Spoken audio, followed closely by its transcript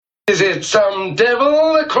Is it some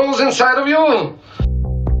devil that crawls inside of you?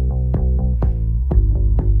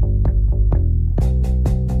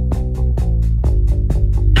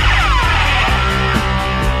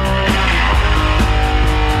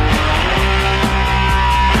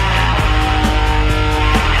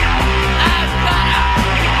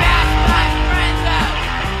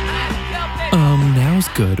 Now's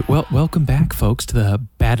good. Well, welcome back, folks, to the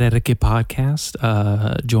Bad Etiquette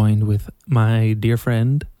Podcast, joined with my dear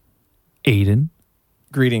friend, Aiden.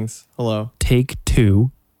 Greetings. Hello. Take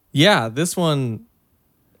 2. Yeah, this one,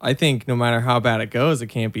 I think no matter how bad it goes, it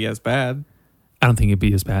can't be as bad. I don't think it'd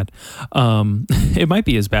be as bad. It might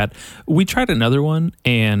be as bad. We tried another one,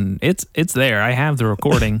 and it's there. I have the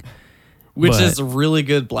recording. Which is really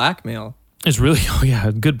good blackmail. It's really,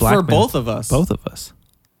 good blackmail. For both of us. Both of us.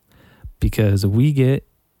 Because we get,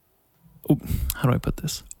 how do I put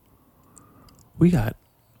this? We got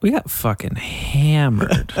fucking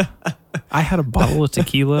hammered. I had a bottle of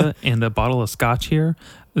tequila and a bottle of scotch here.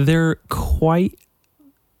 They're quite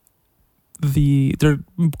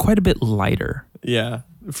a bit lighter. Yeah,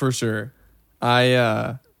 for sure.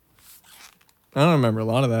 I don't remember a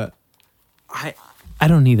lot of that. I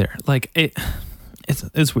don't either. Like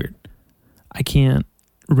it's weird. I can't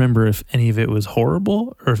remember if any of it was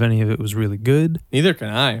horrible or if any of it was really good. Neither can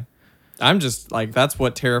I. I'm just like, that's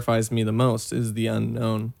what terrifies me the most is the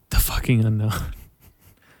unknown. The fucking unknown.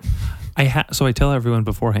 So I tell everyone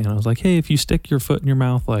beforehand, I was like, hey, if you stick your foot in your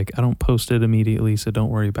mouth, like I don't post it immediately, so don't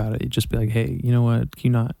worry about it. You just be like, hey, you know what? Can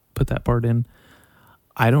you not put that part in?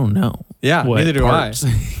 I don't know. Yeah, neither do I. I.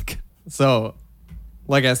 So,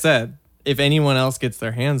 like I said, if anyone else gets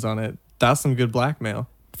their hands on it, that's some good blackmail.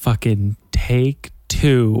 Fucking take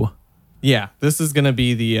 2. Yeah, this is gonna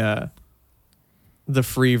be the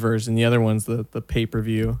free version. The other one's the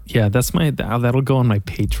pay-per-view. Yeah, that'll go on my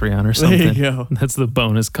Patreon or something. There you go. That's the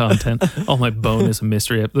bonus content. All my bonus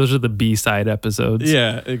mystery. Those are the B-side episodes.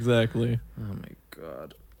 Yeah, exactly. Oh my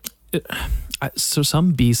god. So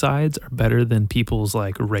some B-sides are better than people's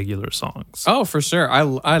like regular songs. Oh, for sure.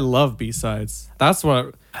 I love B-sides. That's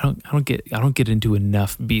what I don't get into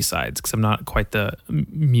enough B-sides because I'm not quite the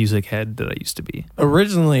music head that I used to be.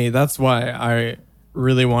 Originally, that's why I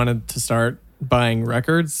really wanted to start buying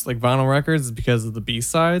records, like vinyl records, because of the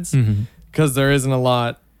B-sides. Because there isn't a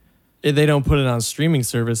lot. They don't put it on streaming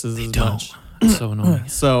services as much. It's so annoying.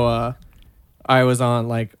 So I was on,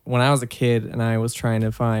 like, when I was a kid and I was trying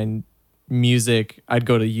to find music, I'd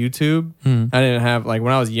go to YouTube. I didn't have, like,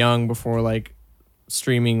 when I was young, before like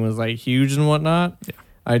streaming was like huge and whatnot,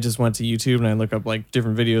 I just went to YouTube and I look up like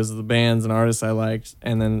different videos of the bands and artists I liked,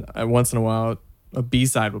 and then once in a while a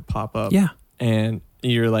B-side would pop up. Yeah. And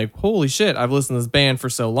you're like, holy shit, I've listened to this band for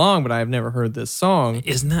so long, but I've never heard this song.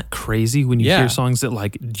 Isn't that crazy when you hear songs that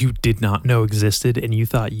like you did not know existed and you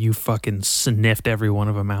thought you fucking sniffed every one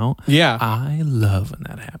of them out? Yeah. I love when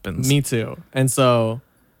that happens. Me too. And so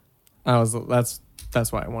that's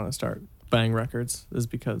why I want to start buying records, is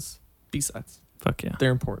because B-sides. Fuck yeah.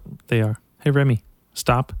 They're important. They are. Hey, Remy,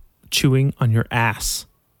 stop chewing on your ass.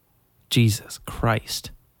 Jesus Christ.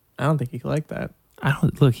 I don't think he could like that.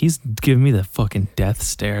 Look, he's giving me the fucking death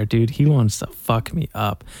stare, dude. He wants to fuck me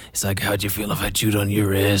up. He's like, how'd you feel if I chewed on your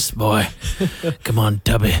wrist, boy? Come on,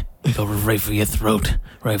 Tubby. Go right for your throat.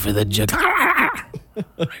 Right for the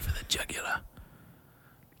right for the jugular.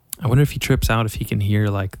 I wonder if he trips out if he can hear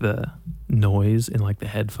like the noise in like the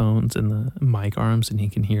headphones and the mic arms, and he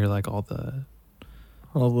can hear like all the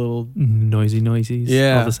little noisies.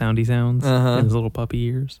 Yeah. All the soundy sounds in his little puppy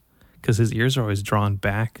ears. Because his ears are always drawn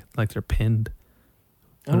back like they're pinned.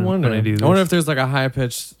 I wonder if there's like a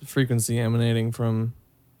high-pitched frequency emanating from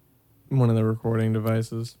one of the recording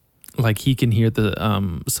devices. Like he can hear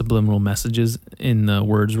the subliminal messages in the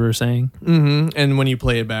words we're saying. And when you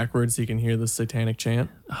play it backwards, he can hear the satanic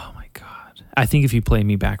chant. Oh my God. I think if you play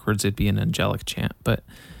me backwards, it'd be an angelic chant, but...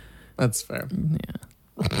 That's fair.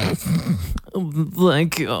 Yeah.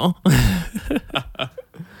 Like, oh.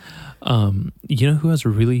 You know who has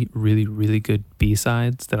really, really, really good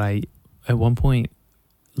B-sides that I, at one point,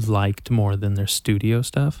 liked more than their studio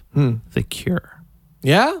stuff? The Cure.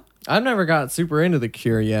 Yeah? I've never got super into The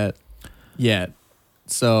Cure yet.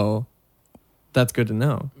 So that's good to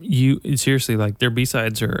know. Seriously, like their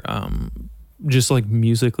B-sides are just like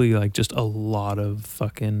musically, like just a lot of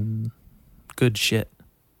fucking good shit.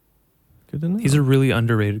 Good to know. He's a really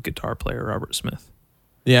underrated guitar player, Robert Smith.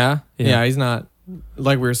 Yeah, he's not,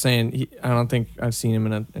 like we were saying, I don't think I've seen him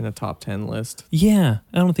in a top 10 list. Yeah,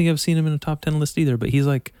 I don't think I've seen him in a top 10 list either, but he's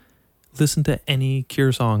like, listen to any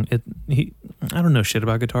Cure song. I don't know shit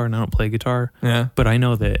about guitar and I don't play guitar. Yeah. But I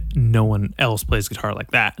know that no one else plays guitar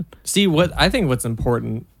like that. See, I think what's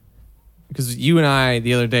important because you and I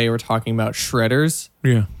the other day were talking about shredders.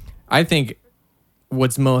 Yeah. I think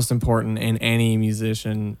what's most important in any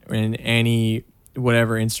musician, in any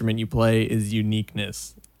whatever instrument you play, is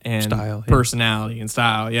uniqueness and Style, yeah. personality and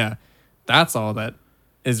style. Yeah, that's all that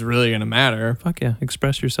is really gonna matter. Fuck yeah.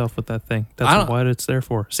 Express yourself with that thing. I That's don't- what it's there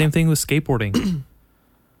for. Same thing with skateboarding.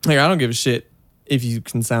 Like, I don't give a shit if you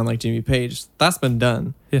can sound like Jimmy Page. That's been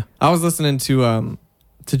done. Yeah. I was listening to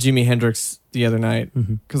Jimi Hendrix the other night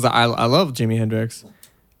because I love Jimi Hendrix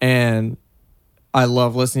and I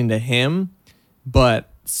love listening to him, but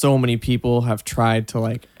so many people have tried to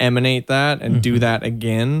like emanate that and do that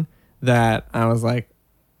again that I was like,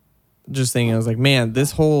 just thinking, I was like, man,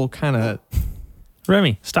 this whole kind of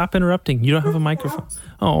Remy, stop interrupting. You don't have a microphone.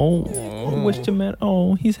 Oh, what's the matter?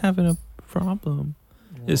 Oh, he's having a problem.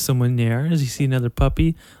 Is someone there? Does he see another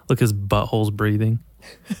puppy? Look, his butthole's breathing.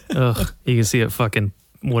 Ugh, you can see it fucking,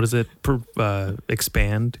 what is it?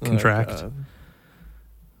 Expand, contract.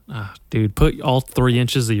 Dude, put all 3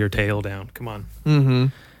 inches of your tail down. Come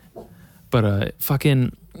on. But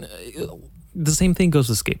fucking, the same thing goes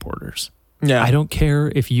with skateboarders. Yeah. I don't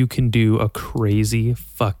care if you can do a crazy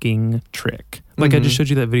fucking trick. Like I just showed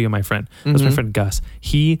you that video of my friend. That's my friend Gus.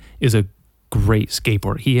 He is a great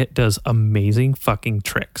skateboarder. He does amazing fucking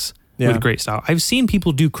tricks with great style. I've seen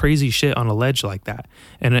people do crazy shit on a ledge like that.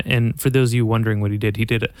 And for those of you wondering what he did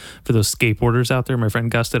it for those skateboarders out there. My friend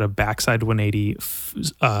Gus did a backside 180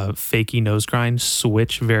 fakie nose grind,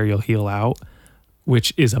 switch varial heel out,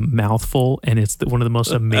 which is a mouthful, and it's one of the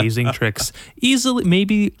most amazing tricks. Easily,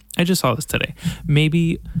 maybe, I just saw this today,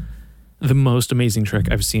 maybe the most amazing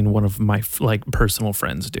trick I've seen one of my like personal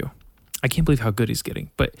friends do. I can't believe how good he's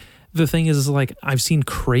getting. But the thing is like, I've seen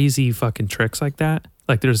crazy fucking tricks like that.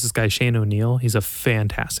 Like there's this guy, Shane O'Neill. He's a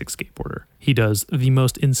fantastic skateboarder. He does the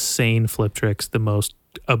most insane flip tricks, the most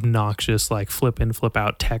obnoxious, like flip in, flip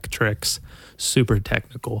out tech tricks, super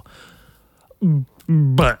technical.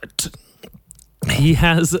 But he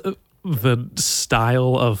has the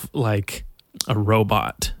style of like a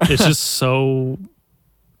robot. It's just so,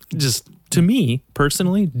 just to me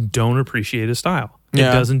personally, don't appreciate his style. It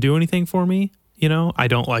doesn't do anything for me. You know, I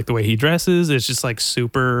don't like the way he dresses. It's just like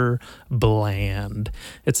super bland.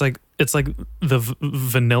 It's like the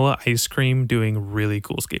vanilla ice cream doing really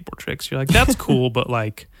cool skateboard tricks. You're like, that's cool, but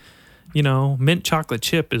like, you know, mint chocolate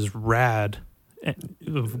chip is rad.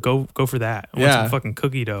 Go for that. I want some fucking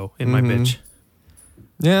cookie dough in my bitch.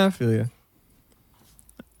 Yeah, I feel you.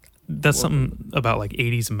 That's something about like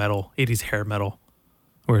 80s metal, 80s hair metal,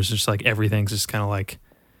 where it's just like everything's just kind of like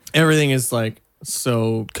Everything is like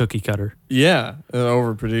so cookie cutter. Yeah,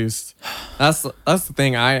 overproduced. That's the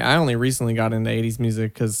thing. I only recently got into 80s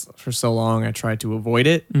music because for so long I tried to avoid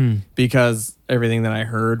it because everything that I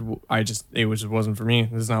heard, it just wasn't for me.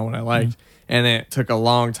 This is not what I liked, and it took a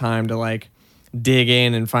long time to like dig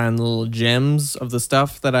in and find the little gems of the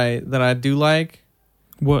stuff that I do like.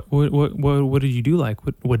 What did you do like?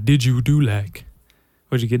 What did you do like?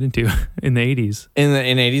 What did you get into in the 80s? In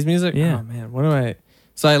 80s music? Yeah. Oh man, what do I?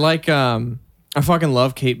 So I like I fucking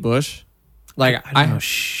love Kate Bush. Like I don't know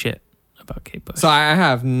shit about Kate Bush. So I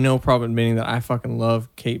have no problem admitting that I fucking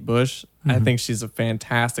love Kate Bush. I think she's a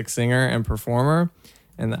fantastic singer and performer.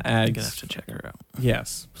 And I'm gonna have to check her out.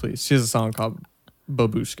 Yes, please. She has a song called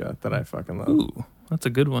Babushka that I fucking love. Ooh, that's a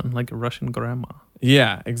good one, like a Russian grandma.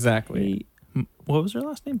 Yeah, exactly. What was her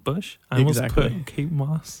last name? Bush? I Exactly. almost put Kate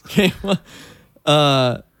Moss. Okay.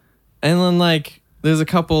 And then like there's a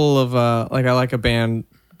couple of like I like a band,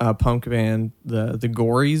 punk band, the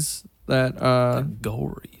Gories that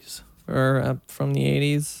Gories are from the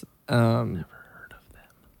 80s. Never heard of them.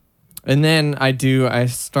 And then I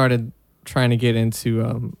started trying to get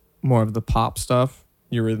into more of the pop stuff,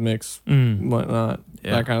 Eurythmics, whatnot,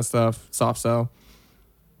 that kind of stuff, soft cell.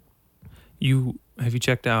 Have you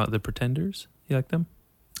checked out the Pretenders? You like them?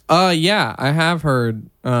 Yeah, I have heard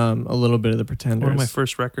a little bit of the Pretenders. One of my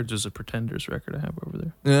first records is a Pretenders record I have over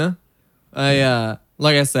there. Yeah, I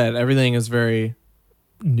like I said, everything is very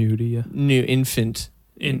New to you. new, infant.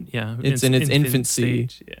 It's in its infancy.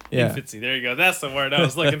 Stage. Yeah. Infancy. There you go. That's the word I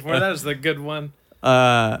was looking for. That was the good one.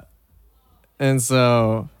 And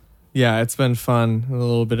so, yeah, it's been fun. A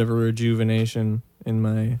little bit of a rejuvenation in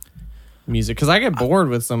my music because I get bored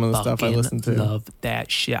with some of the stuff I listen to. Love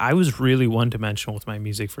that shit. I was really one-dimensional with my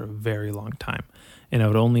music for a very long time, and I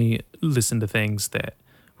would only listen to things that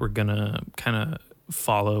were gonna kind of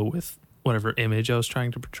follow with whatever image I was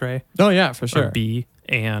trying to portray. Oh yeah, for sure. Or be.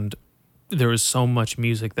 And there was so much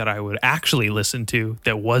music that I would actually listen to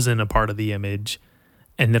that wasn't a part of the image,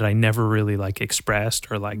 and that I never really like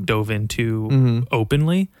expressed or like dove into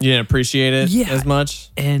openly. You didn't appreciate it Yeah. as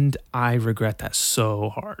much. And I regret that so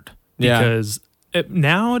hard. Yeah. because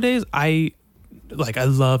nowadays I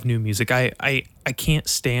love new music. I can't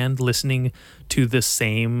stand listening to the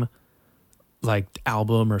same like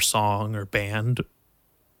album or song or band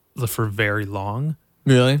for very long.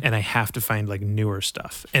 Really? And I have to find like newer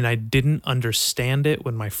stuff. And I didn't understand it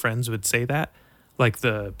when my friends would say that. Like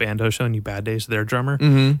the Bando show, New Bad Days, their drummer,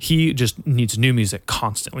 he just needs new music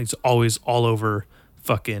constantly. It's always all over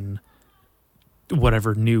fucking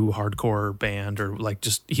whatever new hardcore band or like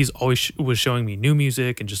just he's always was showing me new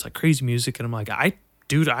music and just like crazy music. And I'm like,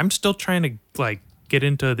 I'm still trying to like get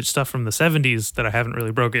into the stuff from the 70s that I haven't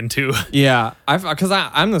really broke into. Yeah, because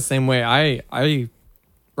I'm the same way.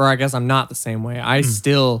 Or I guess I'm not the same way. I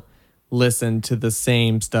still listen to the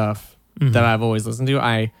same stuff that I've always listened to.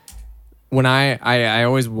 I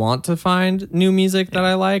always want to find new music that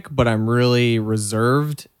I like, but I'm really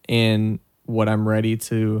reserved in what I'm ready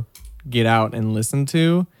to get out and listen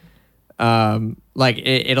to. Like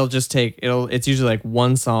it's usually like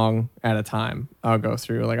one song at a time. I'll go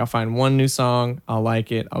through, like I'll find one new song, I'll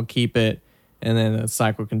like it, I'll keep it, and then the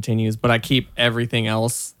cycle continues. But I keep everything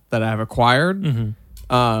else that I've acquired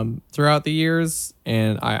throughout the years,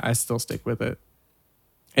 and I still stick with it.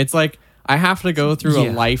 It's like I have to go through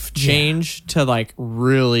a life change to like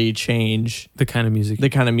really change the kind of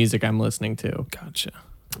music I'm listening to. Gotcha.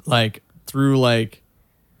 Like through like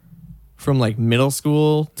from like middle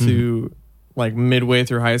school to like midway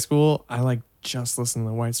through high school, I like just listen to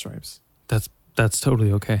the White Stripes. That's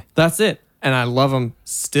totally okay. That's it. And I love them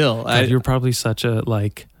still. God, you're probably such a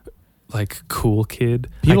like cool kid.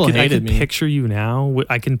 People I hated could me. picture you now.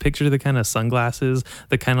 I can picture the kind of sunglasses,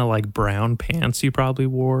 the kind of like brown pants you probably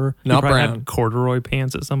wore. You Not probably brown. had corduroy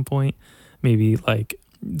pants at some point. Maybe like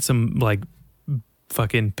some like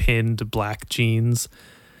fucking pinned black jeans.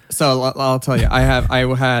 So I'll tell you, I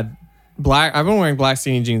had black. I've been wearing black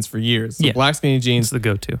skinny jeans for years. So black skinny It's jeans. the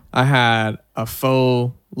go-to. I had a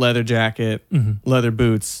faux leather jacket, leather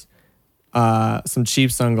boots, some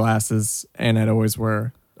cheap sunglasses, and I'd always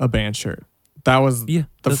wear a band shirt. That was the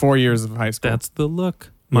 4 years of high school. That's the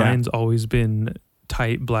look. Mine's always been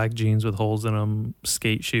tight black jeans with holes in them,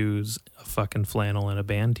 skate shoes, a fucking flannel, and a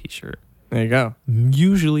band t-shirt. There you go.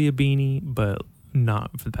 Usually a beanie, but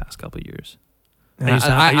not for the past couple of years.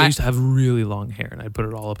 I used to have really long hair, and I'd put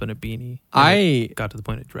it all up in a beanie. I got to the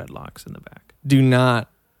point of dreadlocks in the back. do not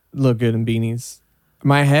look good in beanies.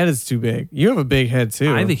 My head is too big. You have a big head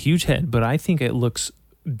too. I have a huge head, but I think it looks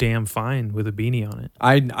damn fine with a beanie on it.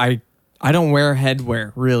 I don't wear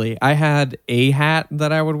headwear, really. I had a hat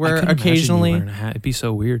that I would wear couldn't imagine you occasionally. wearing a hat. It'd be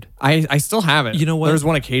so weird. I still have it. You know what? There's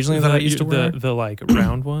one occasionally that I used to wear. The like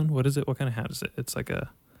round one. What is it? What kind of hat is it? It's like a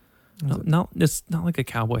it's not like a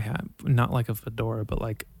cowboy hat, not like a fedora, but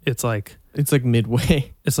like it's like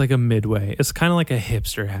midway. It's like a midway. It's kind of like a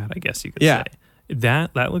hipster hat, I guess you could Yeah. say.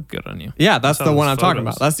 That looked good on you. Yeah, that's I saw the one those I'm talking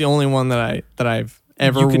photos. about. That's the only one that I've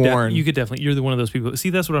ever worn. You could definitely. You're the one of those people. See,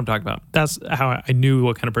 that's what I'm talking about. That's how I knew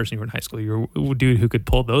what kind of person you were in high school. You're a dude who could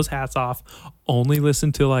pull those hats off. Only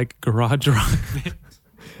listen to like garage rock.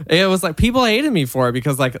 It was like people hated me for it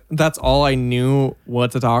because like that's all I knew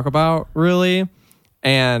what to talk about, really.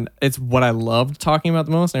 And it's what I loved talking about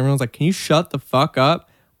the most. And everyone's like, "Can you shut the fuck up?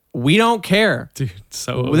 We don't care, Dude,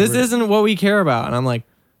 so this over it. isn't what we care about." And I'm like,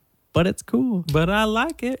 "But it's cool." But I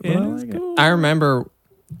like it. But I and it's like it. cool. I remember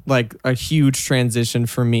like a huge transition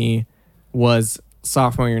for me was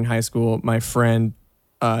sophomore year in high school. My friend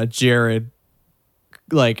Jared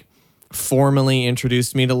like formally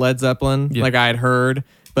introduced me to Led Zeppelin. Yeah. Like I had heard,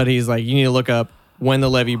 but he's like, "You need to look up When the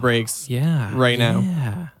Levee Breaks." Yeah. Right now.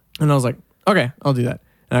 Yeah. And I was like, "Okay, I'll do that."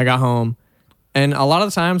 And I got home. And a lot of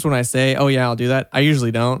the times when I say, "Oh yeah, I'll do that," I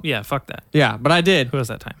usually don't. Yeah. Fuck that. Yeah, but I did. Who was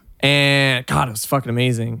that time? And God, it was fucking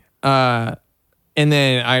amazing. And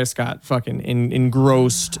then I just got fucking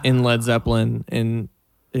engrossed in Led Zeppelin in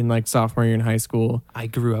like sophomore year in high school. I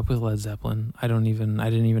grew up with Led Zeppelin. I didn't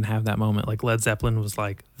even have that moment. Like Led Zeppelin was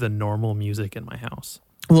like the normal music in my house.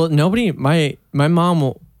 Well, my mom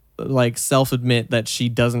will like self-admit that she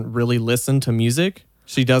doesn't really listen to music.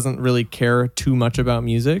 She doesn't really care too much about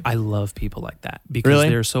music. I love people like that because Really?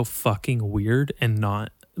 they're so fucking weird and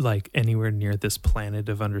not like anywhere near this planet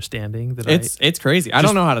of understanding that It's crazy. I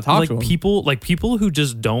don't know how to talk like to them. people who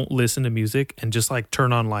just don't listen to music and just like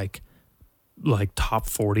turn on like top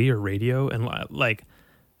 40 or radio and like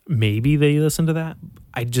maybe they listen to that.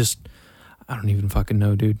 I don't even fucking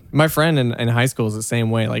know, dude. My friend in high school is the same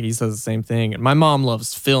way. Like he says the same thing. And my mom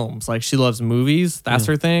loves films. Like she loves movies. That's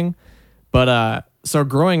her thing. But so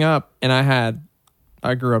growing up, and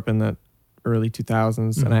I grew up in the early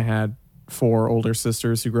 2000s, and I had 4 older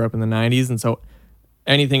sisters who grew up in the 90s, and so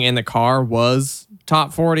anything in the car was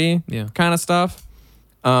top 40 kind of stuff.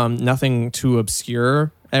 Nothing too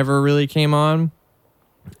obscure ever really came on.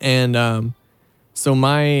 And so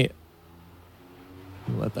let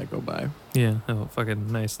that go by. Yeah. Oh,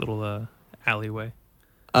 fucking nice little alleyway.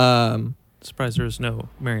 Surprised there was no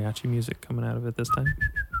mariachi music coming out of it this time.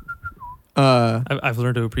 I've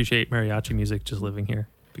learned to appreciate mariachi music just living here.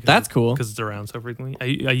 That's cool. Because it's around so frequently.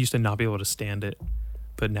 I used to not be able to stand it,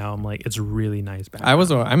 but now I'm like, it's really nice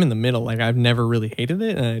background. I'm in the middle. Like, I've never really hated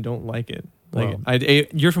it, and I don't like it. Like, well,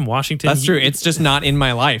 you're from Washington. That's true. It's just not in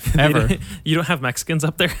my life ever. You don't have Mexicans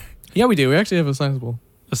up there? Yeah, we do. We actually have a sizable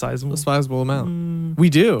amount. We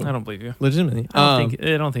do. I don't believe you. Legitimately. I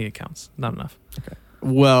don't think it counts. Not enough. Okay.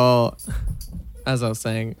 Well, as I was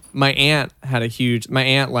saying, my aunt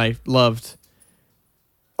like loved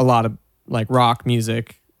a lot of like rock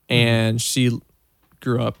music, and she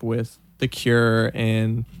grew up with The Cure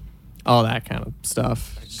and all that kind of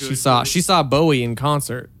stuff. She saw Bowie in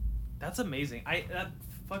concert. That's amazing. That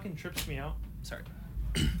fucking trips me out. Sorry.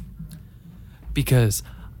 Because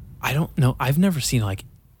I don't know. I've never seen like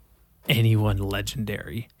anyone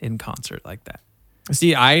legendary in concert like that.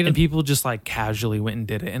 See, and people just like casually went and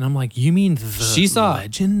did it, and I'm like, you mean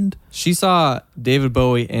legend? She saw David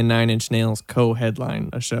Bowie and Nine Inch Nails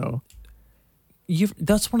co-headline a show.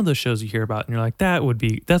 That's one of those shows you hear about, and you're like,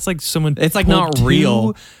 that's like someone. It's like not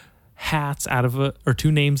real. Hats out of or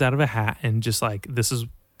two names out of a hat, and just like, this is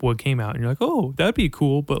what came out, and you're like, oh, that'd be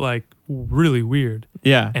cool, but like really weird.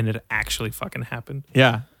 Yeah, and it actually fucking happened.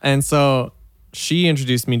 Yeah, and so she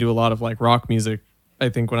introduced me to a lot of like rock music. I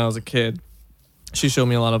think when I was a kid. She showed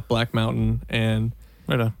me a lot of Black Mountain and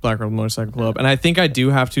Black Rebel Motorcycle Club. And I think I do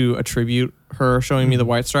have to attribute her showing me the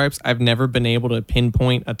White Stripes. I've never been able to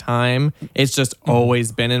pinpoint a time. It's just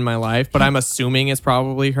always been in my life. But I'm assuming it's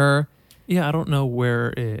probably her. Yeah, I don't know where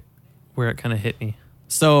it kind of hit me.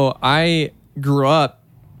 So I grew up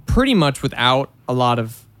pretty much without a lot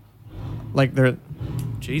of like their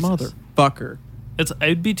Jesus. Motherfucker.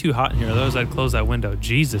 It'd be too hot in here. Otherwise I'd close that window.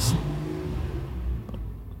 Jesus.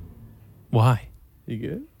 Why? You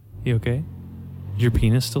good? You okay? Your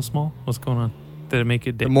penis still small? What's going on? Did it make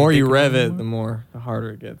it? The more you rev it, the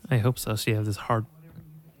harder it gets. I hope so. So you have this hard.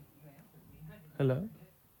 Hello.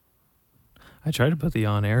 I tried to put the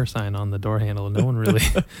on-air sign on the door handle, and no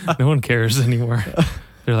one cares anymore.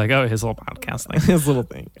 They're like, oh, his little podcast thing. His little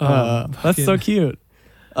thing. That's so cute.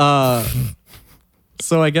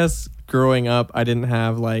 So I guess growing up, I didn't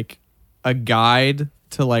have like a guide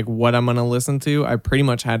to like what I'm gonna listen to. I pretty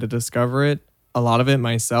much had to discover it, a lot of it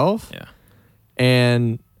myself. Yeah.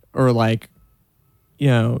 Or like, you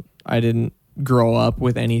know, I didn't grow up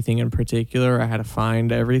with anything in particular. I had to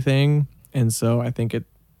find everything. And so I think it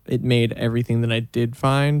made everything that I did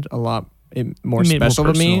find a lot more special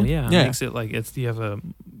to me. Yeah. It makes it like you have a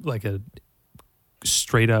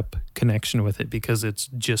straight up connection with it because it's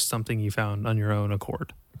just something you found on your own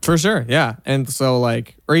accord. For sure, yeah. And so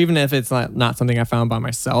like, or even if it's not something I found by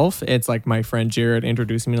myself, it's like my friend Jared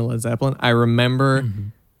introducing me to Led Zeppelin. I remember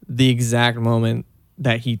the exact moment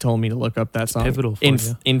that he told me to look up that song. Pivotal for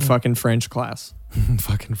in fucking French class.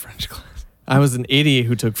 Fucking French class. I was an idiot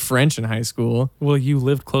who took French in high school. Well, you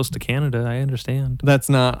lived close to Canada. I understand.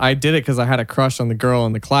 I did it because I had a crush on the girl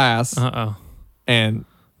in the class. And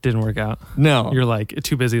didn't work out. No. You're like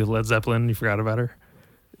too busy with Led Zeppelin. You forgot about her.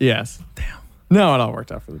 Yes. Damn. No, it all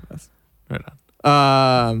worked out for the best. Right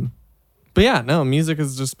on. But yeah, no, music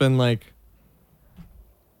has just been like,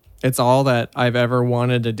 it's all that I've ever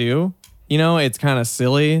wanted to do. You know, it's kind of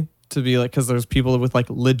silly to be like, because there's people with like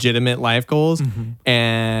legitimate life goals,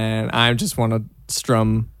 and I just want to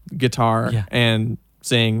strum guitar and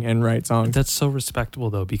sing and write songs. That's so respectable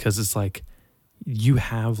though, because it's like you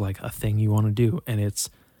have like a thing you want to do, and it's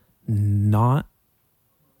not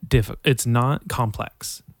it's not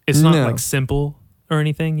complex. It's not like simple or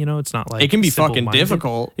anything, you know. It's not like it can be fucking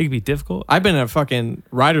difficult. It can be difficult. I've been in a fucking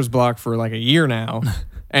writer's block for like a year now,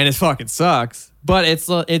 and it fucking sucks. But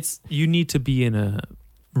it's you need to be in a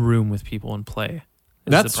room with people and play.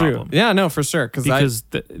 That's true. Yeah, no, for sure. Because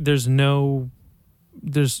there's no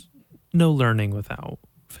learning without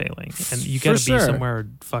failing, and you got to be somewhere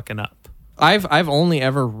fucking up. I've only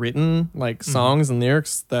ever written like songs and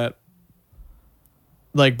lyrics that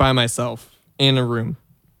like by myself in a room,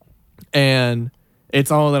 and it's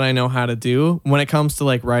all that I know how to do. When it comes to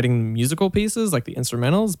like writing musical pieces, like the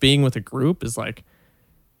instrumentals, being with a group is like,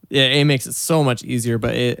 it makes it so much easier.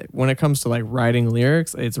 But when it comes to like writing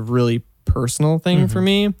lyrics, it's a really personal thing for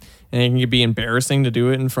me, and it can be embarrassing to do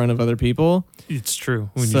it in front of other people. It's true.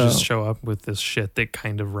 When you just show up with this shit that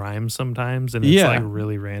kind of rhymes sometimes, and it's like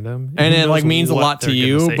really random. And it like means a lot to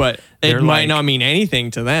you, but it might not mean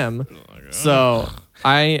anything to them. So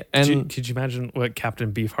Could you imagine what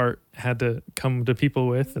Captain Beefheart had to come to people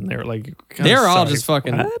with? And they were like, they're all just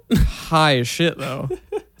fucking high as shit though.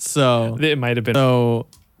 So it might have been. So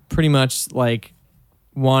pretty much like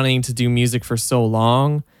wanting to do music for so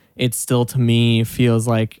long, it still to me feels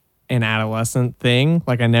like an adolescent thing.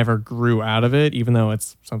 Like I never grew out of it, even though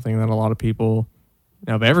it's something that a lot of people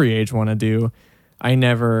of every age want to do.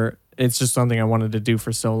 It's just something I wanted to do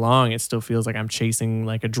for so long. It still feels like I'm chasing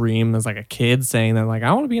like a dream as like a kid saying that like,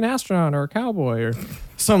 I want to be an astronaut or a cowboy or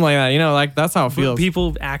something like that. You know, like that's how it feels.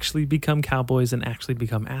 People actually become cowboys and actually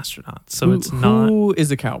become astronauts. So who is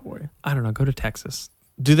a cowboy? I don't know. Go to Texas.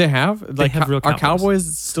 Do they have like have real cowboys. Are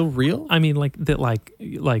cowboys still real? I mean, like that, like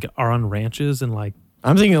are on ranches and like.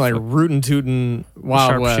 I'm thinking like rootin' tootin'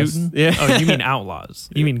 Wild West. Yeah. Oh, you mean outlaws?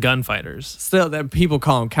 You mean gunfighters? Still, that people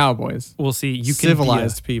call them cowboys. Well, see, you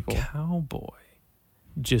civilized can be a people. Cowboy.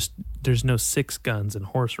 Just there's no 6 guns and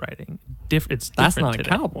horse riding. It's different. That's not today.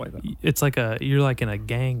 A cowboy though. It's like you're like in a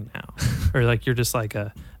gang now, or like you're just like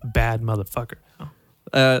a bad motherfucker now.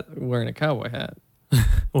 Wearing a cowboy hat.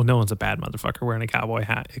 Well, no one's a bad motherfucker wearing a cowboy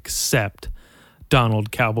hat except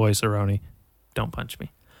Donald Cowboy Cerrone. Don't punch me.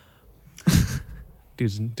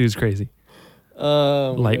 Dude's crazy.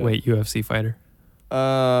 Lightweight UFC fighter.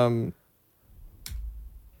 Yeah.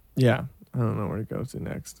 I don't know where to go to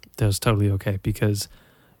next. That was totally okay because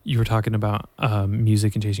you were talking about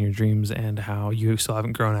music and chasing your dreams and how you still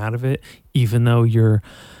haven't grown out of it, even though you're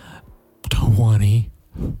 20.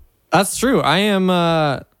 That's true. I am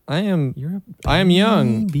young. I am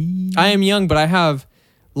young, but I have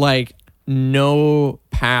like no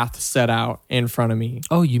path set out in front of me.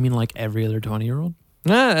 Oh, you mean like every other 20-year-old?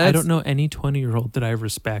 I don't know any 20-year-old that I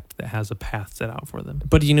respect that has a path set out for them.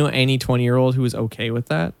 But do you know any 20-year-old who is okay with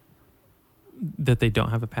that? That they don't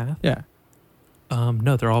have a path? Yeah.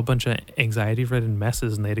 No, they're all a bunch of anxiety-ridden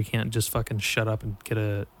messes, and they can't just fucking shut up and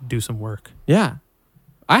do some work. Yeah.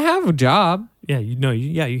 I have a job. Yeah,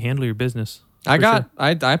 you handle your business. I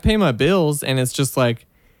pay my bills, and it's just like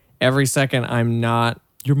every second I'm not.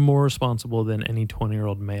 You're more responsible than any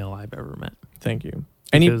 20-year-old male I've ever met. Thank you.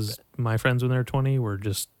 Because my friends when they're 20 were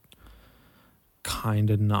just kind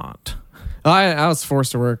of not. I was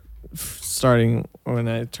forced to work starting when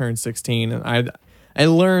I turned 16, and I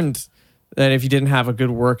learned that if you didn't have a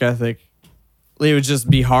good work ethic, it would just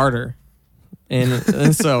be harder. And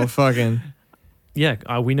so fucking.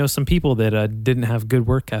 Yeah, we know some people that didn't have good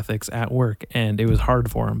work ethics at work, and it was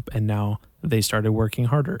hard for them, and now they started working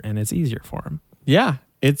harder, and it's easier for them. Yeah,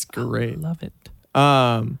 it's great. I love it.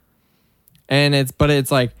 And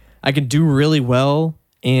it's like I can do really well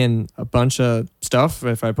in a bunch of stuff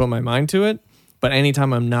if I put my mind to it. But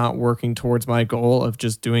anytime I'm not working towards my goal of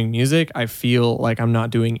just doing music, I feel like I'm not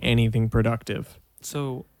doing anything productive.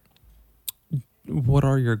 So what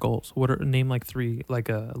are your goals? Name like 3, like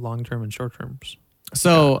a long-term and short-terms.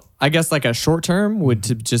 So I guess like a short term would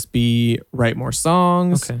to just be write more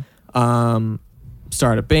songs. Okay.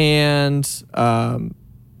 Start a band.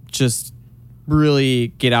 Just really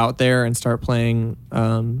get out there and start playing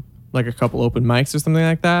like a couple open mics or something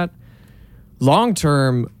like that. Long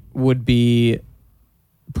term would be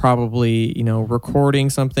probably, recording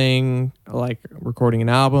something, like recording an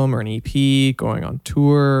album or an EP, going on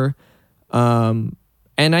tour. And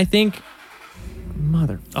I think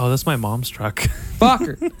Oh, that's my mom's truck.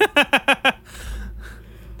 Fucker.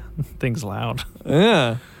 Thing's loud.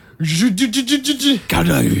 Yeah. She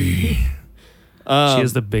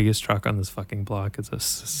has the biggest truck on this fucking block. It's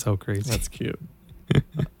so crazy. That's cute.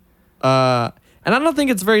 And I don't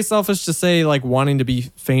think it's very selfish to say like wanting to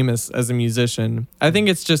be famous as a musician. I think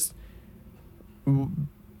it's just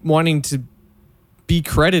wanting to be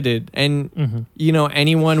credited, and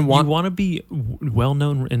anyone you want to be well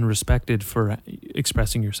known and respected for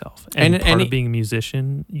expressing yourself. And part of being a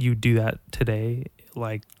musician, you do that today.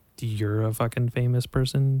 Like you're a fucking famous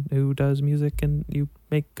person who does music, and you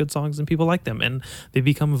make good songs, and people like them, and they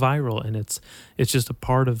become viral, and it's just a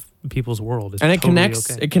part of people's world. It's and it totally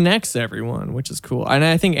It connects everyone, which is cool. And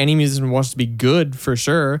I think any musician wants to be good for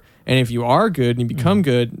sure. And if you are good and you become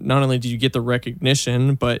good, not only do you get the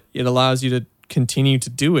recognition, but it allows you to continue to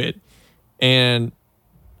do it. And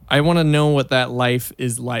I want to know what that life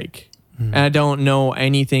is like. And I don't know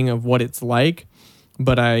anything of what it's like,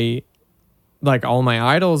 but like all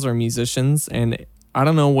my idols are musicians, and I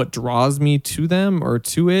don't know what draws me to them or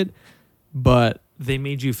to it, but they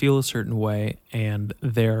made you feel a certain way, and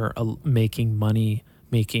they're making money,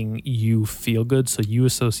 making you feel good. So you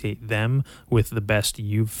associate them with the best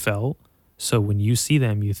you've felt. So when you see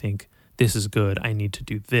them, you think, this is good. I need to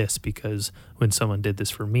do this because when someone did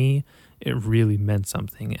this for me, it really meant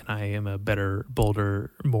something, and I am a better,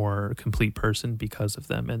 bolder, more complete person because of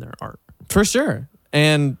them and their art. For sure.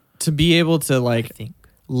 And to be able to I like, think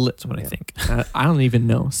that's what I think. I don't even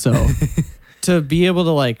know. So to be able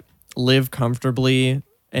to like live comfortably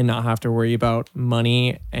and not have to worry about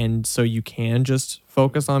money, and so you can just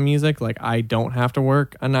focus on music. Like I don't have to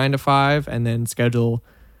work a 9 to 5 and then schedule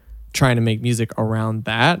trying to make music around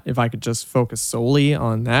that. If I could just focus solely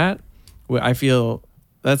on that, I feel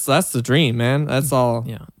that's the dream, man. That's all.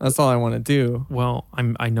 Yeah. That's all I want to do. Well,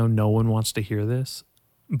 I know no one wants to hear this,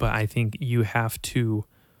 but I think you have to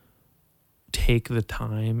take the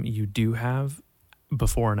time you do have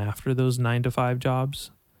before and after those 9 to 5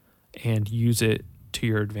 jobs and use it to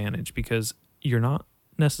your advantage, because you're not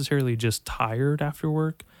necessarily just tired after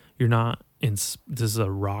work. You're not this is a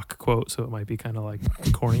Rock quote, so it might be kind of like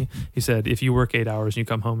corny. He said, if you work 8 hours and you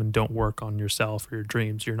come home and don't work on yourself or your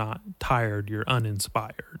dreams, you're not tired, you're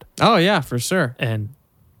uninspired. Oh yeah, for sure. And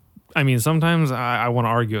I mean, sometimes I want to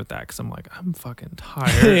argue with that because I'm like, I'm fucking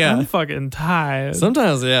tired. Yeah. I'm fucking tired.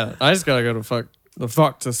 Sometimes, yeah, I just gotta go to the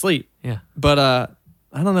fuck to sleep. Yeah. But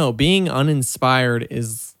I don't know. Being uninspired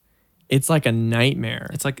it's like a nightmare.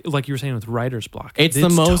 It's like you were saying with writer's block. It's the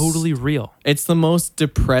most totally real. It's the most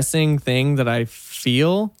depressing thing that I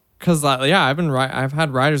feel, because I've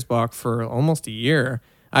had writer's block for almost a year.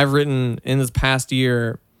 I've written in this past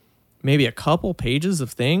year maybe a couple pages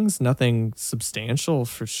of things, nothing substantial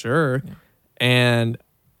for sure. Yeah. And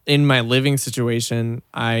in my living situation,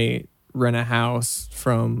 I rent a house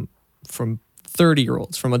from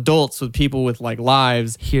 30-year-olds, from adults with people with like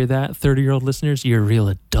lives. Hear that, 30-year-old listeners? You're real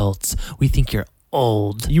adults. We think you're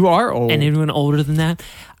old. You are old. And anyone older than that,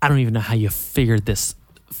 I don't even know how you figured this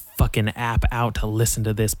fucking app out to listen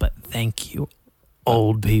to this, but thank you,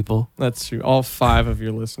 old people. That's true. All 5 of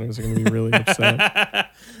your listeners are going to be really upset.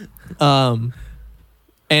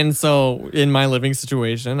 And so in my living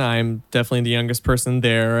situation, I'm definitely the youngest person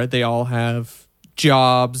there. They all have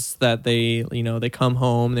jobs that they come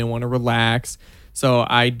home, they want to relax. So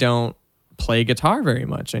I don't play guitar very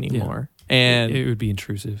much anymore. Yeah. And it would be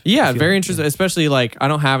intrusive. Yeah, very intrusive. Yeah. Especially like I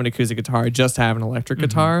don't have an acoustic guitar, I just have an electric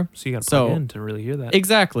guitar. So you got to plug in to really hear that.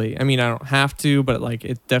 Exactly. I mean, I don't have to, but like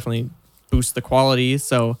it definitely boosts the quality.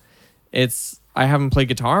 So I haven't played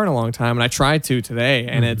guitar in a long time, and I tried to today,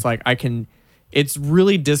 and it's like it's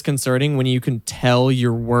really disconcerting when you can tell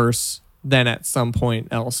you're worse than at some point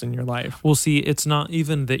else in your life. Well, see, it's not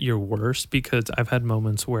even that you're worse, because I've had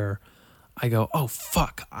moments where I go, oh,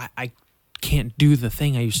 fuck, I can't do the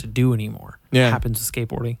thing I used to do anymore. Yeah. It happens with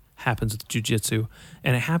skateboarding, happens with jiu-jitsu,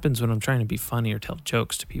 and it happens when I'm trying to be funny or tell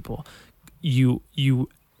jokes to people. You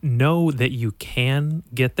know that you can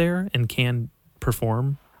get there and can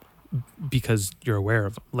perform because you're aware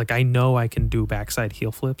of them. Like, I know I can do backside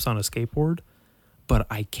heel flips on a skateboard, but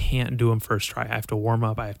I can't do them first try. I have to warm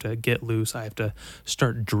up. I have to get loose. I have to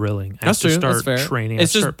start drilling. I have to start training. I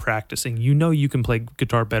have to start practicing. You know you can play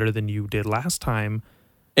guitar better than you did last time.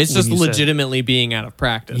 It's just legitimately being out of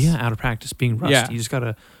practice. Yeah, out of practice, being rusty.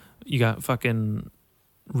 Yeah. You got fucking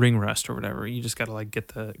ring rust or whatever. You just got to like get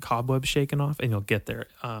the cobwebs shaken off and you'll get there.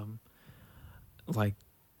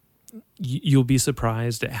 You'll be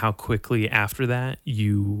surprised at how quickly after that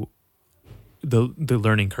the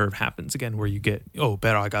learning curve happens again, where you get,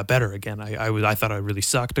 I got better again. I thought I really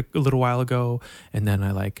sucked a little while ago, and then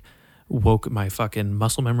I like woke my fucking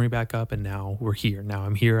muscle memory back up, and now we're here. Now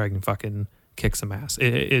I'm here. I can fucking kick some ass.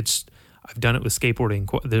 I've done it with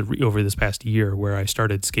skateboarding over this past year, where I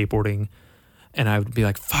started skateboarding and I would be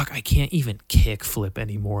like, fuck, I can't even kick flip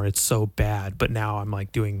anymore. It's so bad. But now I'm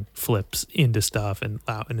like doing flips into stuff, and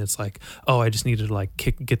it's like, I just needed to like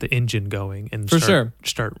get the engine going and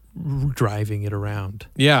start driving it around.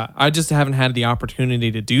 Yeah, I just haven't had the opportunity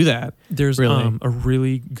to do that. There's a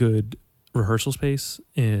really good rehearsal space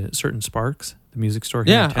in certain Sparks, the music store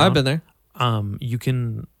here in town. Yeah, I've been there. You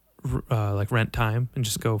can like rent time and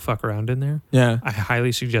just go fuck around in there. Yeah, I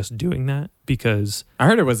highly suggest doing that, because I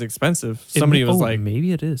heard it was expensive. Somebody was like,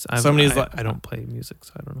 maybe it is. I don't play music,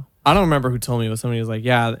 so I don't know. I don't remember who told me, but somebody was like,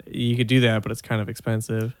 yeah, you could do that, but it's kind of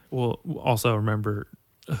expensive. Well, also remember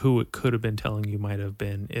who it could have been telling you might have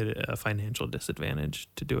been at a financial disadvantage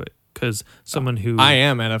to do it, because someone who I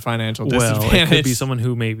am at a financial disadvantage. It could be someone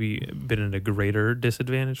who maybe been at a greater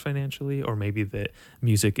disadvantage financially, or maybe that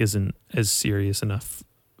music isn't as serious enough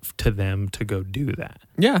to them to go do that.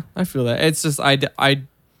 Yeah, I feel that. It's just I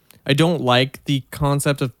don't like the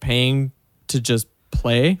concept of paying to just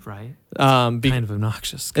play. Right. Kind of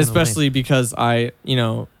obnoxious. Especially because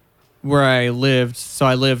where I lived, so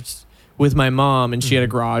I lived with my mom, and she had a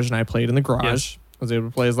garage, and I played in the garage. Yes. I was able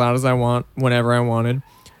to play as loud as I want, whenever I wanted.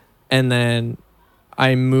 And then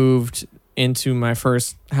I moved into my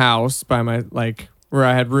first house by my where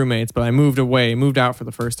I had roommates, but I moved out for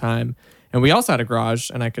the first time. And we also had a garage,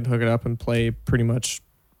 and I could hook it up and play pretty much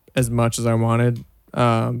as I wanted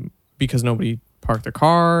because nobody parked their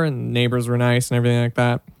car and neighbors were nice and everything like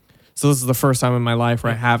that. So this is the first time in my life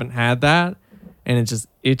where I haven't had that, and it just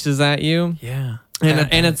itches at you. Yeah.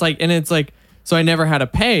 And it's like so I never had to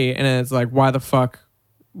pay, and it's like, why the fuck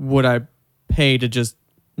would I pay to just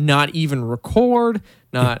not even record,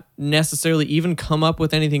 not necessarily even come up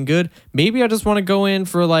with anything good? Maybe I just want to go in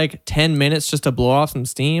for like 10 minutes just to blow off some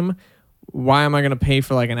steam. Why am I going to pay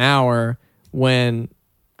for like an hour when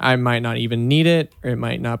I might not even need it, or it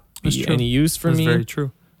might not be any use for me? That's very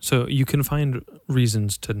true. So you can find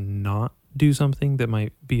reasons to not do something that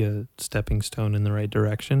might be a stepping stone in the right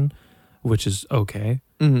direction, which is okay.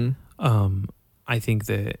 Mm-hmm. I think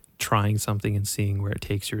that trying something and seeing where it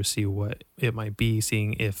takes you, to see what it might be,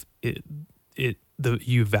 seeing if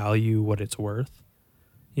you value what it's worth,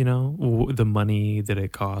 you know, the money that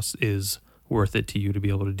it costs is worth it to you to be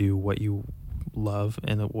able to do what you love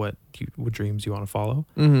and what dreams you want to follow.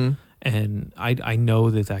 Mm-hmm. And I know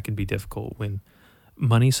that can be difficult when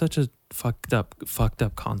money's such a fucked up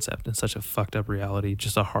concept and such a fucked up reality,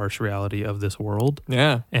 just a harsh reality of this world.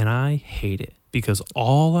 Yeah. And I hate it because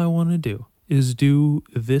all I want to do is do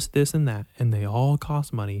this, and that, and they all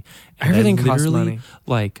cost money. And Everything costs money.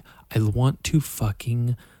 Like, I want to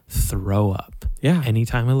fucking throw up. Yeah.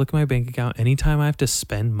 Anytime I look at my bank account, anytime I have to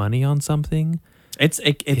spend money on something, it's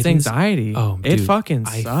anxiety. It dude, fucking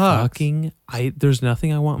sucks. There's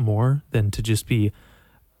nothing I want more than to just be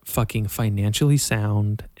fucking financially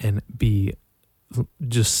sound and be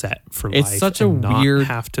just set for life. It's such a not weird,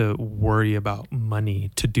 have to worry about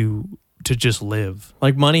money to just live.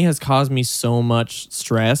 like, money has caused me so much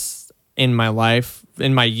stress in my life,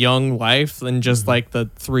 in my young life, and just like the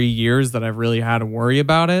 3 years that I've really had to worry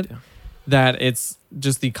about it. Yeah. That it's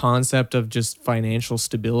just the concept of just financial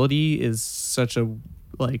stability is such a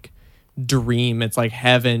like dream. It's like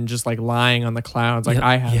heaven, just like lying on the clouds. Like,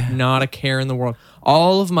 I have not a care in the world.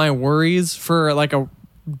 All of my worries for like a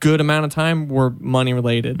good amount of time were money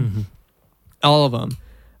related. Mm-hmm. All of them.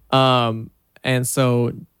 And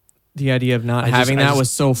so the idea of not having that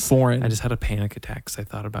was so foreign. I just had a panic attack because I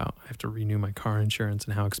thought about I have to renew my car insurance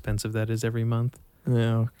and how expensive that is every month.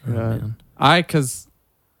 No, Man. I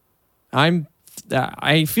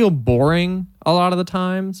feel boring a lot of the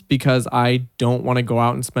times because I don't want to go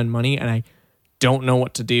out and spend money, and I don't know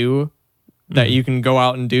what to do that you can go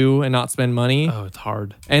out and do and not spend money. Oh, it's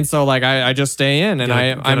hard. And so like I just stay in, and you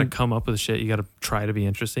gotta I'm come up with shit. You gotta try to be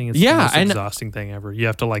interesting. It's Yeah, the most and- exhausting thing ever. You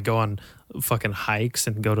have to like go on fucking hikes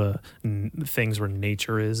and go to things where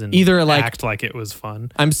nature is and Either, like, act like it was fun.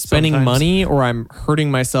 I'm spending Sometimes. money, or I'm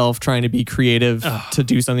hurting myself trying to be creative to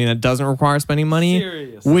do something that doesn't require spending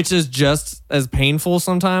money, which is just as painful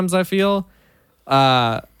sometimes. I feel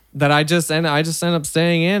that I just end up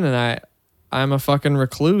staying in, and I'm a fucking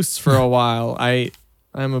recluse for a while.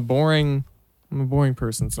 I'm a boring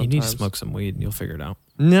person sometimes. You need to smoke some weed and you'll figure it out.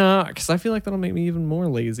 No, because I feel like that'll make me even more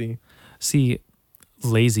lazy. See,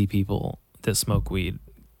 lazy people that smoke weed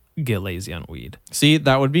get lazy on weed. See,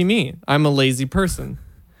 that would be me. I'm a lazy person.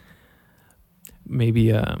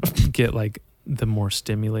 Maybe get like the more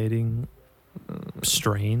stimulating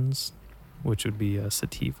strains, which would be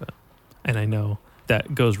sativa. And I know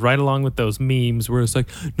that goes right along with those memes where it's like,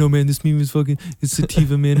 no man, this meme is fucking, it's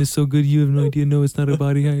sativa, man, it's so good, you have no idea. No, it's not a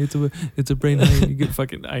body high, it's a brain high. You get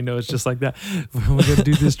fucking, I know it's just like that. Oh my god,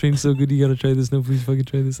 dude, this strain's so good, you gotta try this. No, please fucking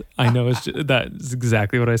try this. I know it's just, that's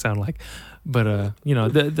exactly what I sound like, but you know,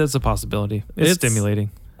 that's a possibility. It's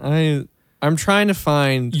stimulating. I'm trying to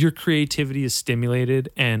find Your creativity is stimulated,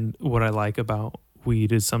 and what I like about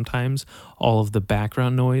weed is sometimes all of the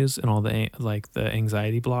background noise and all the the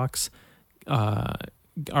anxiety blocks are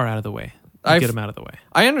out of the way. Get them out of the way.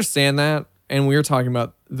 I understand that, and we were talking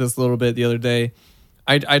about this a little bit the other day.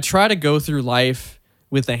 I try to go through life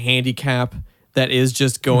with a handicap that is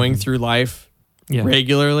just going through life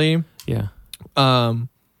regularly. Yeah. And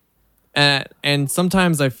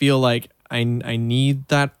sometimes I feel like I need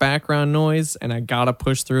that background noise, and I gotta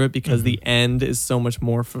push through it because the end is so much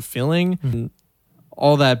more fulfilling. And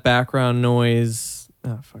all that background noise,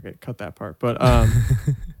 fuck it, cut that part. But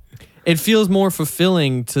it feels more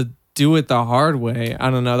fulfilling to do it the hard way. I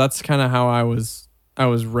don't know. That's kind of how I was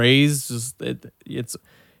raised. Just it's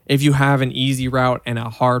if you have an easy route and a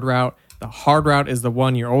hard route, the hard route is the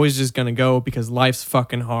one you're always just gonna go because life's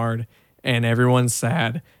fucking hard and everyone's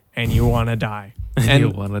sad and you want to die. And you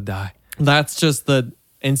want to die. That's just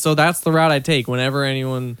so that's the route I take whenever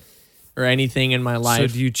anyone or anything in my life.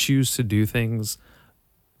 So do you choose to do things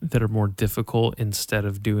that are more difficult instead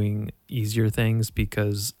of doing easier things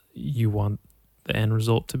because you want the end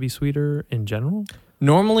result to be sweeter in general?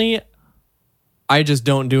 Normally, I just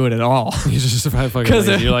don't do it at all. You just fucking 'Cause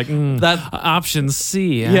lazy. You're like, that- option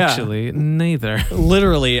C, Yeah. actually. Neither.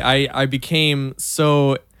 Literally, I became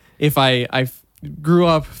so, if I grew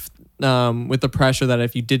up with the pressure that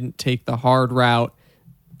if you didn't take the hard route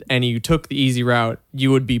and you took the easy route, you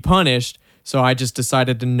would be punished. So I just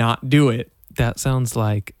decided to not do it. That sounds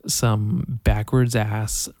like some backwards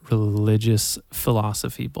ass religious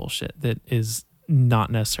philosophy bullshit that is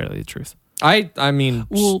not necessarily the truth. I mean,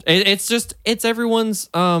 Well- it's everyone's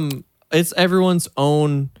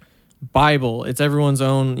own Bible. It's everyone's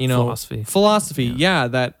own, philosophy. Yeah,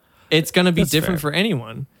 that it's going to be That's different fair. for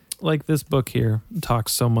anyone. Like this book here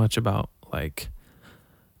talks so much about like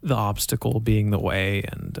the obstacle being the way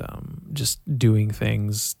and just doing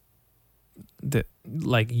things that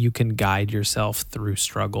like you can guide yourself through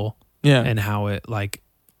struggle Yeah. and how it like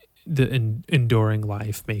the enduring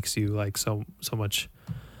life makes you like so much,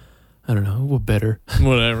 I don't know, better.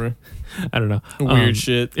 Whatever. I don't know. Weird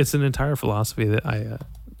shit. It's an entire philosophy that I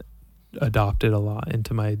adopted a lot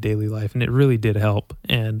into my daily life, and it really did help.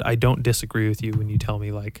 And I don't disagree with you when you tell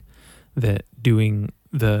me like that doing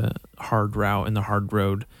the hard route and the hard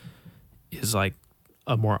road is like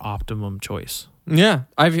a more optimum choice. Yeah.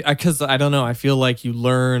 Because I don't know. I feel like you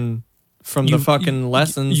learn from the fucking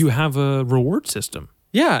lessons. You have a reward system.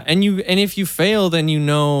 Yeah. And if you fail, then you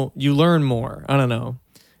learn more. I don't know.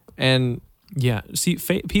 And Yeah. See,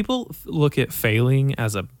 people look at failing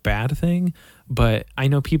as a bad thing, but I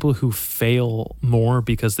know people who fail more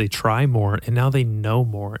because they try more and now they know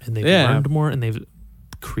more and they've learned more and they've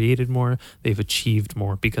created more. They've achieved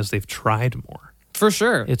more because they've tried more. for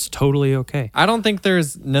sure. It's totally okay. I don't think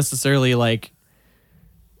there's necessarily like,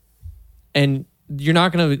 and you're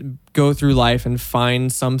not going to go through life and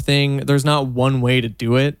find something. There's not one way to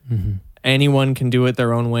do it. Mm-hmm. Anyone can do it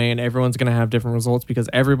their own way, and everyone's going to have different results because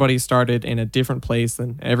everybody started in a different place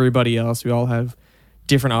than everybody else. We all have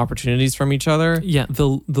different opportunities from each other. Yeah,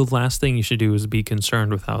 the last thing you should do is be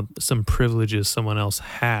concerned with how some privileges someone else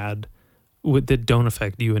had that don't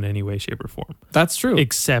affect you in any way, shape, or form. That's true.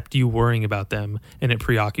 Except you worrying about them and it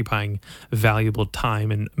preoccupying valuable time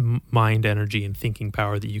and mind energy and thinking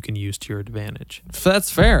power that you can use to your advantage. That's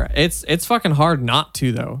fair. It's fucking hard not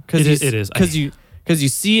to though, It is. because you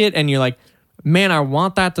see it and you're like, man, I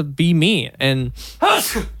want that to be me, and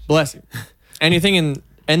bless you. And you're thinking,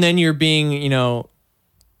 and then you're being,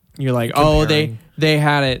 you're like, oh, they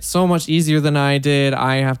had it so much easier than I did.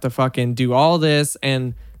 I have to fucking do all this,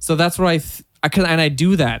 and so that's what I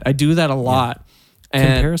do that. I do that a lot.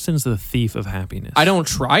 And Comparison's the thief of happiness. I don't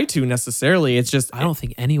try to necessarily. It's just I don't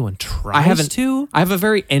think anyone tries to. I have a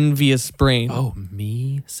very envious brain. Oh,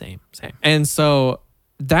 me, same. And so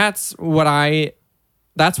that's why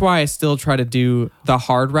I still try to do the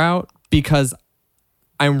hard route, because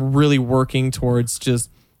I'm really working towards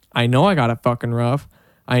I know I got it fucking rough.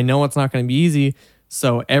 I know it's not going to be easy.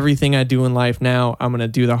 So everything I do in life now, I'm going to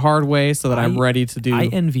do the hard way so that I'm ready to do. I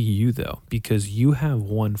envy you though, because you have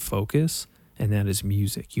one focus, and that is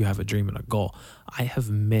music. You have a dream and a goal. I have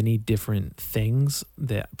many different things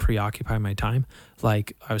that preoccupy my time.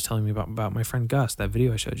 Like I was telling you about my friend Gus, that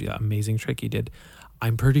video I showed you, that amazing trick he did.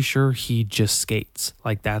 I'm pretty sure he just skates.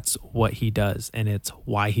 Like that's what he does, and it's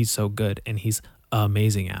why he's so good, and he's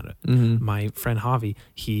amazing at it. Mm-hmm. My friend Javi,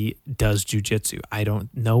 he does jujitsu. I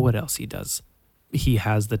don't know what else he does. He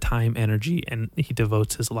has the time, energy, and he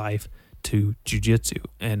devotes his life to jujitsu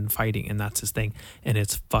and fighting, and that's his thing, and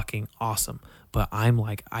it's fucking awesome. But I'm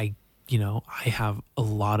like, I have a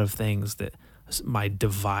lot of things that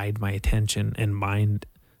divide my attention and mind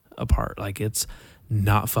apart. Like it's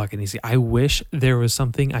not fucking easy. I wish there was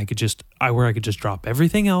something I could just drop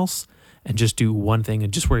everything else and just do one thing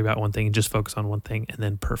and just worry about one thing and just focus on one thing and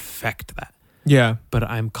then perfect that. Yeah. But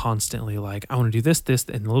I'm constantly like, I want to do this,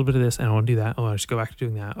 and a little bit of this, and I want to do that. Oh, I should go back to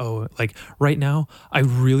doing that. Oh, like right now, I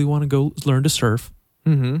really want to go learn to surf.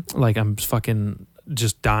 Mm-hmm. Like I'm fucking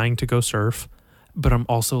just dying to go surf. But I'm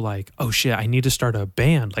also like, oh shit, I need to start a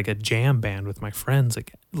band, like a jam band with my friends,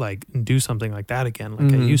 like do something like that again,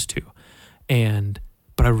 like I used to.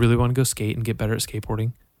 But I really want to go skate and get better at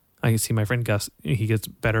skateboarding. I can see my friend Gus, he gets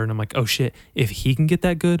better, and I'm like, oh shit, if he can get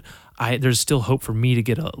that good, there's still hope for me to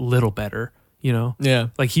get a little better. Yeah.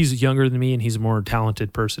 Like he's younger than me and he's a more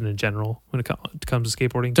talented person in general when it comes to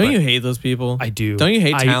skateboarding. Don't you hate those people? I do. Don't you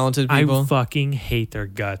hate talented people? I fucking hate their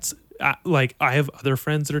guts. I have other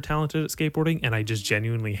friends that are talented at skateboarding, and I just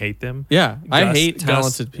genuinely hate them. Yeah, I Gus- hate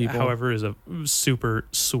talented Gus, people. However, is a super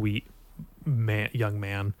sweet young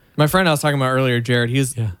man. My friend I was talking about earlier, Jared,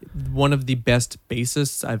 he's Yeah. one of the best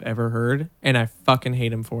bassists I've ever heard, and I fucking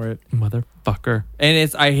hate him for it. Motherfucker.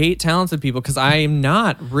 And I hate talented people because I am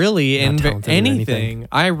not really Not in talented at anything. anything.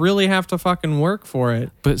 I really have to fucking work for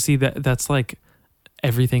it. But see, that's like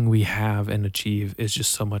everything we have and achieve is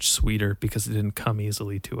just so much sweeter because it didn't come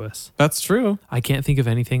easily to us. That's true. I can't think of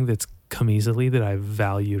anything that's come easily that I've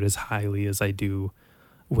valued as highly as I do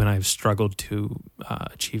when I've struggled to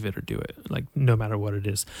achieve it or do it, like no matter what it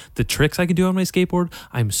is. The tricks I can do on my skateboard,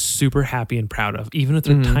 I'm super happy and proud of. Even if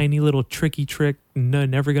they're tiny little tricky trick,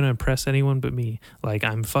 never going to impress anyone but me. Like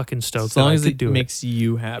I'm fucking stoked As long that I as could it do it. makes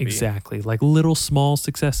you happy. Exactly. Like little small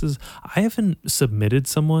successes. I haven't submitted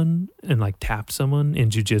someone and like tapped someone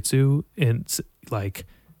in jiu-jitsu in like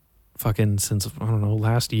fucking since, I don't know,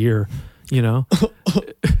 last year, you know?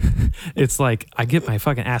 It's like I get my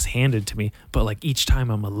fucking ass handed to me, but like each time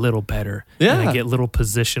I'm a little better. Yeah. And I get little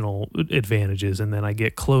positional advantages, and then I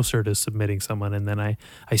get closer to submitting someone, and then I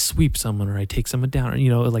sweep someone or I take someone down. You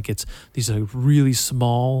know, like it's these are really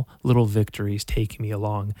small little victories taking me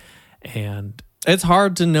along. And It's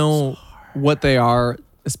hard to know what they are,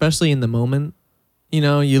 especially in the moment. You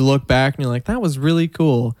know, you look back and you're like, that was really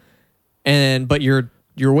cool. But you're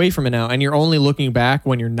away from it now, and you're only looking back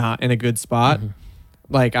when you're not in a good spot. Mm-hmm.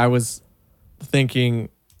 Like I was thinking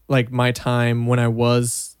like my time when I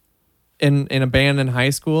was in a band in high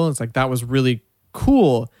school, it's like that was really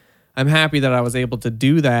cool. I'm happy that I was able to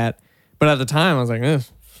do that. But at the time I was like,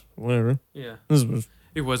 whatever. yeah. This was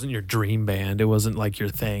It wasn't your dream band. It wasn't like your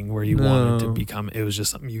thing where you wanted to become. It was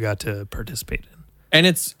just something you got to participate in. And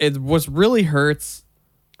it's what's really hurts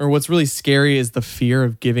or what's really scary is the fear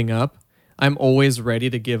of giving up. I'm always ready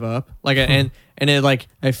to give up. Like and it like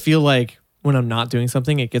I feel like when I'm not doing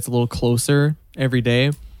something, it gets a little closer every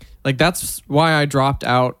day. Like that's why I dropped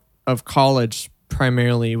out of college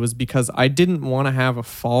primarily, was because I didn't want to have a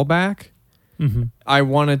fallback. Mm-hmm. I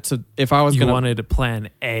wanted to, if I was You gonna, wanted to plan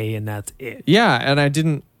A and that's it. yeah, and I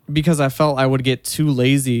didn't, because I felt I would get too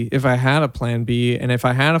lazy if I had a plan B, and if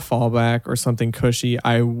I had a fallback or something cushy,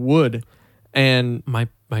 I would. And My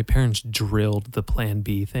parents drilled the plan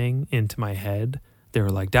B thing into my head. They were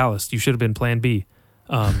like, Dallas, you should have been plan B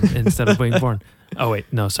instead of being born. Oh, wait.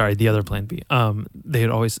 No, sorry. The other plan B. They had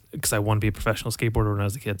always, because I wanted to be a professional skateboarder when I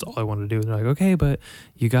was a kid. It's all I wanted to do. And they're like, okay, but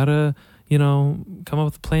you got to, you know, come up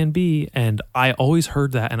with a plan B. And I always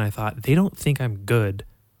heard that. And I thought, they don't think I'm good.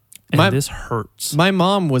 And this hurts. my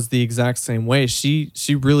mom was the exact same way. She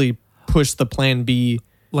really pushed the plan B.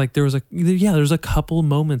 Like there's a couple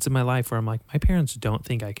moments in my life where I'm like, my parents don't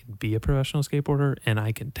think I can be a professional skateboarder, and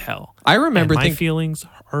I can tell. I remember my feelings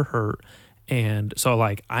are hurt, and so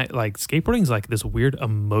like skateboarding is like this weird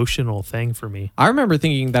emotional thing for me. I remember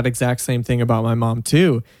thinking that exact same thing about my mom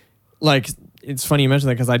too. Like it's funny you mention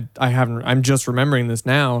that, because I'm just remembering this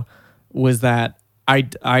now. Was that I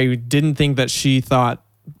didn't think that she thought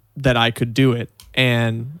that I could do it,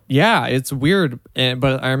 and yeah, it's weird.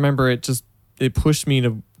 But I remember it pushed me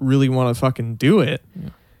to really want to fucking do it. Yeah.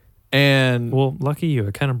 And well, lucky you,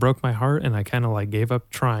 it kind of broke my heart, and I kind of like gave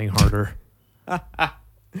up trying harder.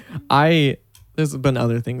 There's been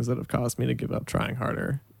other things that have caused me to give up trying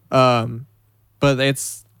harder. But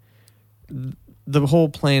it's the whole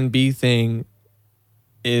plan B thing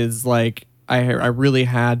is like, I really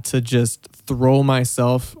had to just throw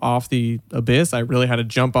myself off the abyss. I really had to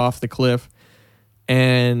jump off the cliff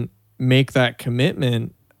and make that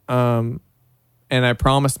commitment. And I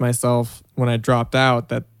promised myself when I dropped out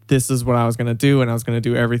that this is what I was going to do, and I was going to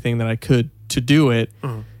do everything that I could to do it.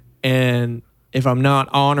 Mm. And if I'm not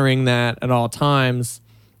honoring that at all times,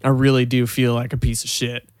 I really do feel like a piece of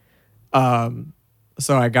shit. So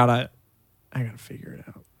I gotta figure it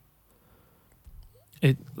out.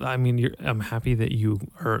 I'm happy that you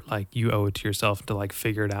are like, you owe it to yourself to like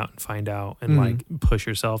figure it out and find out and like push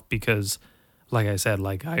yourself, because like I said,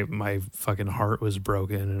 like my fucking heart was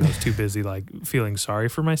broken, and I was too busy like feeling sorry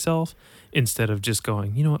for myself instead of just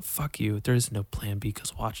going, you know what, fuck you. There is no plan B,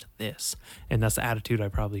 because watch this. And that's the attitude I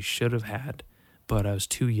probably should have had, but I was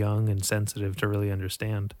too young and sensitive to really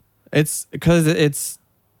understand. It's because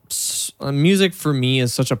music for me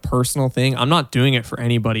is such a personal thing. I'm not doing it for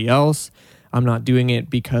anybody else. I'm not doing it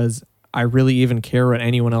because I really even care what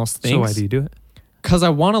anyone else thinks. So why do you do it? Because I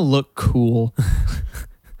want to look cool.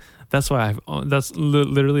 That's why that's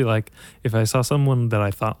literally like, if I saw someone that I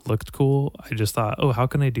thought looked cool, I just thought, oh, how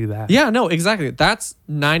can I do that? Yeah, no, exactly. That's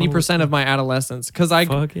 90% of my adolescence. Because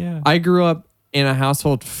I grew up in a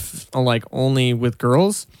household like only with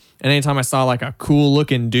girls. And anytime I saw like a cool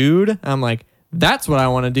looking dude, I'm like, that's what I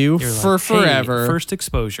want to do for forever. First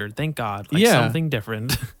exposure. Thank God. Like something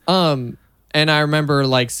different. And I remember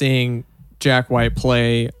like seeing Jack White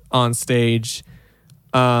play on stage.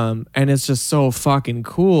 And it's just so fucking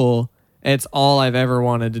cool. It's all I've ever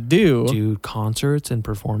wanted to do. Dude, concerts and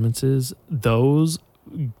performances, those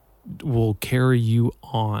will carry you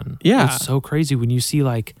on. Yeah. It's so crazy when you see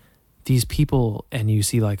like these people and you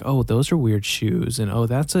see like, oh, those are weird shoes, and oh,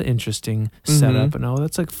 that's an interesting setup, and oh,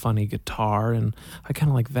 that's like funny guitar, and I kind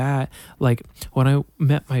of like that. Like when I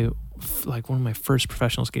met one of my first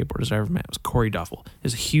professional skateboarders I ever met was Corey Duffel.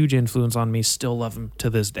 Is a huge influence on me. Still love him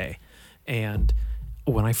to this day. And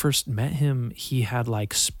when I first met him, he had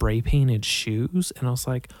like spray painted shoes, and I was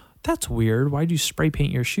like, that's weird. Why'd you spray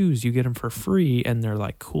paint your shoes? You get them for free, and they're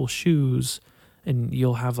like cool shoes, and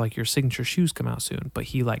you'll have like your signature shoes come out soon. But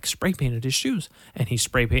he like spray painted his shoes, and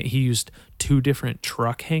he used 2 different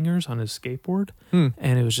truck hangers on his skateboard,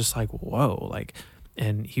 and it was just like, whoa, like,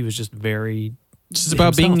 and he was just very Just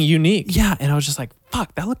about being unique. Yeah, and I was just like,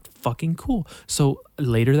 fuck, that looked fucking cool. So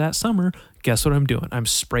later that summer, guess what I'm doing? I'm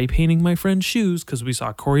spray painting my friend's shoes because we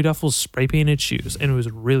saw Corey Duffel's spray painted shoes, and it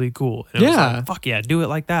was really cool. And it was like, fuck yeah, do it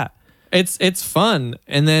like that. It's fun.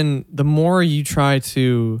 And then the more you try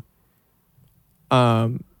to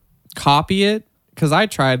copy it, because I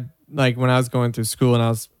tried, like when I was going through school and I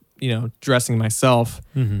was, dressing myself,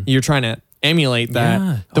 you're trying to emulate that.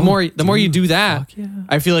 Yeah. The more you do that, fuck yeah.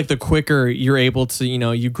 I feel like the quicker you're able to,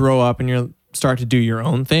 you grow up and you start to do your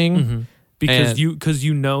own thing. Because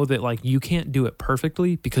you know that like you can't do it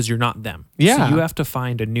perfectly because you're not them. Yeah. So you have to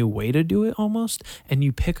find a new way to do it almost, and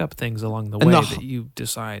you pick up things along the way that you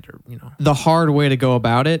decide, or The hard way to go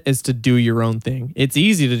about it is to do your own thing. It's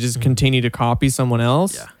easy to just continue to copy someone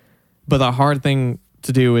else. Yeah. But the hard thing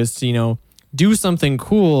to do is to, do something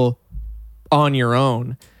cool on your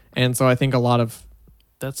own. And so I think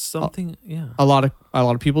that's something. Yeah. a lot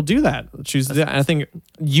of people do that. Choose that. I think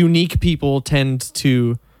unique people tend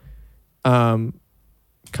to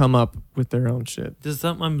come up with their own shit. This is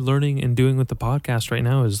something I'm learning and doing with the podcast right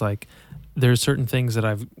now is like there's certain things that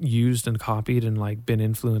I've used and copied and like been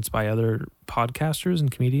influenced by other podcasters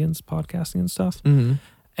and comedians podcasting and stuff. Mm-hmm.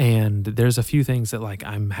 And there's a few things that like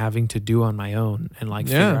I'm having to do on my own and like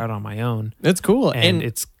figure out on my own. It's cool. And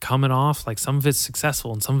it's coming off, like some of it's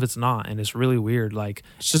successful and some of it's not. And it's really weird. Like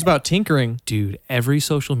it's just about tinkering. Dude, every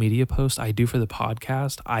social media post I do for the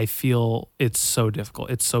podcast, I feel it's so difficult.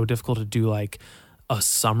 It's so difficult to do like a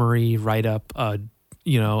summary, write up a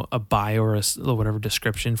bio or whatever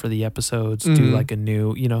description for the episodes, do like a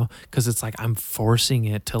new, because it's like I'm forcing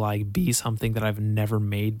it to like be something that I've never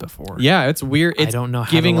made before. Yeah, it's weird. It's I don't know how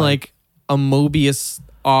giving to, like a Mobius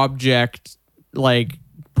object, like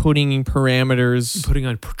putting parameters,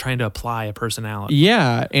 trying to apply a personality.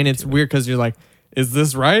 Yeah, and it's weird because you're like, is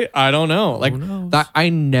this right? I don't know. Like that, I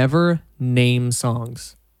never name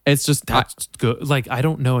songs. It's just that's good. Like I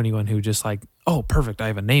don't know anyone who just like, oh, perfect, I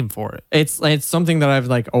have a name for it. It's something that I've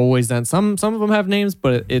like always done. Some of them have names,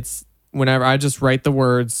 but it's whenever I just write the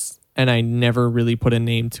words and I never really put a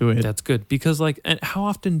name to it. That's good because like, and how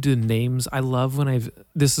often do names? I love when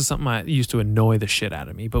this is something I used to annoy the shit out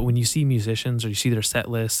of me. But when you see musicians or you see their set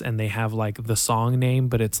lists and they have like the song name,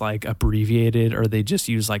 but it's like abbreviated or they just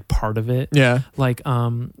use like part of it. Yeah. Like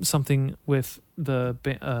something with the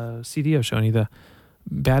CD of Shoney, the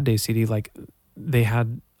Bad Day CD, like they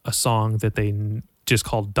had a song that they just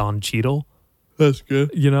called Don Cheadle. That's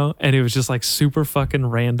good. And it was just like super fucking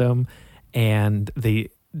random, and they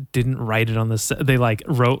didn't write it on the set. They like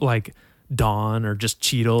wrote like Don or just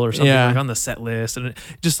Cheadle or something like on the set list, and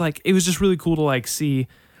it was just really cool to like see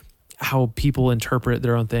how people interpret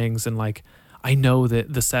their own things. And like I know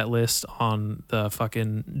that the set list on the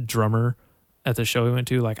fucking drummer at the show we went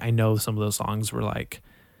to, like I know some of those songs were like,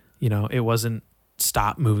 it wasn't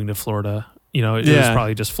Stop Moving to Florida. It was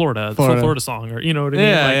probably just Florida song, or what I mean?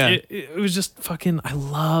 Yeah, It was just fucking, I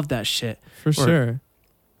love that shit. For sure.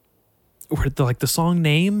 Where the song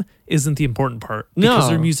name isn't the important part. Because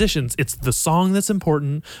they're musicians. It's the song that's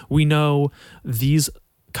important. We know these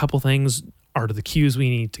couple things are the cues we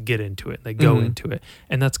need to get into it. They go into it.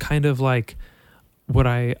 And that's kind of like what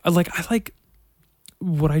I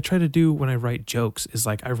try to do when I write jokes is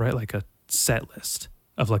like I write like a set list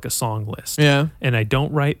of like a song list. Yeah. And I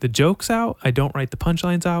don't write the jokes out. I don't write the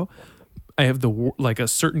punchlines out. I have like a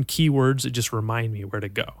certain keywords that just remind me where to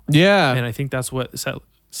go. Yeah. And I think that's what set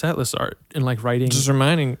lists are, and like writing. Just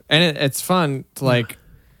reminding. And it's fun to like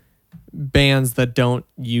bands that don't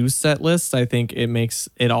use set lists. I think it makes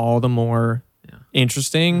it all the more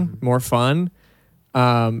interesting, more fun,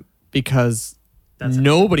 because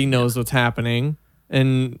nobody knows what's happening.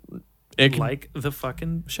 And like the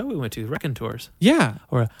fucking show we went to, Wrecking Tours. Yeah.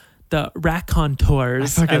 Or the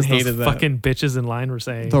raconteurs, I fucking as hated those that. fucking bitches in line were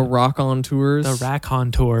saying. The Rock on Tours. The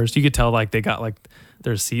raconteurs. You could tell like they got like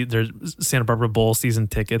their Santa Barbara Bowl season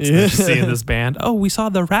tickets. And they're just seeing this band. Oh, we saw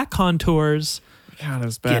the raconteurs. God, it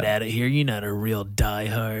was bad. Get out of here! You're not a real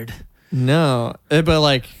diehard. No, but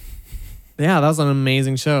like, yeah, that was an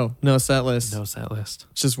amazing show. No set list. No set list.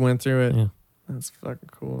 Just went through it. Yeah. That's fucking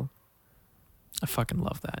cool. I fucking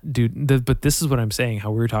love that, dude. But this is what I'm saying. How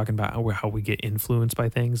we were talking about how we get influenced by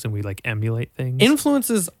things and we like emulate things.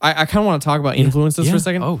 Influences. I kind of want to talk about influences for a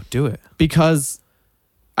second. Oh, do it. Because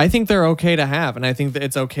I think they're okay to have, and I think that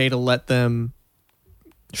it's okay to let them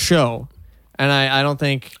show. And I don't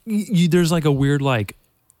think There's like a weird like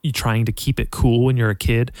you trying to keep it cool when you're a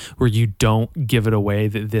kid, where you don't give it away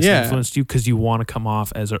that this influenced you because you want to come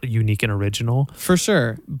off as a unique and original. for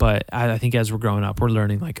sure. But I think as we're growing up, we're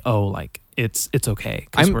learning like, oh, like it's okay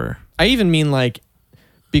because I even mean like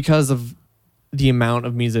because of the amount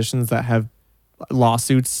of musicians that have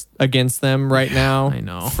lawsuits against them right now. I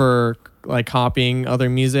know. For like copying other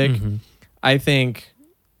music. Mhm. I think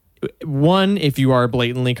one, if you are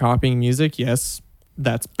blatantly copying music, yes,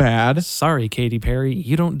 that's bad. Sorry, Katy Perry,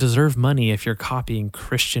 you don't deserve money if you're copying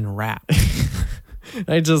Christian rap.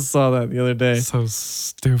 I just saw that the other day. So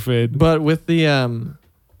stupid. But with the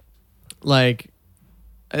like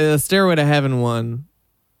Stairway to Heaven one,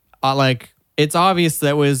 like it's obvious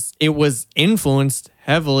that it was influenced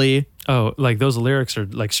heavily. Oh, like those lyrics are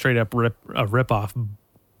like straight up a rip off.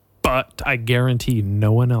 But I guarantee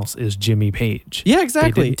no one else is Jimmy Page. Yeah, They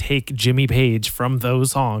exactly. didn't take Jimmy Page from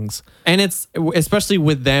those songs. And it's especially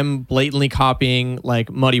with them blatantly copying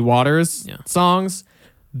like Muddy Waters songs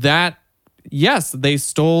that yes, they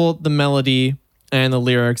stole the melody and the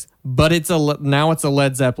lyrics, but now it's a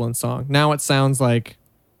Led Zeppelin song. Now it sounds like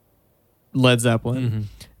Led Zeppelin.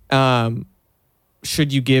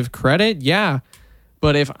 Should you give credit? Yeah.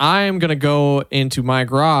 But if I'm going to go into my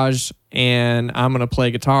garage and I'm going to play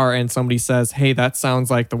guitar and somebody says, "Hey, that sounds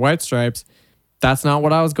like the White Stripes," that's not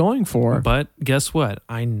what I was going for. But guess what?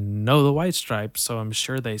 I know the White Stripes, so I'm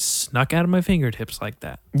sure they snuck out of my fingertips like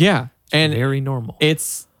that. Yeah. And Very normal.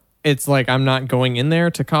 it's like I'm not going in there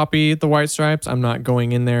to copy the White Stripes. I'm not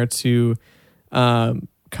going in there to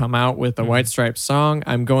come out with a White Stripes song.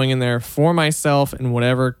 I'm going in there for myself, and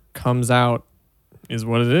whatever comes out is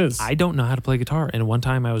what it is. I don't know how to play guitar. And one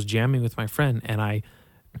time I was jamming with my friend and I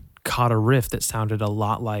caught a riff that sounded a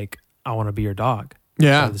lot like I Want to Be Your Dog.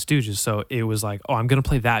 Yeah. By the Stooges. So it was like, oh, I'm going to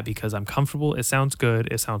play that because I'm comfortable. It sounds good.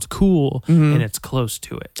 It sounds cool. And it's close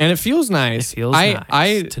to it. And it feels nice. It feels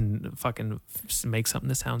nice to fucking make something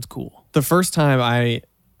that sounds cool. The first time I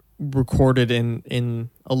recorded in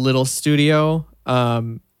a little studio, I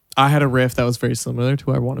had a riff that was very similar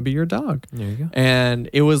to I Want to Be Your Dog. There you go. And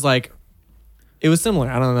it was like, it was similar.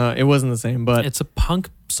 I don't know. It wasn't the same, but It's a punk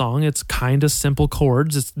song. It's kind of simple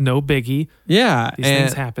chords. It's no biggie. yeah. These and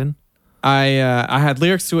things happen. I had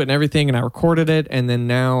lyrics to it and everything, and I recorded it, and then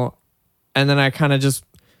I kind of just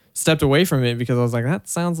stepped away from it because I was like, that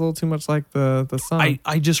sounds a little too much like the song.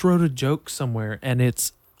 I just wrote a joke somewhere and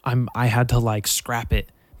I had to like scrap it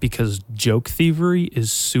because joke thievery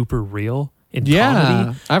is super real in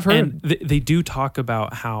comedy. I've heard. And they do talk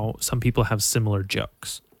about how some people have similar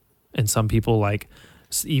jokes and some people like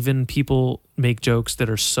even people make jokes that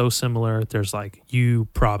are so similar. There's like, you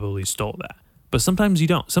probably stole that. But sometimes you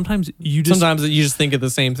don't. Sometimes you just think of the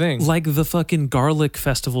same thing. like the fucking garlic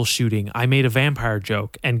festival shooting. I made a vampire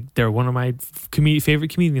joke, and they're one of my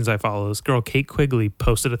favorite comedians I follow. This girl, Kate Quigley,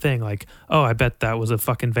 posted a thing like, "Oh, I bet that was a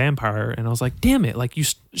fucking vampire," and I was like, "Damn it! Like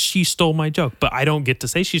she stole my joke." But I don't get to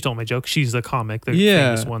say she stole my joke. She's the comic, the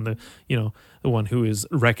famous one, the one who is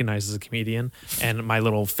recognized as a comedian. And my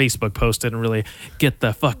little Facebook post didn't really get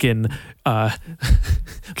the fucking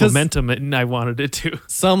momentum I wanted it to.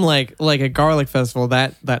 Some like a garlic festival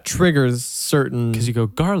that triggers certain. Because you go,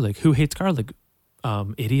 garlic. Who hates garlic?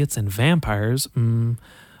 Idiots and vampires. Well,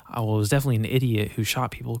 it was definitely an idiot who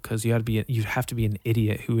shot people because you have to be an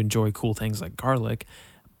idiot who enjoy cool things like garlic.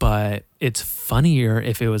 But it's funnier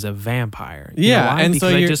if it was a vampire. You know why? And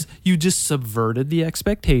because so you just subverted the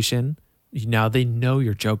expectation. Now they know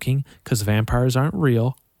you're joking because vampires aren't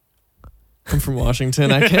real. I'm from Washington.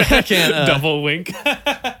 I can't Double wink.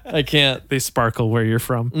 I can't. They sparkle where you're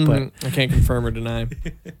from, but I can't confirm or deny.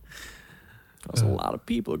 There's a lot of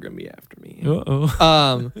people are gonna be after me.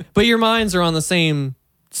 uh-oh. But your minds are on the same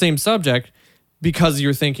subject because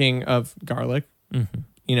you're thinking of garlic.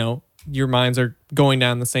 You know, your minds are going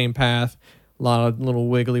down the same path. A lot of little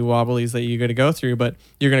wiggly wobblies that you got to go through, but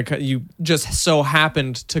you just so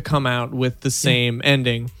happened to come out with the same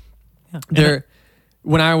ending. Yeah.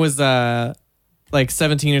 When I was like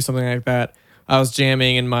 17 or something like that, I was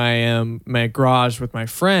jamming in my garage with my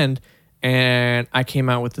friend, and I came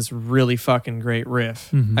out with this really fucking great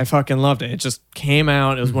riff. I fucking loved it. It just came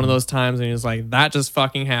out. It was one of those times, and he was like, that just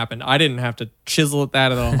fucking happened. I didn't have to chisel at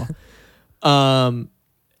that at all.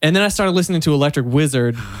 And then I started listening to Electric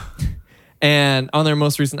Wizard, and on their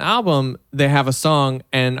most recent album, they have a song,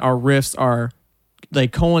 and our riffs they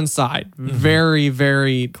coincide very,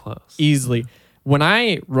 very Close. easily. When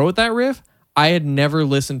I wrote that riff, I had never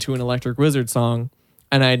listened to an Electric Wizard song,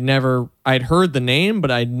 and I'd heard the name, but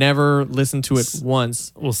I'd never listened to it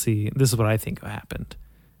once. We'll see. This is what I think happened.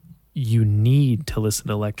 You need to listen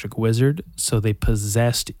to Electric Wizard, so they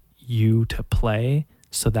possessed you to play.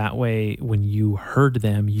 So that way, when you heard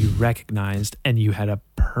them, you recognized, and you had a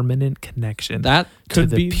permanent connection That to could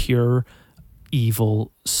the be pure,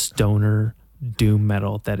 evil, stoner, doom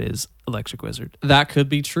metal that is Electric Wizard. that could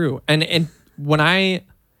be true. And when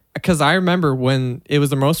because I remember when it was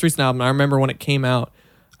the most recent album, I remember when it came out,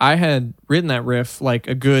 I had written that riff like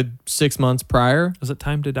a good 6 months prior. Was it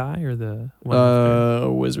Time to Die or the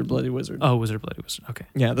one? Wizard, Bloody Wizard. Oh, Wizard, Bloody Wizard. Okay.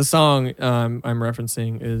 Yeah, the song I'm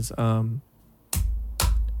referencing is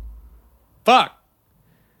fuck.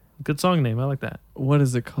 Good song name. I like that. What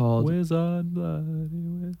is it called? Wizard, Bloody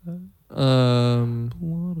Wizard.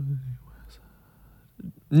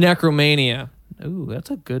 Necromania. Ooh, that's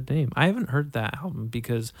a good name. I haven't heard that album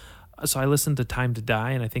because, so I listened to Time to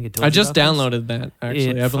Die, and I think it told I you just about this. downloaded that actually. It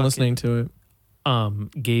I've been fucking- listening to it.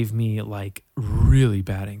 Gave me like really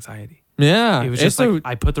bad anxiety. Yeah, It was it's just like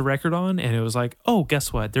I put the record on, and it was like, oh,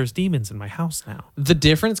 guess what? There's demons in my house now. the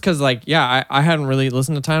difference because like I hadn't really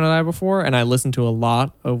listened to Time to Die before, and I listened to a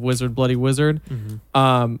lot of Wizard Bloody Wizard.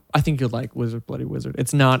 I think you'd like Wizard Bloody Wizard.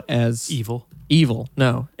 It's not as Evil.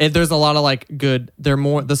 No, there's a lot of like good.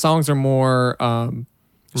 The songs are more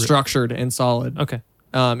structured and solid. Okay.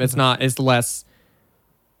 It's not. It's less,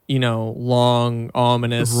 long,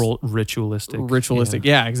 ominous, Ritualistic.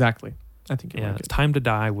 Yeah, exactly. I think you're Yeah. right. Time to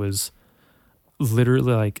Die was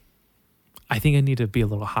literally like, I think I need to be a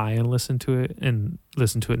little high and listen to it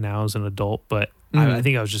now as an adult, but I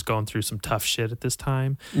think I was just going through some tough shit at this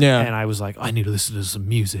time. Yeah. And I was like, I need to listen to some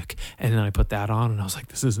music. And then I put that on, and I was like,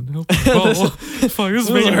 this isn't helping. Oh, fuck, this is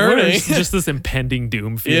making it hurting. worse. Just this impending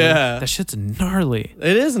doom feeling. Yeah. That shit's gnarly.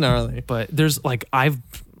 It is gnarly. But there's like, I've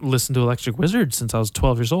listened to Electric Wizard since I was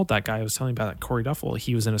 12 years old. That guy I was telling you about, that Corey Duffel,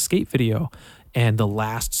 he was in a skate video, and the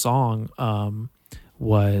last song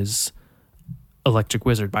was Electric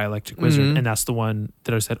Wizard by Electric Wizard. And that's the one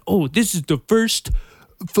that I said, oh, this is the first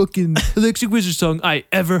fucking Electric Wizard song I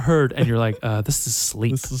ever heard. And you're like, this is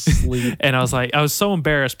Sleep. And I was like, I was so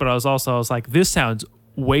embarrassed, but I was like, this sounds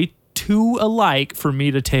way too alike for me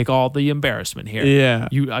to take all the embarrassment here. Yeah.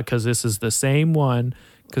 Because this is the same one,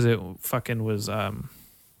 because it fucking was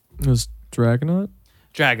It was Dragonaut?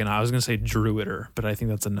 Dragonaut. I was gonna say Druider, but I think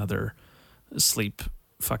that's another Sleep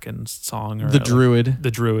fucking song. Or The Druid.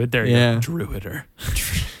 The Druid. There you Yeah. go. Druider.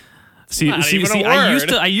 See, not even a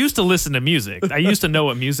I used to listen to music. I used to know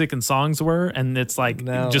what music and songs were, and it's like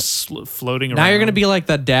No. just floating around. Now you're going to be like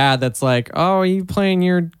that dad that's like, oh, are you playing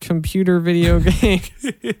your computer video game?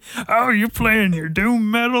 Oh, you playing your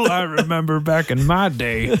doom metal? I remember back in my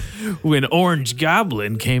day when Orange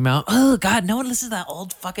Goblin came out. Oh God, no one listens to that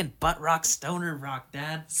old fucking butt rock stoner rock,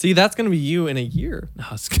 Dad. See, that's going to be you in a year. No,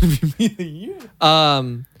 it's gonna be me the year.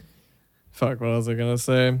 Fuck, what was I going to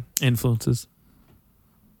say? Influences.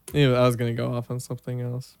 Yeah, I was going to go off on something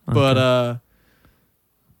else. But,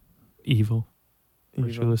 Evil. Evil.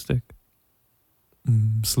 Ritualistic.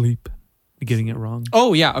 Sleep. Getting it wrong.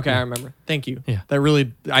 Oh, yeah. Okay, I remember. Thank you. Yeah. That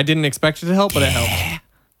really, I didn't expect it to help, but it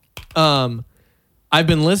helped. I've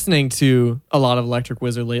been listening to a lot of Electric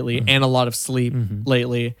Wizard lately and a lot of Sleep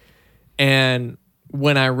lately. And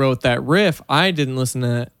when I wrote that riff, I didn't listen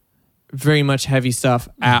to very much heavy stuff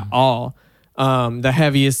at all. The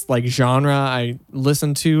heaviest like genre I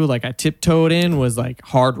listened to, like I tiptoed in, was like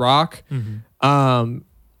hard rock. And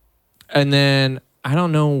then I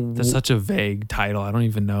don't know. That's such a vague title. I don't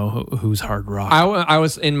even know who's hard rock. I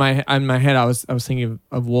was in my head. I was thinking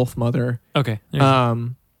of Wolf Mother. Okay.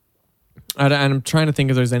 And I'm trying to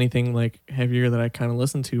think if there's anything like heavier that I kind of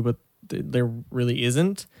listen to, but there really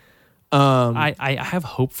isn't. I have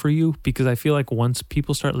hope for you, because I feel like once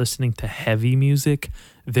people start listening to heavy music,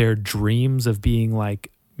 their dreams of being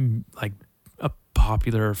like a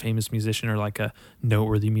popular or famous musician or like a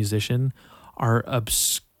noteworthy musician are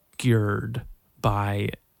obscured by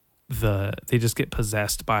they just get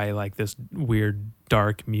possessed by like this weird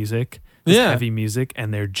dark music, this heavy music,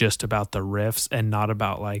 and they're just about the riffs and not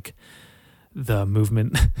about like the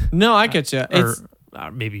movement. No, I get you. Or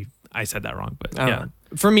maybe I said that wrong, but I don't yeah. know.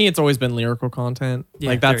 for me, it's always been lyrical content. Yeah,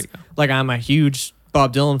 like there that's you go. like I'm a huge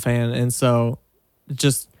Bob Dylan fan, and so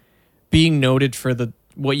just being noted for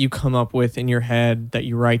what you come up with in your head that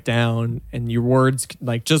you write down, and your words,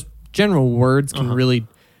 like just general words, can really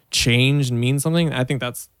change and mean something. I think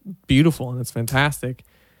that's beautiful and it's fantastic,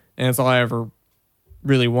 and it's all I ever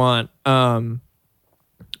really want.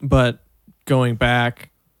 But going back,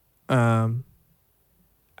 I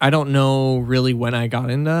don't know really when I got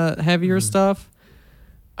into heavier stuff.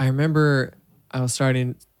 I remember I was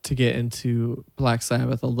starting to get into Black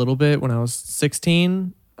Sabbath a little bit when I was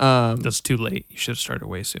 16. That's too late. You should have started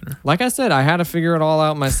way sooner. Like I said, I had to figure it all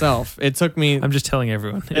out myself. It took me I'm just telling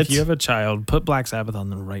everyone, if you have a child, put Black Sabbath on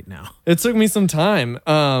them right now. it took me some time.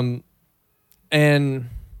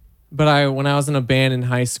 But when I was in a band in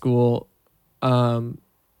high school,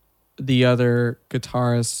 the other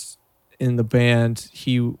guitarist in the band,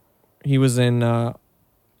 he was in a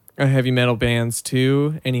heavy metal bands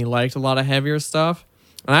too, and he liked a lot of heavier stuff.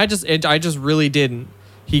 And I just really didn't.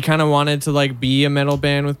 He kind of wanted to like be a metal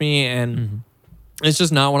band with me, and it's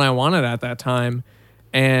just not what I wanted at that time.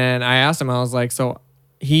 And I asked him, I was like, so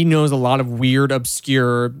he knows a lot of weird,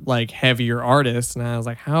 obscure, like heavier artists. And I was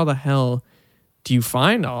like, how the hell do you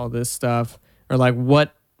find all this stuff? Or like,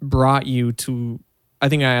 what brought you to, I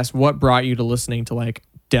think I asked, what brought you to listening to like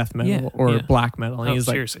death metal or black metal? And he's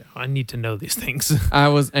like, seriously, I need to know these things.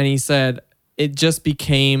 and he said, it just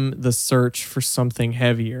became the search for something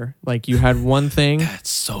heavier. Like you had one thing. That's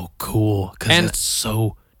so cool because And- it's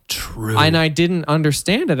so true. And I didn't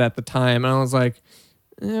understand it at the time. And I was like,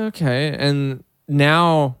 okay. And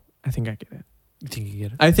now I think I get it. You think you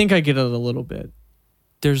get it? I think I get it a little bit.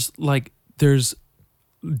 There's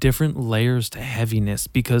different layers to heaviness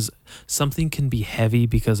because something can be heavy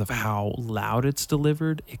because of how loud it's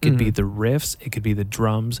delivered. It could be the riffs. It could be the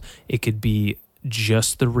drums. It could be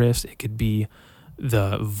just the riffs. It could be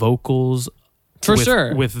the vocals. For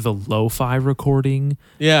sure. With the lo-fi recording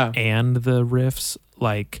Yeah. and the riffs.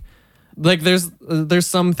 Like There's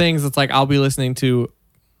some things that's like I'll be listening to,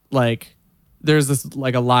 like there's this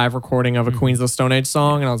like a live recording of a Queens of the Stone Age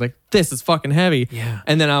song, and I was like, this is fucking heavy. Yeah.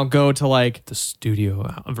 And then I'll go to like the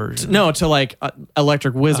studio version. to like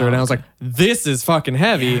Electric Wizard, and I was okay. like, this is fucking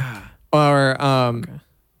heavy. Yeah. Or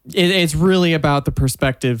it's really about the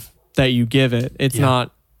perspective that you give it. It's Yeah.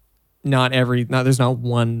 there's not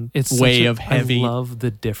one It's way of heavy. I love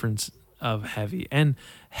the difference of heavy. And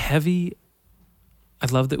heavy, I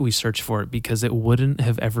love that we search for it because it wouldn't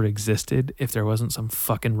have ever existed if there wasn't some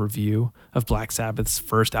fucking review of Black Sabbath's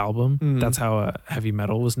first album. That's how heavy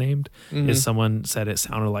metal was named. Is someone said it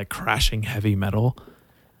sounded like crashing heavy metal.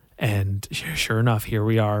 And sure enough, here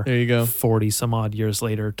we are. There you go. 40 some odd years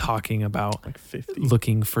later talking about Like 50.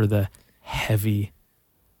 looking for the heavy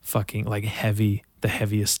fucking like heavy, the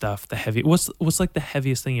heaviest stuff, the heavy what's like the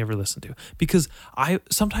heaviest thing you ever listened to? Because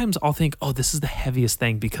sometimes I'll think, oh, this is the heaviest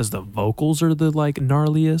thing because the vocals are the like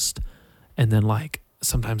gnarliest, and then like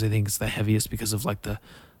sometimes I think it's the heaviest because of like the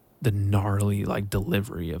gnarly like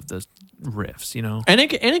delivery of the riffs, you know? And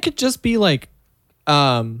it could just be like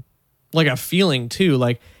a feeling too.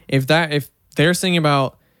 Like if they're singing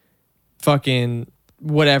about fucking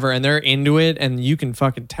whatever and they're into it and you can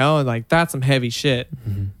fucking tell, like that's some heavy shit.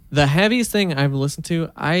 The heaviest thing I've listened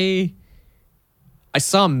to, I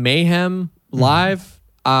saw Mayhem live.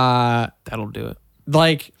 That'll do it.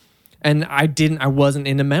 Like, and I wasn't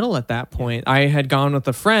into metal at that point. I had gone with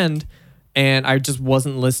a friend and I just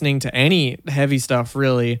wasn't listening to any heavy stuff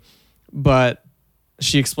really, but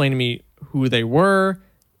she explained to me who they were,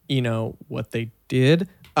 you know, what they did.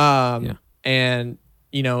 And,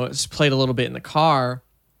 you know, it's played a little bit in the car.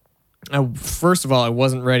 First of all, I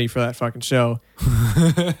wasn't ready for that fucking show.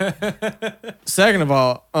 Second of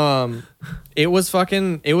all, it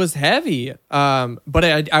was heavy. But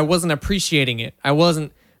I wasn't appreciating it. I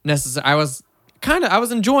wasn't necessarily, I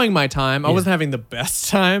was enjoying my time. I wasn't having the best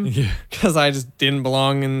time because I just didn't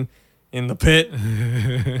belong in the pit.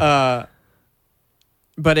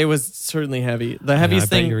 But it was certainly heavy. The heaviest I bet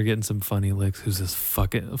thing. you were getting some funny licks. Who's this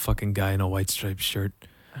fucking guy in a white striped shirt?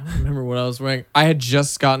 I don't remember what I was wearing. I had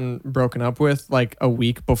just gotten broken up with like a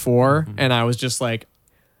week before, and I was just like,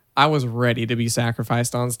 I was ready to be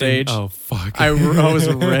sacrificed on stage. Oh fuck! I was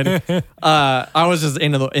ready. I was just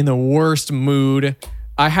in the worst mood.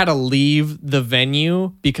 I had to leave the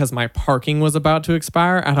venue because my parking was about to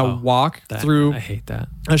expire. I had to walk through I hate that.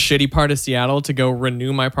 a shitty part of Seattle to go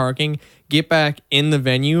renew my parking, get back in the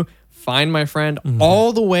venue, find my friend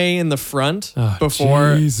all the way in the front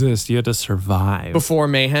before Jesus, you had to survive.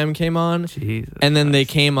 Mayhem came on. Jesus. And then they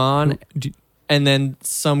came on, and then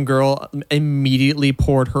some girl immediately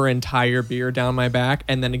poured her entire beer down my back,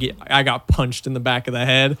 and then I got punched in the back of the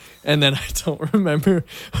head, and then I don't remember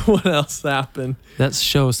what else happened. That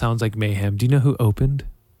show sounds like mayhem. Do you know who opened?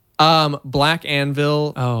 Black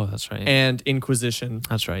Anvil Oh, that's right. and Inquisition.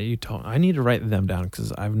 That's right. You told. I need to write them down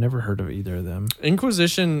because I've never heard of either of them.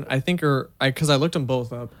 Inquisition, I think, because I looked them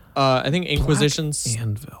both up. I think Inquisition Black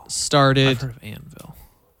Anvil. started. I've heard of Anvil.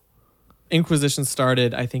 Inquisition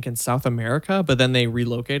started, I think, in South America, but then they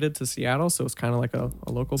relocated to Seattle, so it's kind of like a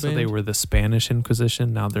local So band. they were the Spanish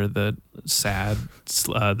Inquisition. Now they're the sad.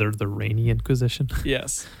 They're the rainy Inquisition.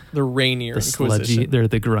 Yes, the Rainier The sludgy. Inquisition. They're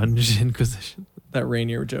the grunge Inquisition. That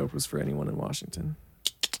Rainier joke was for anyone in Washington.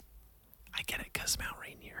 I get it because Mount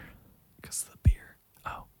Rainier. Because of the beer.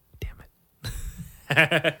 Oh, damn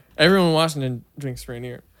it. Everyone in Washington drinks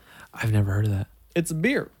Rainier. I've never heard of that. It's a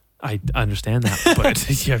beer. I understand that,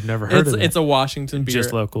 but I've never heard of that. It's a Washington beer.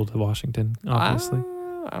 Just local to Washington, obviously.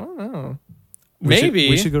 I don't know.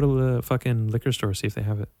 We should go to the fucking liquor store, see if they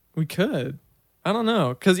have it. We could. I don't know,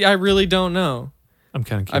 because I really don't know. I'm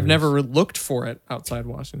kind of curious. I've never looked for it outside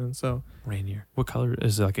Washington, so Rainier. What color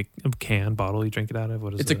is it? Like a can bottle you drink it out of?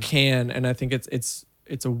 What is it's it? a can, and I think it's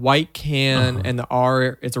a white can, Uh-huh. and the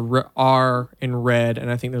R it's a R in red,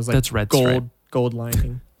 and I think there's like That's Red Stripe. gold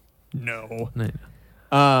lining. No. No.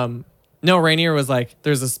 No, Rainier was like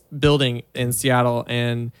there's this building in Seattle,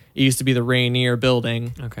 and it used to be the Rainier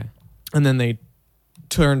building, Okay. and then they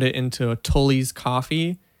turned it into a Tully's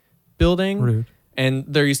Coffee building. Rude. And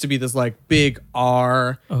there used to be this like big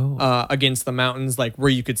R Oh. against the mountains, like where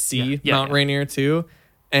you could see Yeah, Mount yeah. Rainier too,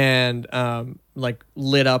 and like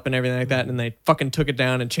lit up and everything like that. And they fucking took it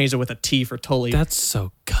down and changed it with a T for Tully. That's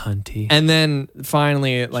so cunty. And then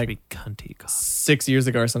finally, Should like be cunty. God. 6 years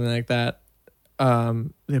ago or something like that,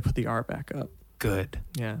 they put the R back up. Good.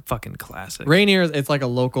 Yeah, Fucking classic. Rainier, it's like a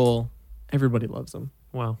local. Everybody loves them.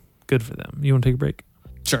 Well, good for them. You want to take a break?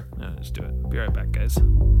 Sure. No, let's do it. Be right back, guys.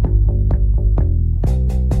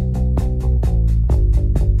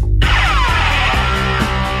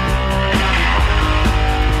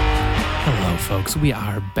 Hello, folks. We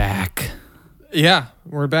are back. Yeah,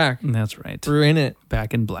 we're back. That's right. We're in it.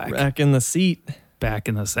 Back in black. Back in the seat. Back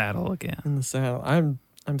in the saddle again. In the saddle. I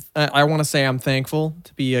want to say I'm thankful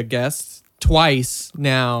to be a guest twice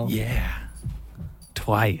now. Yeah.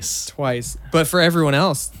 Twice. But for everyone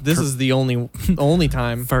else, this is the only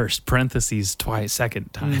time. First, parentheses, twice,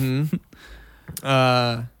 second time.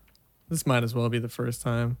 This might as well be the first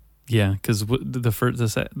time. Yeah, because the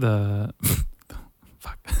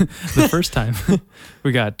first time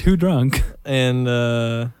we got too drunk. And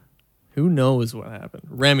who knows what happened?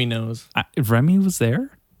 Remy knows. Remy was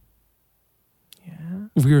there? Yeah.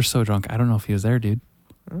 We were so drunk. I don't know if he was there, dude.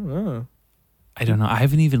 I don't know. I don't know. I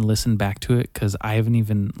haven't even listened back to it because I haven't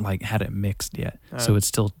even like had it mixed yet. So it's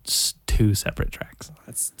still two separate tracks.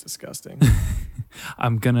 That's disgusting.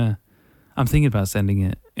 I'm thinking about sending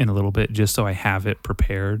it in a little bit just so I have it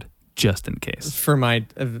prepared just in case. For my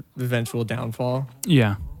eventual downfall.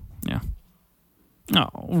 Yeah. Yeah. Oh,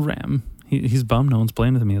 Rem. He's bummed no one's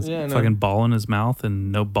playing with him. He has Yeah, a no. fucking ball in his mouth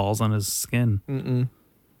and no balls on his skin. Mm-mm.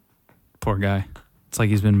 Poor guy. It's like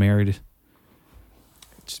he's been married.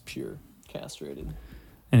 Just pure castrated.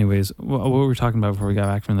 Anyways, what we were talking about before we got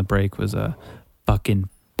back from the break was fucking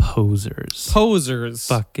posers. Posers.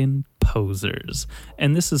 Fucking posers.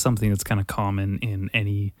 And this is something that's kind of common in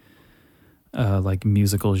any like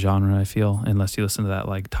musical genre, I feel, unless you listen to that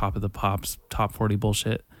like Top of the Pops, Top 40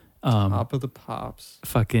 bullshit. Top of the Pops.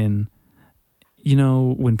 Fucking, you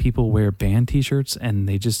know, when people wear band t-shirts and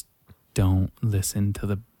they just don't listen to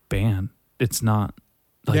the band. It's not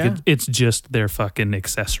like Yeah. it's just their fucking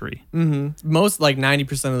accessory. Mm-hmm. Most like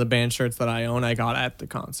 90% of the band shirts that I own, I got at the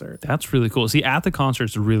concert. That's really cool. See, at the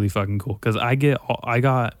concert's really fucking cool because I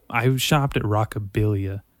shopped at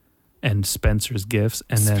Rockabilia and Spencer's Gifts,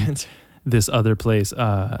 and then Spencer. this other place,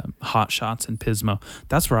 Hot Shots in Pismo.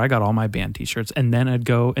 That's where I got all my band t-shirts. And then I'd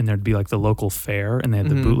go and there'd be like the local fair and they had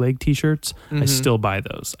the bootleg t-shirts. I still buy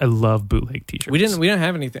those. I love bootleg t-shirts. We didn't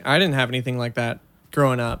have anything. I didn't have anything like that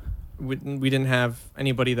growing up. We didn't have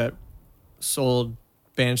anybody that sold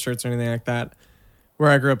band shirts or anything like that. Where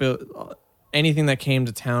I grew up, anything that came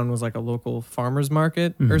to town was like a local farmer's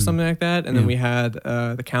market or something like that. And then we had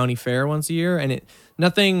the county fair once a year, and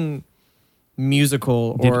nothing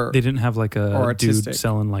musical or they didn't have like a artistic. dude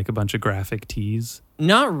selling like a bunch of graphic tees.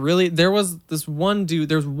 Not really. There was this one dude.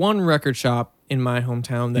 There's one record shop in my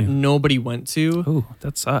hometown that nobody went to. Oh,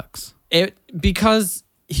 that sucks. Because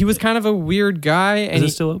he was kind of a weird guy. And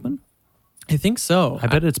Is it still open? I think so. I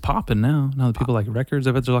bet it's popping now. Now that people like records,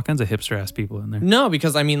 I bet there's all kinds of hipster ass people in there. No,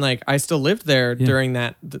 because I mean, like, I still lived there during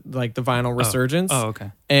that, like, the vinyl resurgence. Oh,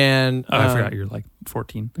 okay. And I forgot you're like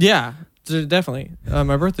 14. yeah, definitely.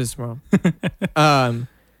 My birthday's tomorrow.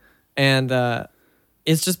 And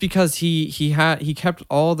it's just because he kept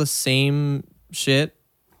all the same shit,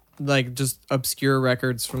 like just obscure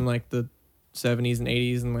records from like the 70s and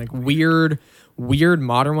 80s and like weird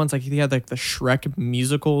modern ones. Like he had like the Shrek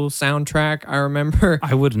musical soundtrack. I remember.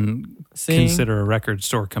 I wouldn't consider a record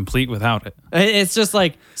store complete without it. It's just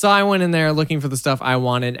like, so I went in there looking for the stuff I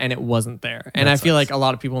wanted and it wasn't there. And I feel like a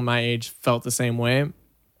lot of people my age felt the same way.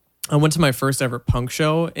 I went to my first ever punk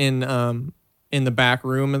show in the back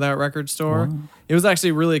room of that record store. Wow. It was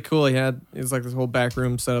actually really cool. It was like this whole back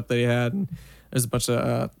room setup that he had, and there's a bunch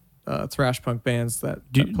of thrash punk bands that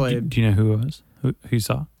played. Do you know who it was? Who you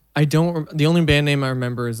saw? I don't. The only band name I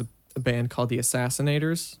remember is a band called the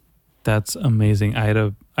Assassinators. That's amazing. I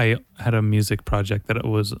had a music project that it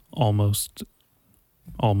was almost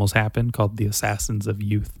happened called the Assassins of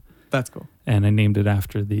Youth. That's cool. And I named it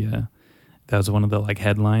after that was one of the like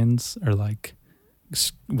headlines or like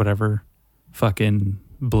whatever fucking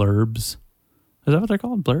blurbs. Is that what they're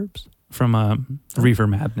called? Blurbs? From Reefer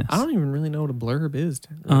Madness. I don't even really know what a blurb is.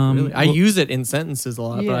 Really. I use it in sentences a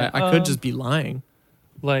lot, but I could just be lying.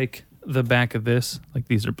 Like the back of this, like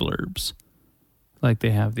these are blurbs. Like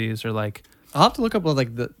they have these, or like I'll have to look up what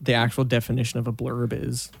like the actual definition of a blurb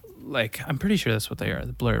is. Like I'm pretty sure that's what they are.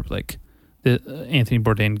 The blurb, like Anthony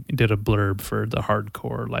Bourdain did a blurb for the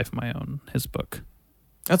Hardcore Life of My Own, his book.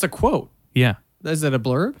 That's a quote. Yeah. Is it a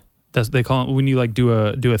blurb? They call it when you like do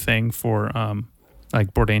a thing for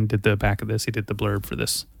like Bourdain did the back of this, he did the blurb for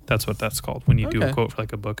this. That's what that's called when you do a quote for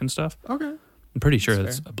like a book and stuff. Okay. I'm pretty sure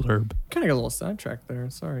it's a blurb. Kind of got a little sidetracked there.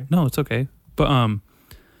 Sorry. No, it's okay. But mine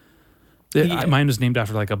was named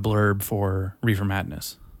after like a blurb for Reefer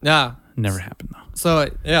Madness. Yeah. Never happened though. So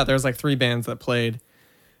yeah, there's like 3 bands that played.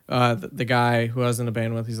 The guy who I was in a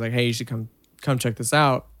band with, he's like, "Hey, you should come check this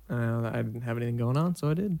out." I didn't have anything going on, so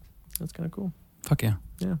I did. That's kind of cool. Fuck yeah.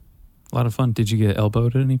 Yeah. A lot of fun. Did you get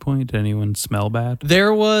elbowed at any point? Did anyone smell bad?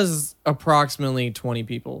 There was approximately 20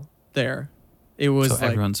 people there. It was so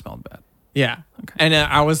like everyone smelled bad. Yeah. Okay. And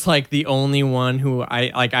I was like the only one who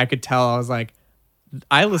I could tell. I was like,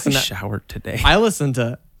 I showered today. I listen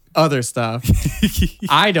to other stuff.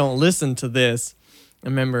 I don't listen to this. I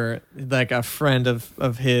remember like a friend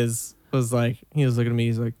of his was like, he was looking at me.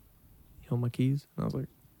 He's like, "You hold my keys?" And I was like,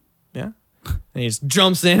 "Yeah." And he just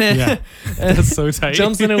jumps in it. Yeah. That's so tight.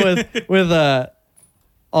 Jumps in it with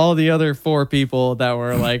all the other 4 people that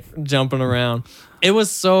were like jumping around. It was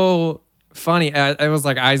so funny. I was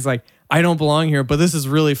like, I don't belong here, but this is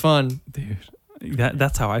really fun. Dude,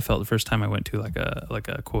 that's how I felt the first time I went to like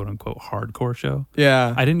a quote unquote hardcore show.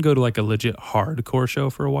 Yeah. I didn't go to like a legit hardcore show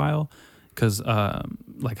for a while because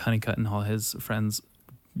like Honeycutt and all his friends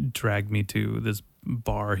dragged me to this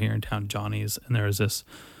bar here in town, Johnny's, and there was this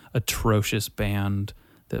atrocious band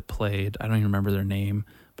that played. I don't even remember their name,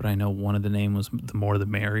 but I know one of the name was The More the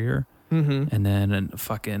Merrier. Mm-hmm. And then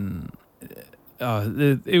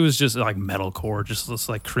it was just like metalcore, just this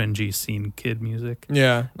like cringy scene kid music.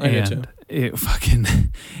 Yeah, I get you.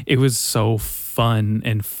 It was so fun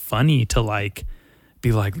and funny to like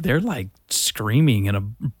be like, they're like screaming in a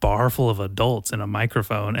bar full of adults in a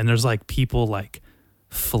microphone, and there's like people like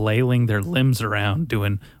flailing their limbs around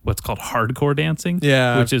doing what's called hardcore dancing.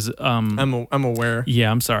 Yeah, which is I'm aware.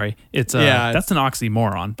 Yeah, I'm sorry. It's that's an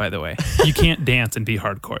oxymoron, by the way. You can't dance and be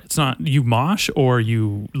was It's not you mosh or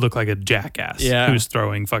you look like a jackass who's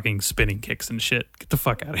throwing fucking spinning kicks and shit. Get the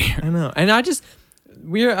fuck out of here. I know. And I was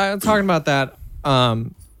talking about that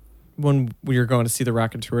when we were going to see the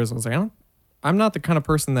Raconteurs. I was like, I'm not the kind of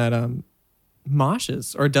person that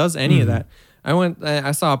moshes or does any of that.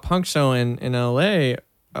 I saw a punk show in LA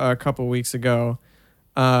a couple weeks ago.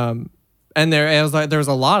 And there was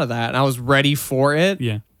a lot of that, and I was ready for it.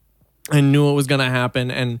 Yeah. I knew it was going to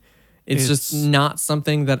happen, and it's just not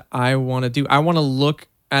something that I want to do. I want to look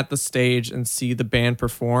at the stage and see the band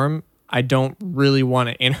perform. I don't really want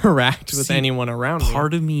to interact with anyone around me.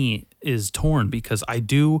 Part of me is torn because I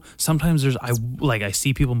do sometimes I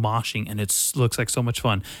see people moshing and it looks like so much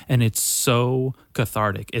fun and it's so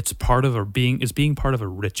cathartic. It's being part of a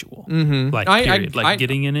ritual. Mm-hmm. Like period. I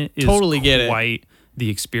getting in it is totally quite the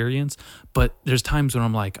experience. But there's times when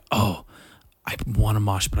I'm like, oh, I want to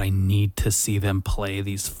mosh, but I need to see them play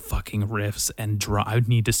these fucking riffs and drum. I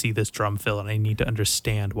need to see this drum fill, and I need to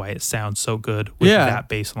understand why it sounds so good with that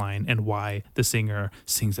bass line and why the singer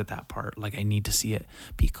sings at that part. Like, I need to see it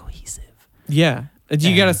be cohesive. Yeah.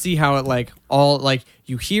 You got to see how it like all like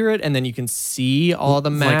you hear it and then you can see all the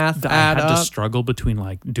math I add had up. to struggle between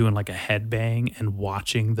like doing like a headbang and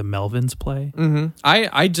watching the Melvins play.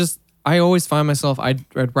 I always find myself I'd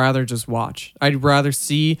rather just watch. I'd rather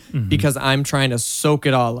see because I'm trying to soak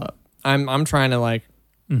it all up. I'm trying to like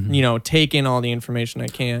take in all the information I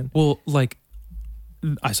can. Well, like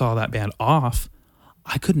I saw that band Off.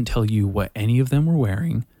 I couldn't tell you what any of them were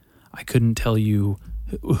wearing. I couldn't tell you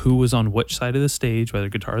who was on which side of the stage, whether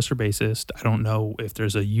guitarist or bassist. I don't know if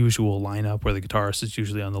there's a usual lineup where the guitarist is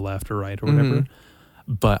usually on the left or right or whatever.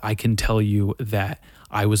 But I can tell you that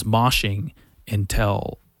I was moshing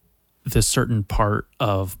until this certain part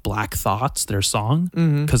of Black Thoughts, their song,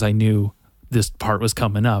 because I knew this part was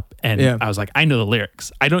coming up. And I was like, I know the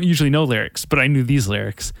lyrics. I don't usually know lyrics, but I knew these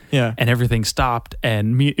lyrics. Yeah. And everything stopped.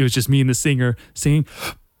 And it was just me and the singer singing,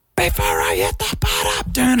 before I hit the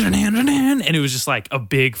bottom, dun, dun, dun, dun, dun. And it was just like a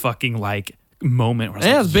big fucking like moment where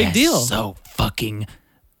I was like, it's a big deal. So fucking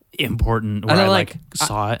important. Where And I like,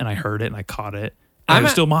 saw it and I heard it and I caught it. And I'm I was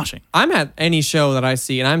at- still moshing. I'm at any show that I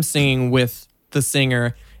see and I'm singing with the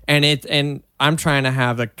singer and I'm trying to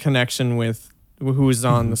have a connection with who's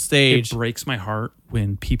on the It stage. breaks my heart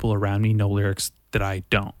when people around me know lyrics that I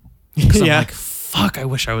don't. Because I'm like, fuck, I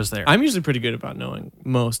wish I was there. I'm usually pretty good about knowing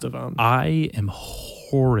most of them. I am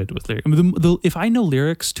horrid with lyrics. If I know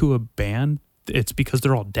lyrics to a band, it's because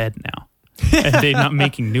they're all dead now. And they're not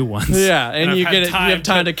making new ones. Yeah, and I've you had get it. You have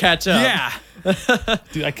time to catch up. Yeah.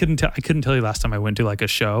 Dude, I couldn't tell you last time I went to like a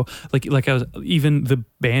show. Like I was even the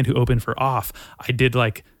band who opened for Off, I did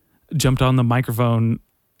like jumped on the microphone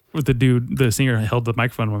with the singer held the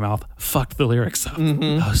microphone in my mouth, fucked the lyrics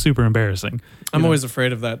up. Super embarrassing. I'm always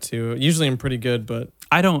afraid of that too. Usually I'm pretty good, but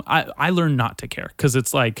I learned not to care because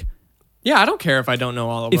it's like yeah, I don't care if I don't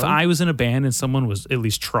know all of if them. I was in a band and someone was at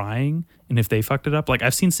least trying, and if they fucked it up, like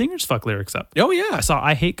I've seen singers fuck lyrics up. Oh yeah. I saw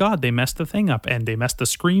I Hate God, they messed the thing up and they messed the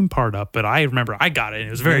scream part up, but I remember I got it and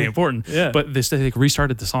it was very important. Yeah. But they like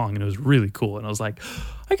restarted the song and it was really cool. And I was like,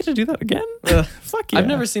 I get to do that again? Fuck yeah. I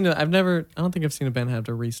don't think I've seen a band have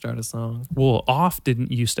to restart a song. Well, Off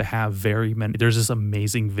didn't used to have very many. There's this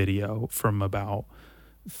amazing video from about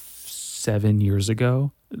 7 years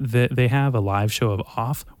ago that they have a live show of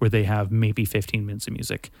Off where they have maybe 15 minutes of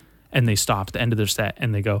music and they stop at the end of their set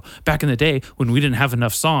and they go, back in the day when we didn't have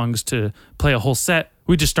enough songs to play a whole set,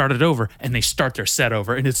 we just started over, and they start their set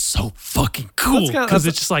over and it's so fucking cool because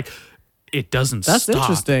it's just like it doesn't That's stop.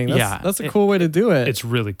 interesting. That's a cool way to do it. It's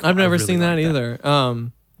really cool. I've never I really seen that like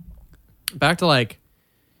either. Back to like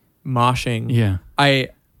moshing. Yeah.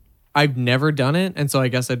 I've never done it, and so I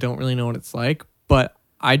guess I don't really know what it's like. But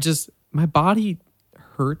my body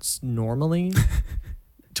hurts normally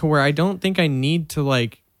to where I don't think I need to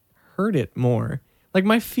like hurt it more. Like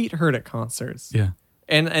my feet hurt at concerts. Yeah.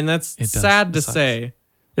 And that's It does. sad to It sucks. say.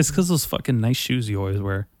 It's because those fucking nice shoes you always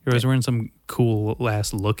wear. You're always wearing some cool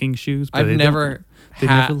ass looking shoes. But I've they never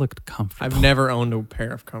never looked comfortable. I've never owned a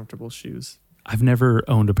pair of comfortable shoes. I've never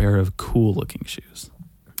owned a pair of cool looking shoes.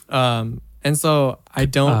 And so I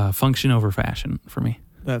don't Function over fashion for me.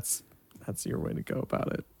 that's your way to go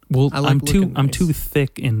about it. Well, I like I'm too looking I'm nice. too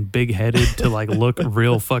thick and big headed to like look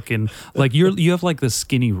real fucking like you have like the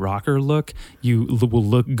skinny rocker look. You will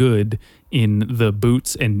look good in the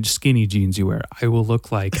boots and skinny jeans you wear. I will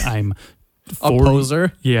look like I'm 40, A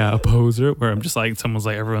poser? Yeah, a poser. Where I'm just like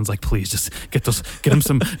everyone's like, please just get him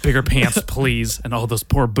some bigger pants, please. And all those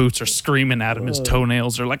poor boots are screaming at him. His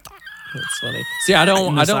toenails are like. That's funny. See, I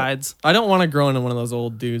don't want to grow into one of those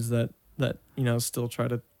old dudes that still try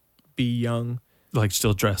to be young. Like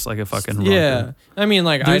still dressed like a fucking rocker. Yeah, I mean,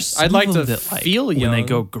 like There's I'd some like of to them that, like, feel young. when they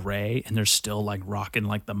go gray and they're still like rocking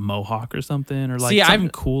like the mohawk or something or like See, something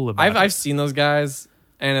cool about it. I've seen those guys,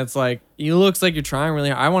 and it's like it looks like you're trying really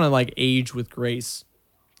hard. I want to like age with grace.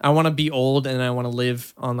 I want to be old, and I want to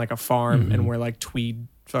live on like a farm and wear like tweed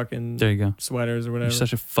fucking There you go. sweaters or whatever. You're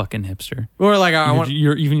such a fucking hipster. Or like I want.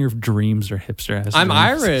 Even your dreams are hipster ass. I'm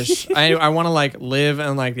dreams. Irish. I want to like live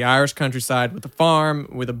in like the Irish countryside with a farm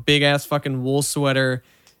with a big ass fucking wool sweater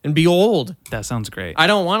and be old. That sounds great. I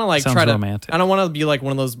don't want to like Sounds try to. romantic. I don't want to be like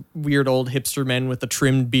one of those weird old hipster men with the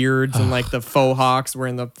trimmed beards and like the faux hawks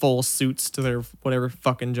wearing the full suits to their whatever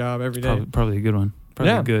fucking job every day. Probably a good one.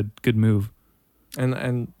 Probably Yeah. a good move. And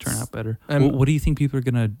Turn out better. I'm- What do you think people are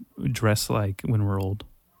gonna dress like when we're old?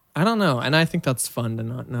 I don't know, and I think that's fun to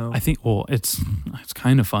not know. I think it's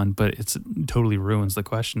kind of fun, but it's totally ruins the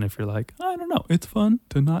question if you're like, I don't know. It's fun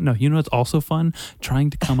to not know. You know, it's also fun trying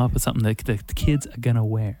to come up with something that the kids are gonna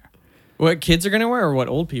wear. What kids are gonna wear, or what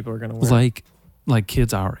old people are gonna wear? Like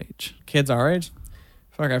kids our age. Kids our age.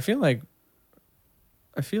 Fuck, I feel like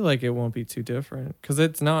I feel like it won't be too different because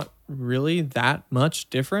it's not really that much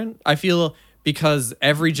different. I feel because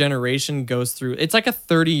every generation goes through, it's like a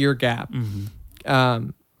 30-year gap.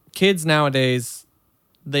 Kids nowadays,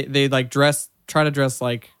 they like try to dress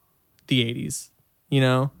like the 80s, you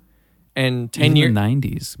know? And 10 years, the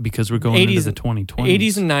 90s, because we're going 80s, into the 2020s.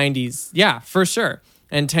 80s and 90s. Yeah, for sure.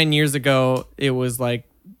 And 10 years ago, it was like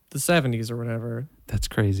the 70s or whatever. That's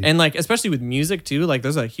crazy. And like, especially with music too, like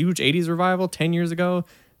there's a huge 80s revival 10 years ago,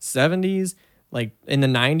 70s, like in the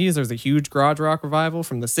 90s, there's a huge garage rock revival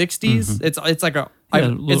from the 60s. It's like it's like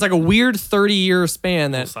a weird 30-year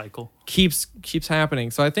span that cycle keeps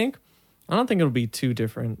happening. So I don't think it'll be too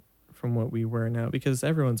different from what we wear now because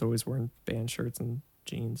everyone's always wearing band shirts and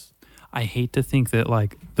jeans. I hate to think that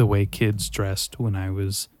like the way kids dressed when I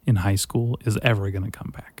was in high school is ever going to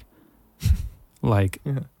come back. Like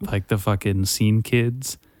the fucking scene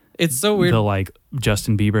kids. It's so weird. The like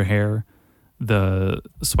Justin Bieber hair, the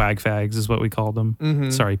swag fags is what we called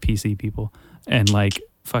them. Sorry, PC people. And like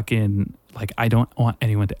fucking like I don't want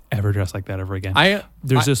anyone to ever dress like that ever again.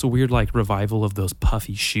 There's this weird like revival of those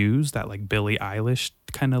puffy shoes, that like Billie Eilish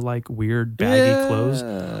kind of like weird baggy clothes.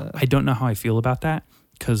 I don't know how I feel about that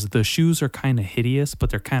because the shoes are kind of hideous, but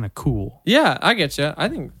they're kind of cool. Yeah, I get you. I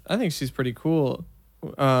think she's pretty cool.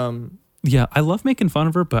 Yeah, I love making fun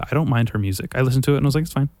of her, but I don't mind her music. I listened to it and I was like,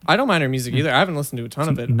 it's fine. I don't mind her music either. I haven't listened to a ton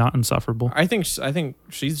of it. Not insufferable. I think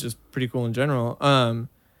she's just pretty cool in general.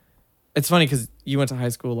 It's funny because you went to high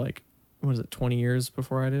school like, what is it, 20 years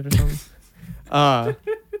before I did or something?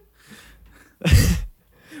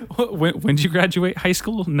 When did you graduate high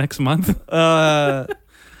school? Next month? I'm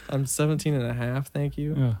 17 and a half, thank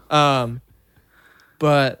you. Yeah.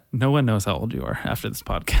 But no one knows how old you are after this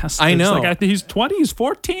podcast. I know. Like, he's 20, he's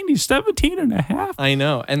 14, he's 17 and a half. I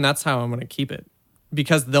know. And that's how I'm going to keep it.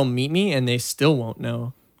 Because they'll meet me and they still won't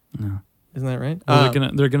know. No. Isn't that right? Well,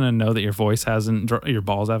 they're gonna know that your voice your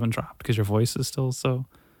balls haven't dropped because your voice is still so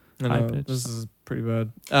high pitched. This is pretty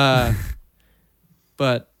bad.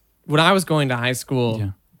 But when I was going to high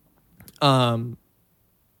school,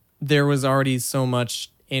 there was already so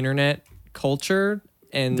much internet culture.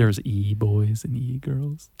 And there's e-boys and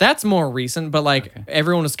e-girls. That's more recent, but like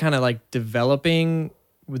everyone was kind of like developing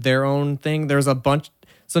their own thing. There's a bunch.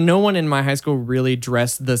 So no one in my high school really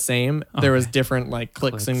dressed the same. There was different like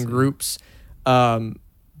cliques and groups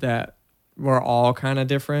that were all kind of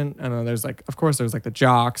different. I don't know. There's like, of course, there's like the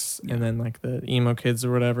jocks and then like the emo kids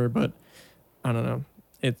or whatever. But I don't know.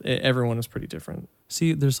 Everyone is pretty different.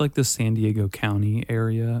 See, there's like the San Diego County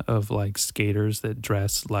area of like skaters that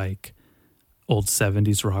dress like old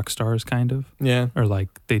 70s rock stars kind of. Yeah. Or like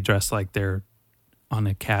they dress like they're on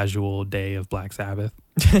a casual day of Black Sabbath.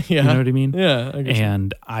 Yeah. You know what I mean? Yeah.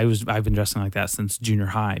 And I've been dressing like that since junior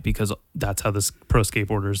high because that's how the pro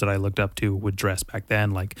skateboarders that I looked up to would dress back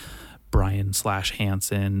then, like Brian /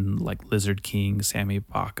 Hansen, like Lizard King, Sammy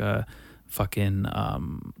Baca, fucking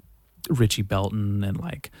Richie Belton, and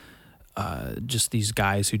like just these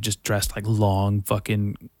guys who just dressed like long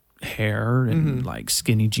fucking hair and like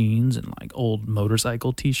skinny jeans and like old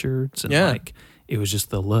motorcycle t-shirts and like it was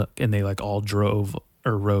just the look. And they like all drove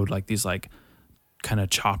or rode like these like kind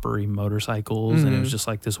of choppery motorcycles and it was just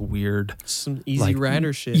like this weird some easy like,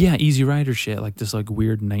 rider shit. Yeah, easy rider shit, like this like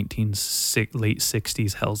weird late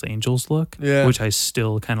 60s Hells Angels look, which I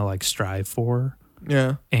still kind of like strive for.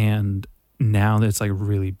 Yeah. And now it's like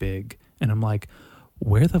really big and I'm like,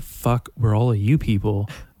 where the fuck were all of you people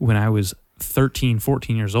when I was 13,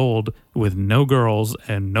 14 years old with no girls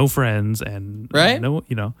and no friends and no,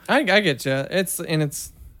 you know. I get you. I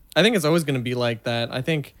think it's always going to be like that. I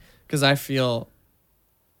think because I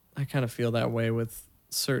kind of feel that way with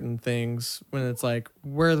certain things when it's like,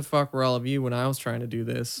 where the fuck were all of you when I was trying to do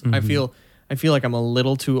this? I feel like I'm a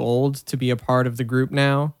little too old to be a part of the group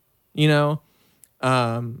now, you know?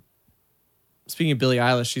 Speaking of Billie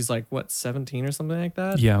Eilish, she's like, what, 17 or something like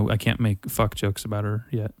that? Yeah, I can't make fuck jokes about her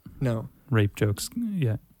yet. No. Rape jokes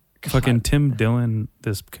yet. Fucking Tim Dillon,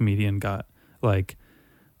 this comedian, got like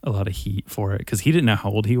a lot of heat for it because he didn't know how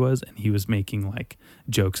old he was and he was making like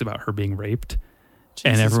jokes about her being raped.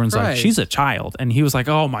 And everyone's like, she's a child. And he was like,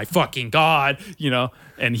 oh my fucking God, you know?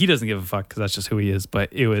 And he doesn't give a fuck because that's just who he is.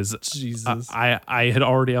 But it was, Jesus. I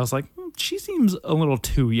was like, she seems a little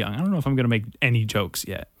too young. I don't know if I'm going to make any jokes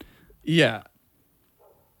yet. Yeah.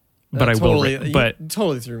 But I will. But you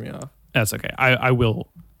totally threw me off. That's okay. I will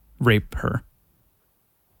rape her.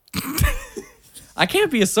 I can't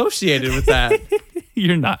be associated with that.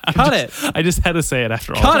 You're not. Cut it. I just had to say it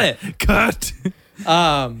after all. Cut it. Cut.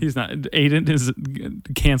 He's not. Aiden is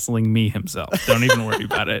canceling me himself. Don't even worry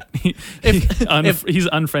about it. He's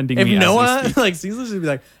unfriending me. If Noah like sees this, he'd be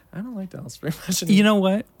like, I don't like Dallas very much. You know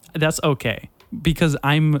what? That's okay. Because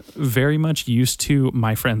I'm very much used to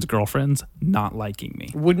my friends' girlfriends not liking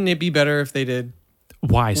me. Wouldn't it be better if they did?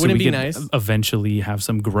 Why? So Wouldn't we it be could nice? Eventually have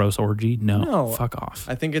some gross orgy? No, No. fuck off.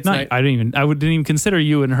 I think it's Not, nice. I didn't even consider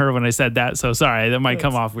you and her when I said that. So sorry, that might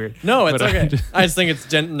come off weird. No, it's But, okay. I just think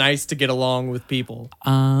it's nice to get along with people.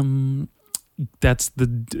 That's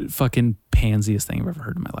the fucking pansiest thing I've ever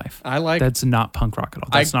heard in my life. I like. That's not punk rock at all.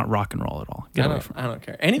 That's not rock and roll at all. Get away from I don't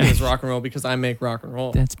care. Anything is rock and roll because I make rock and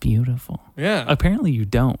roll. That's beautiful. Yeah. Apparently you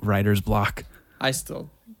don't. Writer's block. I still.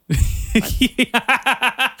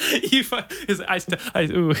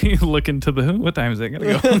 You look into the what time is it?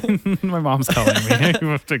 Gotta go. My mom's calling me. I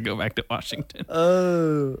have to go back to Washington.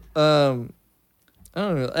 Oh. I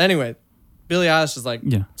don't know. Anyway, Billie Eilish is like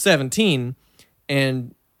 17,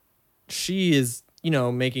 and she is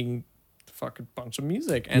making a fucking bunch of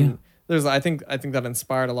music, and there's I think that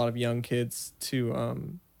inspired a lot of young kids to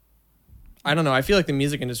I don't know. I feel like the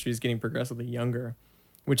music industry is getting progressively younger,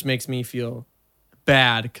 which makes me feel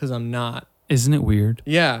bad because I'm not. Isn't it weird?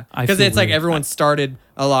 Yeah, I because feel it's like weird. everyone started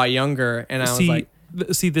a lot younger, and I was like,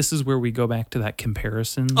 See, this is where we go back to that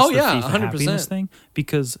comparisons. Oh, the yeah, thief of 100%. happiness thing,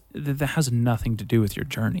 because that has nothing to do with your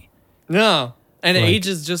journey. no, and Like- age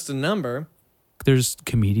is just a number. There's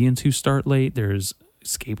comedians who start late. There's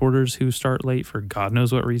skateboarders who start late for God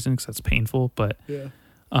knows what reason, because that's painful. But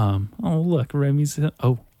oh look, Remy's.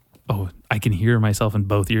 Oh, I can hear myself in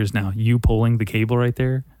both ears now. You pulling the cable right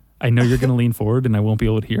there. I know you're gonna lean forward, and I won't be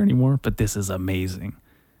able to hear anymore. But this is amazing.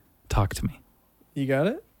 Talk to me. You got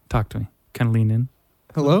it? Talk to me. Kind of lean in.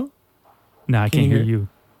 Hello? No, I Can can't you hear hear- you.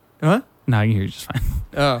 Huh? No, I can hear you just fine.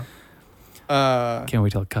 Oh. Can't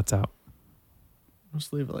wait till it cuts out.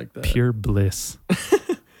 Just leave it like that. Pure bliss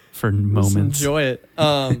for Just moments. enjoy it.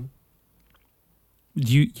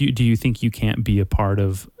 Do you think you can't be a part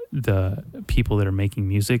of the people that are making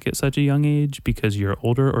music at such a young age because you're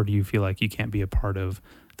older, or do you feel like you can't be a part of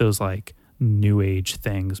those like new age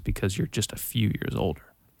things because you're just a few years older?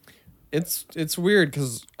 It's weird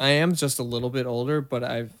because I am just a little bit older, but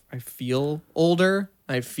I feel older.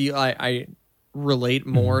 I relate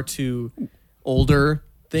more to older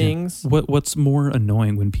things. What's more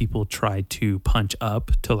annoying when people try to punch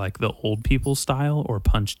up to like the old people style or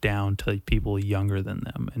punch down to people younger than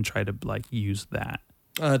them and try to like use that?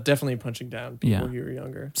 Definitely punching down people Yeah. who are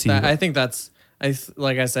younger. See, I think that's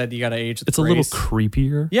like I said, you got to age with It's a little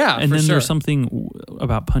creepier. Yeah, and for then sure. there's something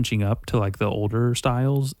about punching up to like the older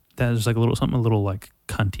styles that is like something a little like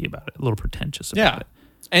cunty about it, a little pretentious about Yeah. it.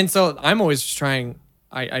 And so I'm always just trying.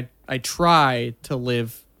 I try to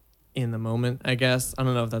live in the moment. I guess I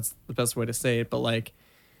don't know if that's the best way to say it, but like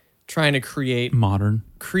trying to create Modern.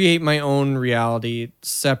 my own reality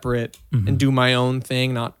separate and do my own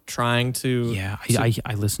thing, not trying to. Yeah,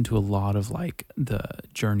 I listen to a lot of like the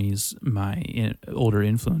journeys my older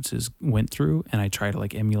influences went through, and I try to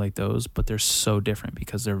like emulate those, but they're so different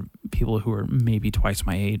because they're people who are maybe twice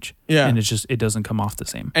my age. Yeah. and it doesn't come off the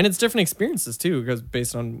same. And it's different experiences too, because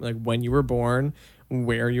based on like when you were born,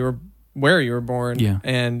 where you were born, Yeah.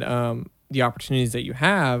 and the opportunities that you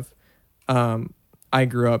have. I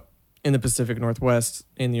grew up in the Pacific Northwest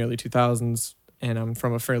in the early 2000s, and I'm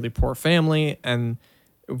from a fairly poor family and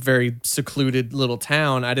a very secluded little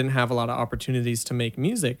town. I didn't have a lot of opportunities to make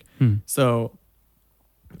music. So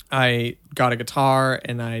I got a guitar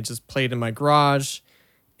and I just played in my garage,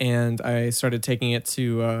 and I started taking it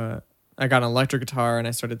to I got an electric guitar and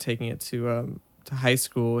I started taking it to high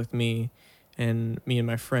school with me. And me and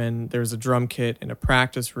my friend, there was a drum kit in a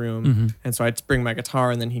practice room, and so I'd bring my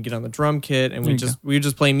guitar, and then he'd get on the drum kit, and we would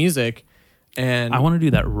just play music. And I want to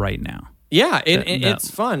do that right now. yeah, that-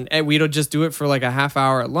 it's fun. And we'd just do it for like a half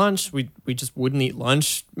hour at lunch. We just wouldn't eat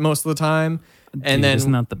lunch most of the time, and Dude, then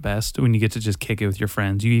isn't that the best when you get to just kick it with your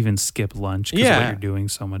friends? You even skip lunch because Yeah. what you're doing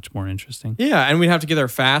is so much more interesting. yeah, and we'd have to get there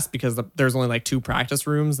fast because there's only like 2 practice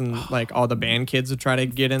rooms, and like all the band kids would try to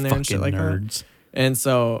get in there and shit Fucking like that. nerds. And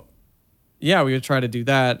so, yeah, we would try to do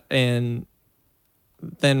that. And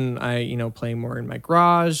then I, play more in my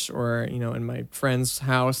garage or, in my friend's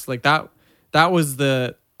house. Like that was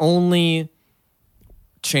the only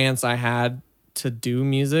chance I had to do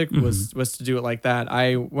music was to do it like that.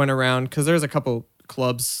 I went around because there's a couple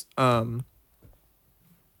clubs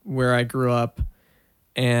where I grew up,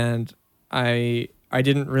 and I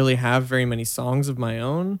didn't really have very many songs of my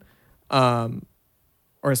own.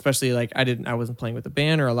 Or especially like I wasn't playing with the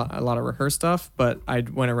band or a lot of rehearsed stuff, but I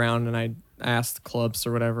went around and I asked clubs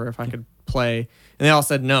or whatever if I could play, and they all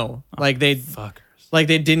said no. Like they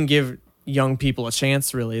didn't give young people a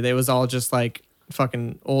chance really. They was all just like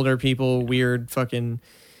fucking older people, weird fucking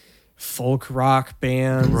folk rock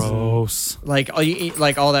bands. Gross. Like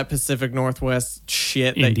all that Pacific Northwest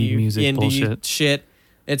shit, Indie music bullshit. shit.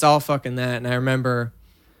 It's all fucking that. And I remember,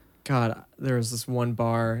 God, there was this one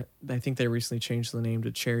bar. I think they recently changed the name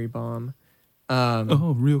to Cherry Bomb.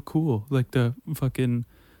 Oh, real cool. Like the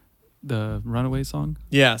Runaway song.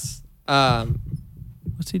 Yes.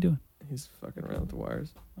 What's he doing? He's fucking around with the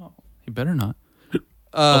wires. Oh, he better not.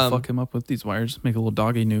 I'll fuck him up with these wires. Make a little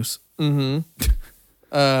doggy noose. Mm-hmm.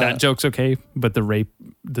 That joke's okay, but the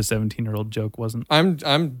 17-year-old joke wasn't.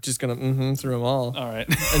 I'm just gonna through them all. All right.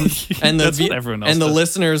 And That's what everyone else and the does.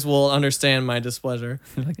 listeners will understand my displeasure.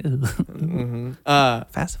 They're like,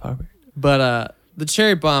 Fast forward. But the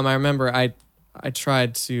Cherry Bomb, I remember I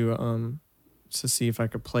tried to see if I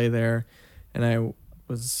could play there, and I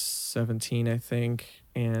was 17, I think,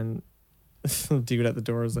 and the dude at the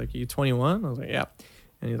door was like, "Are you 21?" I was like, "Yeah,"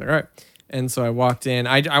 and he's like, "All right." And so I walked in.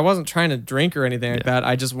 I wasn't trying to drink or anything like that.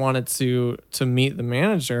 I just wanted to meet the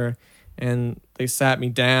manager, and they sat me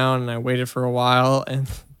down, and I waited for a while, and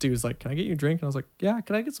the dude was like, "Can I get you a drink?" And I was like, "Yeah,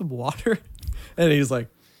 can I get some water?" And he's like,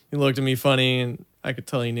 he looked at me funny, and I could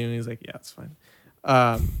tell he knew, and he's like, "Yeah, it's fine."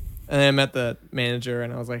 And then I met the manager,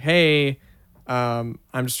 and I was like, "Hey, I'm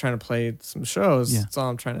just trying to play some shows. Yeah. That's all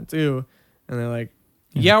I'm trying to do." And they're like,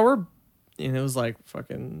 "Yeah, we're," and it was like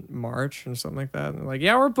fucking March or something like that. And they're like,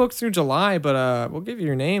 "Yeah, we're booked through July, but we'll give you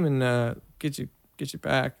your name and get you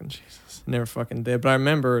back." And Jesus, never fucking did. But I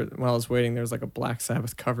remember while I was waiting, there was like a Black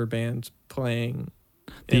Sabbath cover band playing.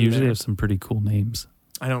 They in usually there. have some pretty cool names.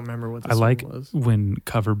 I don't remember what this I like one was. when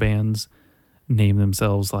cover bands name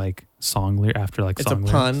themselves like after like It's song a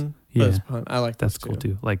lyrics. pun. Yeah. But it's a pun. I like That's those cool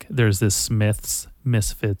too. Like there's this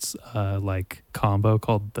Misfits like combo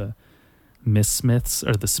called the Miss Smiths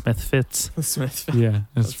or the Smith Fits. Smith. Yeah,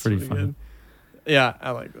 it's That's pretty really fun. good. Yeah,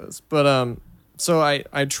 I like those. But so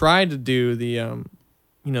I tried to do the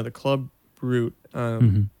the club route,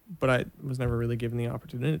 but I was never really given the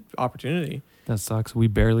opportunity. That sucks. We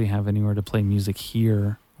barely have anywhere to play music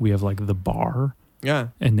here. We have like the bar Yeah.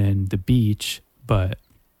 and then the beach, but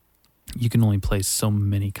you can only play so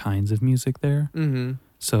many kinds of music there. Mm-hmm.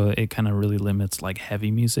 So it kind of really limits like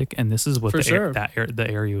heavy music. And this is what For sure. the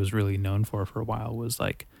area was really known for a while, was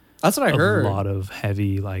like That's what I heard. a lot of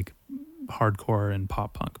heavy like hardcore and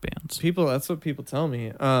pop punk bands. That's what people tell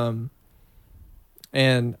me.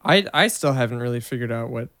 And I still haven't really figured out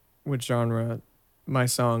what genre my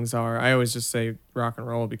songs are. I always just say rock and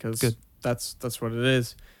roll because Good. that's what it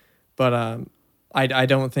is. But I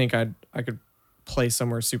don't think I could play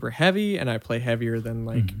somewhere super heavy, and I play heavier than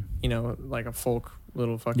like like a folk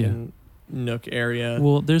little fucking nook area.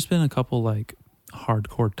 Well, there's been a couple like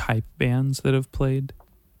hardcore type bands that have played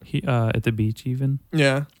at the beach even.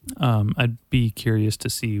 Yeah. I'd be curious to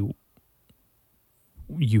see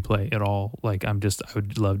you play at all. Like I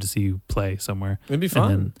would love to see you play somewhere. It'd be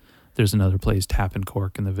fun. And then there's another place, Tap and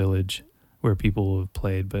Cork in the Village, where people have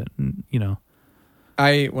played, but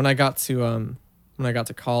when I got to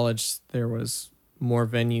college, there was more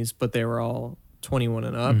venues, but they were all 21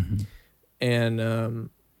 and up. And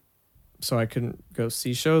so I couldn't go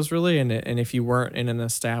see shows really, and if you weren't in an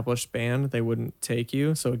established band, they wouldn't take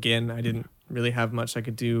you. So again, I didn't really have much I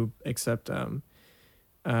could do except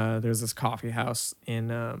there's this coffee house in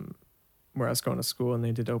where I was going to school, and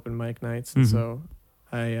they did open mic nights, and so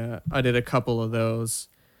I did a couple of those,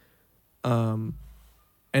 and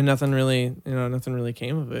nothing really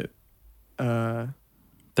came of it.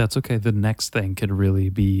 that's okay. The next thing could really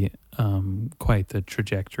be quite the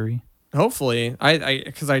trajectory. Hopefully,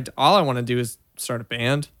 because all I want to do is start a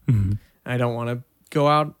band. I don't want to go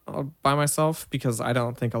out by myself because I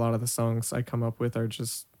don't think a lot of the songs I come up with are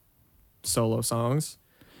just solo songs.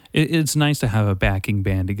 It's nice to have a backing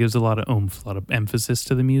band. It gives a lot of oomph, a lot of emphasis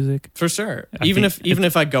to the music. For sure. I Even think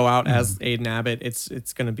if I go out as Aiden Abbott, it's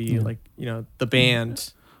going to be like, the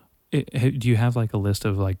band. Do you have like a list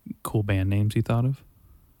of like cool band names you thought of?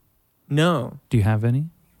 No. Do you have any?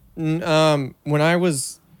 When I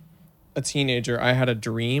was a teenager, I had a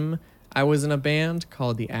dream. I was in a band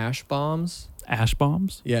called the Ash Bombs. Ash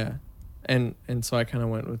Bombs? Yeah. And so I kind of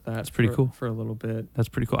went with that. That's pretty cool. For a little bit. That's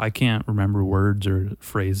pretty cool. I can't remember words or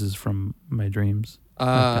phrases from my dreams.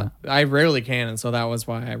 I rarely can, and so that was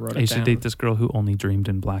why I wrote it down. I used to date this girl who only dreamed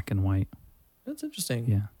in black and white. That's interesting.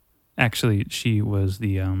 Yeah. Actually, she was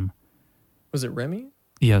the Was it Remy?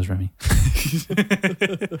 Yeah, it was Remy.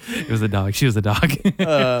 It was the dog. She was the dog.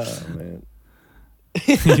 Man.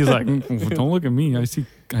 He's like, don't look at me.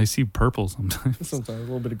 I see purple sometimes. Sometimes a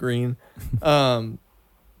little bit of green.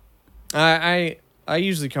 I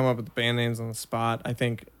usually come up with the band names on the spot. I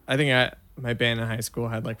think my band in high school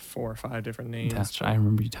had like 4 or 5 different names. That's I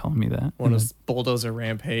remember you telling me that. One was Bulldozer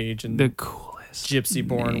Rampage and the coolest Gypsy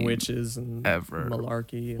Born name Witches and ever.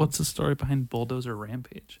 Malarkey. What's the story behind Bulldozer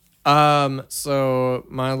Rampage? So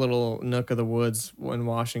my little nook of the woods in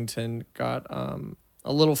Washington got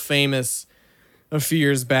a little famous a few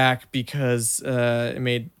years back because it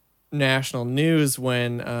made national news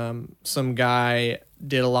when some guy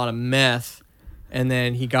did a lot of meth and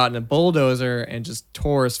then he got in a bulldozer and just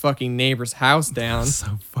tore his fucking neighbor's house down.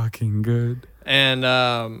 So fucking good.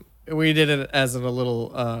 And we did it as a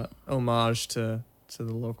little homage to the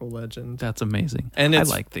local legend. That's amazing. And I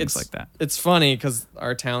like things like that. It's funny because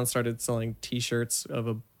our town started selling T-shirts of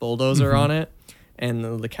a bulldozer on it, and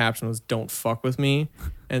the caption was "Don't fuck with me,"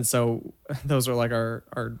 and so those are like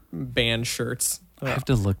our band shirts. I have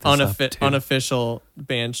to look this up too. Unofficial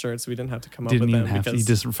band shirts. We didn't have to come up Didn't with even them have to. because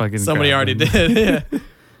You just fucking somebody already grabbed them. did.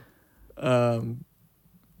 Yeah.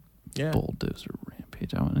 Yeah. Bulldozer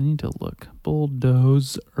Rampage. I need to look.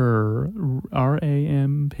 Bulldozer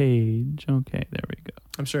Rampage. Okay, there we go.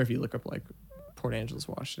 I'm sure if you look up like Port Angeles,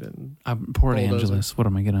 Washington, Port Bulldozer. Angeles. What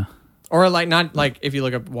am I gonna? or like not like if you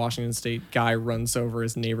look up Washington State, guy runs over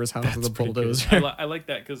his neighbor's house with a bulldozer. I like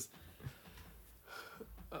that because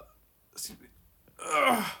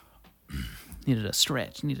Needed a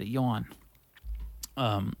stretch. Needed a yawn.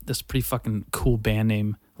 This pretty fucking cool band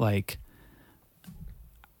name. Like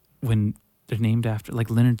when they're named after, like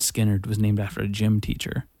Leonard Skinner was named after a gym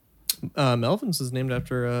teacher. Melvin's is named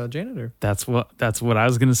after a janitor. That's what I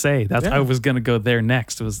was gonna say. Yeah. I was gonna go there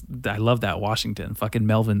next. I love that Washington. Fucking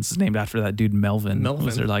Melvin's is named after that dude Melvin. Melvin.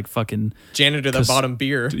 Was there like fucking Janitor that bought him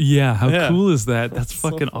beer. Yeah, how Yeah. cool is that? That's So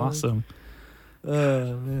fucking funny. awesome.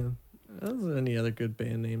 Oh man. Are any other good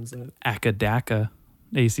band names that Akadaka.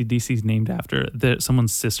 AC/DC's named after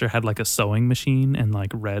someone's sister had like a sewing machine and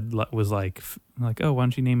like red was like oh, why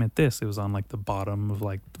don't you name it this? It was on like the bottom of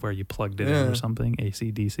like where you plugged it in Yeah. or something.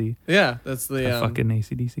 AC/DC. Yeah, that's the That fucking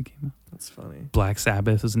AC/DC came out. that's funny. Black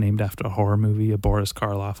Sabbath is named after a horror movie, a Boris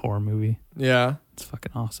Karloff horror movie. Yeah. It's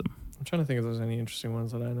fucking awesome. I'm trying to think if there's any interesting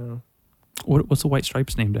ones that I know. What's the White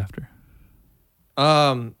Stripes named after?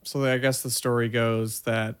 So I guess the story goes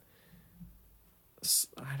that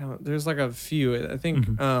there's like a few. I think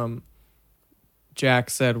Jack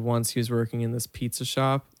said once he was working in this pizza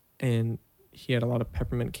shop and he had a lot of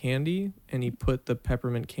peppermint candy and he put the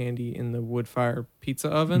peppermint candy in the wood fire pizza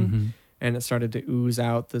oven and it started to ooze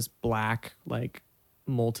out this black like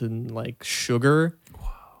molten like sugar.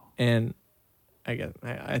 Wow. And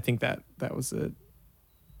I think that was it.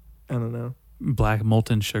 I don't know. Black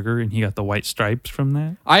molten sugar, and he got the white stripes from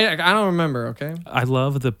that. I don't remember. Okay. I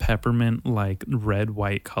love the peppermint like red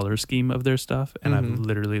white color scheme of their stuff, and I've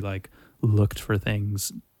literally like looked for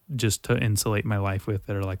things just to insulate my life with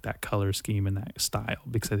that are like that color scheme and that style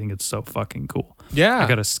because I think it's so fucking cool. Yeah. I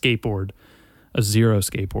got a Zero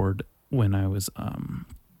skateboard when I was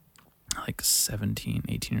like 17,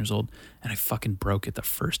 18 years old, and I fucking broke it the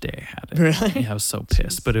first day I had it. Really? Yeah, I was so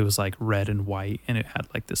pissed. But it was like red and white, and it had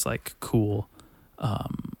like this like cool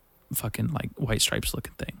fucking like white stripes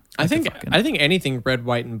looking thing. I think fucking, anything red,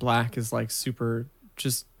 white, and black is like super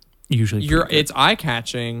just usually pretty good. it's eye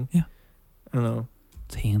catching. Yeah. I don't know.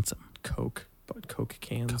 It's handsome. Coke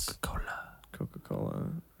cans.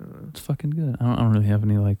 Coca-Cola. It's fucking good. I don't really have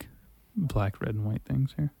any like black, red, and white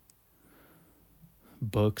things here.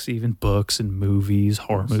 Books and movies,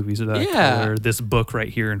 horror movies of that color. This book right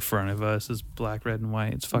here in front of us is black, red, and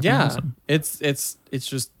white. It's fucking awesome. It's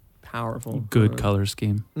just powerful. Good color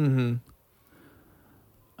scheme. Mm-hmm.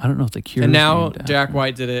 I don't know if the Cure. And now named Jack after.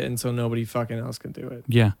 White did it, and so nobody fucking else can do it.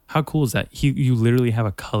 Yeah, how cool is that? You literally have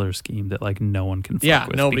a color scheme that like no one can fuck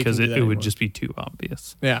with nobody because can do that it would anymore. just be too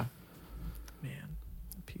obvious. Yeah. Man,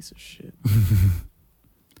 piece of shit.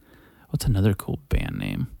 What's another cool band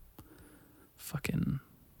name? Fucking,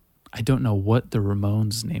 I don't know what the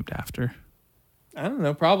Ramones is named after. I don't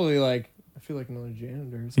know. Probably like I feel like another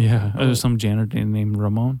janitor. Or something. Yeah, there's some janitor named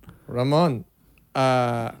Ramon Ramon.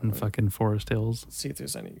 in fucking Forest Hills. Let's see if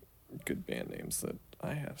there's any good band names that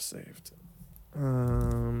I have saved. I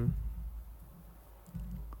don't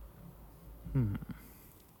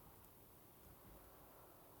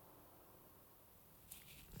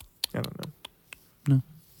know.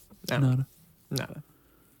 Nada. Nada.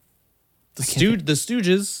 I The can't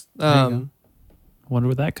Stooges. There you go. Wonder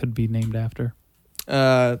what that could be named after.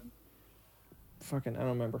 Fucking, I don't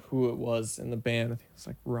remember who it was in the band. I think it was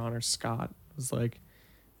like Ron or Scott. It was like,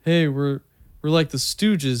 hey, we're like the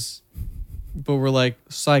Stooges, but we're like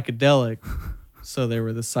psychedelic. So they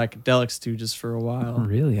were the Psychedelic Stooges for a while.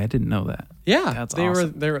 Really? I didn't know that. Yeah, That's they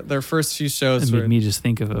awesome. were their first few It shows made were me just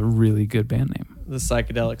think of a really good band name. the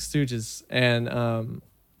Psychedelic Stooges, and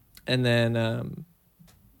then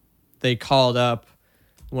they called up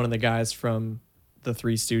one of the guys from the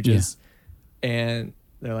Three Stooges, and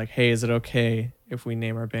they're like, "Hey, is it okay if we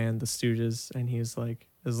name our band the Stooges?" And he was like,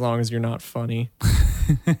 "As long as you're not funny."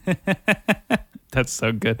 That's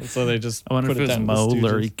so good. And so they just I wonder put if it was down the Mo, Stooges.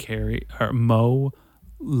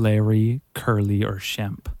 Larry, Curly, or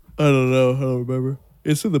Shemp. I don't know. I don't remember.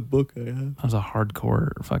 It's in the book I have. I was a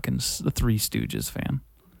hardcore fucking Three Stooges fan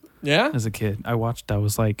Yeah, as a kid. I watched. That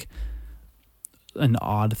was like an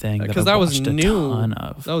odd thing that because I that was watched a new. ton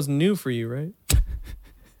of. That was new for you, right?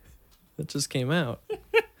 That just came out.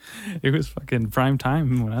 It was fucking prime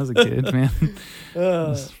time when I was a kid, man. It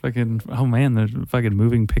was fucking, oh man, there's fucking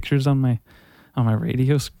moving pictures on my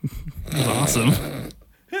radio. It was awesome.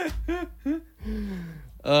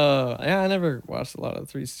 Yeah, I never watched a lot of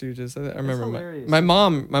Three Stooges. I remember hilarious. my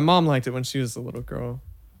mom liked it when she was a little girl.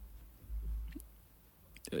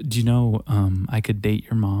 Do you know I could date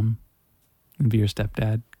your mom and be your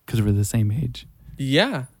stepdad because we're the same age?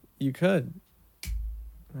 Yeah, you could.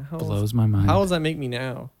 Blows my mind. How does that make me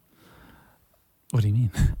now? What do you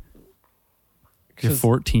mean? You're 'Cause-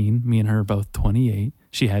 14. Me and her are both 28.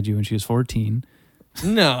 She had you when she was 14.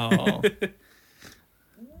 No.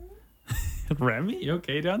 Remy, you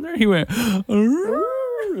okay down there? He went. He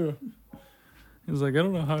was like, I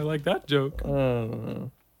don't know how I like that joke. I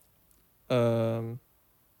don't know.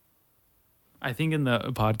 I think in the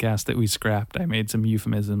podcast that we scrapped, I made some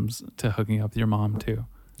euphemisms to hooking up with your mom too.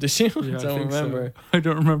 Did you? Yeah, I Don't think so. remember. I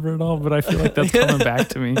don't remember at all, but I feel like that's coming back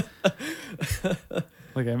to me.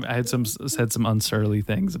 Like I had said some unsurly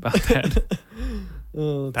things about that.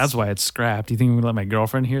 Oh, That's why it's scrapped. Do you think we would let my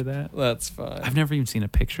girlfriend hear that? that's fine. I've never even seen a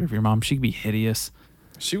picture of your mom. She could be hideous.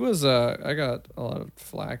 She was. I got a lot of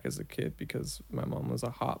flack as a kid because my mom was a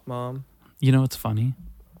hot mom. You know what's funny?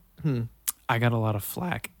 Hmm. I got a lot of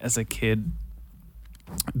flack as a kid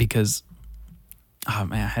because, oh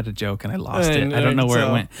man, I had a joke and I lost I it. know, I don't know where it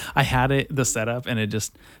so- went. I had it, the setup, and it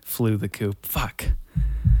just flew the coop. Fuck.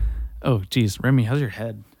 Oh, geez. Remy, how's your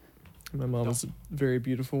head? My mom was a very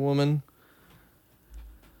beautiful woman.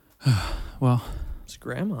 Well, She's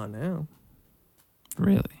grandma now.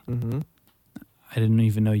 really? Mm-hmm. I didn't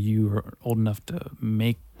even know you were old enough to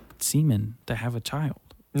make semen to have a child.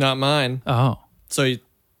 Not mine. Oh, So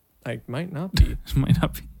I might not be. it might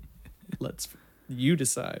not be. You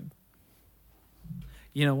decide.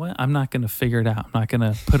 You know what? I'm not going to figure it out. I'm not going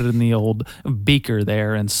to put it in the old beaker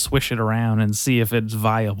there and swish it around and see if it's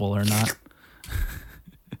viable or not.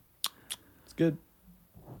 It's good.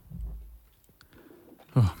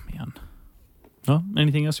 Oh, man. Well,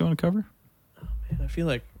 anything else you want to cover? Man, I feel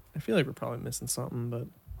like we're probably missing something, but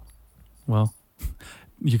Well,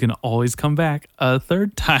 you can always come back a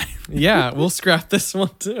third time. yeah, we'll scrap this one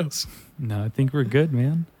too. No, I think we're good,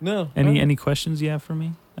 man. No. Any questions you have for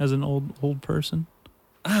me as an old person?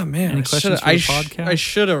 Ah man, any questions for the podcast? I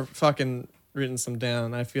should have fucking written some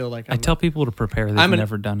down. I feel like I tell people to prepare. They've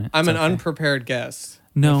never done it. I'm It's an okay. unprepared guest.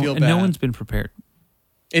 No, I feel and no bad. one's been prepared.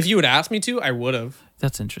 If you would ask me to, I would have.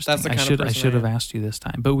 That's interesting. That's the kind of I person should I have am. asked you this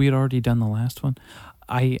time, but we had already done the last one.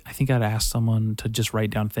 I think I'd ask someone to just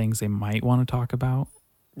write down things they might want to talk about,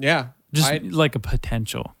 Yeah, just like a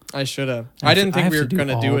potential. I should have. I I didn't think have we to were do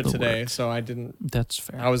gonna all do it the today, work. so I didn't. That's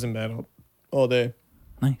fair. I was in bed all day.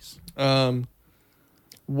 Nice.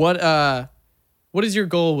 What is your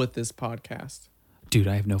goal with this podcast? Dude,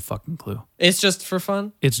 I have no fucking clue. It's just for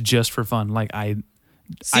fun. It's just for fun. Like I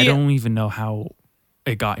See, don't even know how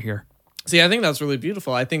it got here. See, I think that's really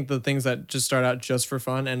beautiful. I think the things that just start out just for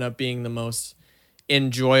fun end up being the most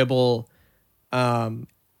enjoyable, the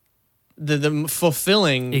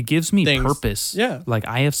fulfilling. It gives me things. purpose. Yeah. Like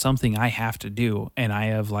I have something I have to do, and I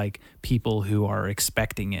have like people who are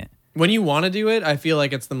expecting it. When you want to do it, I feel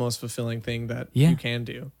like it's the most fulfilling thing that Yeah. you can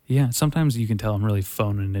do. Yeah, sometimes you can tell I'm really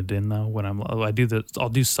phoning it in though. When I'll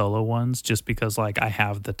do solo ones just because like I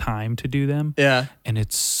have the time to do them, Yeah. and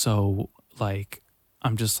it's so like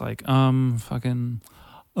I'm just like fucking.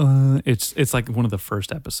 It's like one of the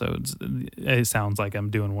first episodes. It sounds like I'm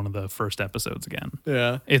doing one of the first episodes again.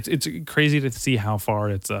 Yeah. It's crazy to see how far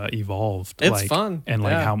it's evolved. It's like, fun. and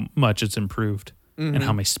like Yeah. how much it's improved, and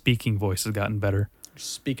how my speaking voice has gotten better.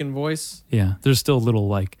 Speaking voice. Yeah, there's still little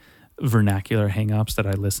like vernacular hangups that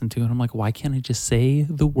I listen to, and I'm like, why can't I just say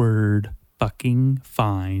the word fucking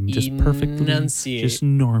fine, just perfectly, Enunciate. just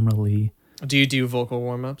normally? Do you do vocal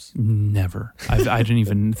warm ups? Never. I didn't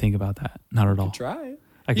even think about that. Not at all. Try it.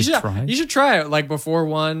 I could try. You should try it like before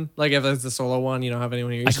one. Like if it's a solo one, you don't have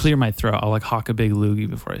anyone here. I clear my throat. I'll like hawk a big loogie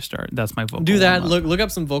before I start. That's my vocal. Do that. warm-up. Look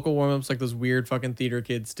up some vocal warm ups like those weird fucking theater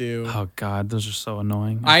kids do. Oh God, those are so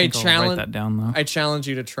annoying. I think I'll challenge- write that down though. I challenge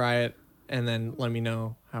you to try it and then let me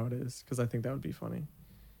know how it is because I think that would be funny.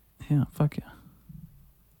 Yeah, fuck yeah.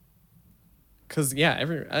 Because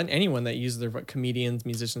anyone that uses their comedians,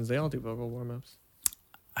 musicians, they all do vocal warm ups.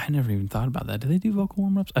 I never even thought about that. Do they do vocal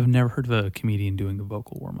warm ups? I've never heard of a comedian doing a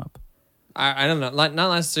vocal warm up. I don't know, not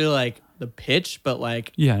necessarily like the pitch, but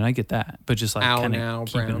like Yeah, and I get that, but just like ow kind now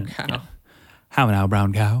of brown cow. Yeah. How now,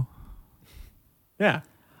 brown cow? Yeah.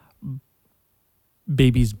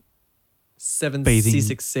 Babies, Seven Bathing.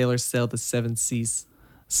 C6 sailors sail the seven seas.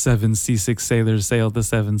 7 C6 sailors sailed the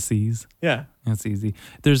 7 seas. Yeah. That's easy.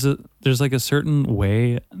 There's like a certain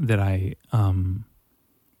way that I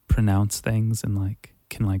pronounce things and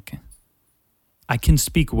I can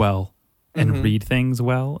speak well and read things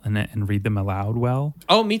well and read them aloud well.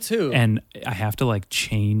 Oh, me too. And I have to like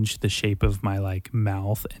change the shape of my like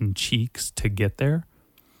mouth and cheeks to get there.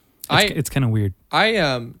 It's kind of weird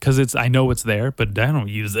because I know it's there, but I don't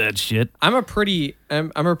use that shit. I'm a pretty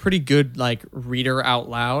good like reader out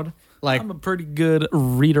loud. Like I'm a pretty good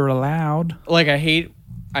reader aloud. like I hate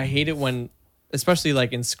it when, especially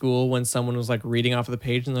like in school, when someone was like reading off of the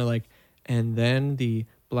page and they're like, and then the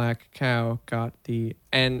black cow got the,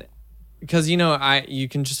 and because you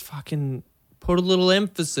can just fucking put a little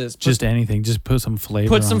emphasis, Just anything. Just put some flavor.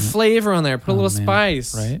 put some on it. flavor on there, put a little man.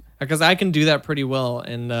 spice, Right? Because I can do that pretty well,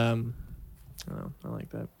 and I like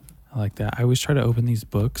that. I like that. I always try to open these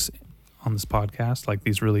books on this podcast, like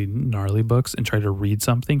these really gnarly books, and try to read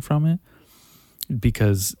something from it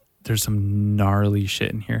because there's some gnarly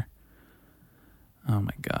shit in here. Oh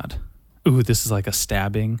my God. Ooh, this is like a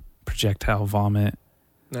stabbing, projectile vomit.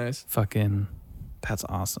 Nice. Fucking, that's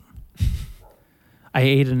awesome. I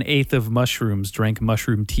ate an eighth of mushrooms, drank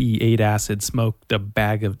mushroom tea, ate acid, smoked a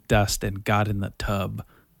bag of dust, and got in the tub.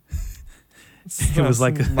 It was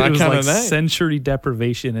like my it was kinda like night. sensory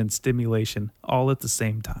deprivation and stimulation all at the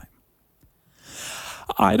same time.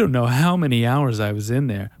 I don't know how many hours I was in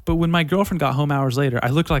there, but when my girlfriend got home hours later, I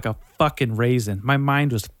looked like a fucking raisin. My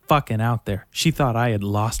mind was fucking out there. She thought I had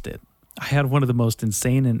lost it. I had one of the most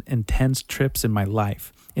insane and intense trips in my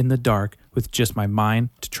life, in the dark, with just my mind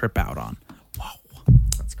to trip out on. Wow.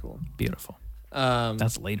 That's cool. Beautiful. Um,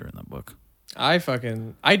 That's later in the book. I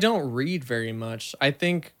don't read very much. I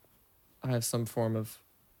think I have some form of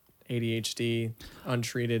ADHD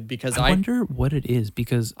untreated because I wonder what it is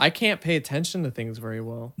because I can't pay attention to things very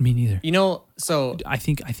well. me neither. So I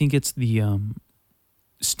think it's the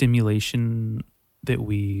stimulation that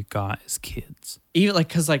we got as kids. even like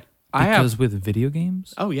because Because with video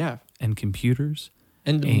games oh yeah, and computers,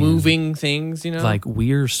 and And, moving things, like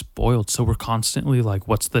we're spoiled, so we're constantly like,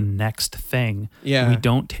 what's the next thing? Yeah. We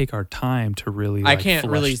don't take our time to really I like can't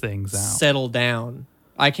flesh really things out. settle down.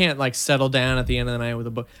 I can't like settle down at the end of the night with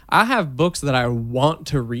a book. I have books that I want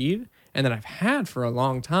to read and that I've had for a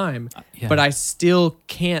long time, yeah. but I still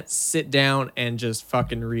can't sit down and just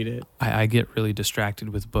fucking read it. I get really distracted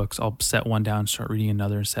with books. I'll set one down, start reading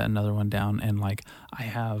another, set another one down, and like I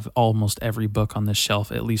have almost every book on this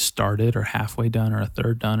shelf at least started or halfway done or a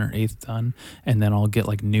third done or eighth done, and then I'll get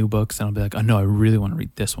like new books and I'll be like, oh no, I really want to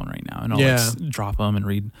read this one right now, and I'll drop them and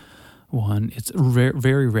read one. It's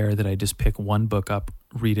very rare that I just pick one book up,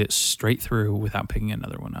 read it straight through without picking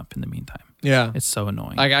another one up in the meantime. Yeah. It's so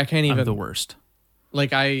annoying. I can't even I'm the worst.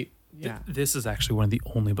 like yeah. This is actually one of the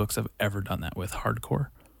only books I've ever done that with hardcore.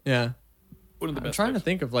 Yeah. One of the I'm best trying to books.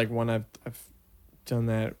 think of like one I've done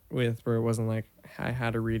that with where it wasn't like I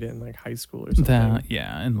had to read it in like high school or something. That,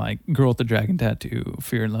 yeah, and like Girl with the Dragon Tattoo,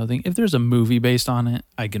 Fear and Loathing. If there's a movie based on it,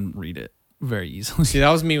 I can read it very easily. See, that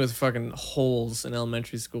was me with fucking Holes in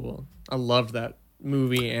elementary school. I loved that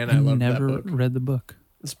movie and I loved never that book. read the book.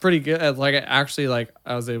 It's pretty good. Like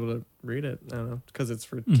I was able to read it. I don't know because it's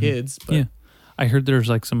for kids. But Yeah, I heard there's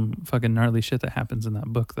like some fucking gnarly shit that happens in that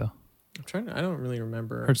book though. I'm trying to. I don't really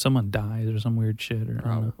remember. I heard someone dies or some weird shit or I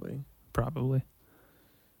don't know. Probably. Probably.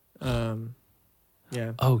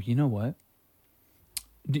 Yeah. Oh, you know what?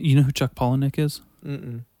 You know who Chuck Palahniuk is?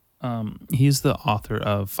 Mm-mm. He's the author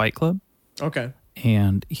of Fight Club. Okay.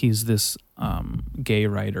 And he's this gay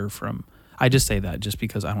writer from. I just say that just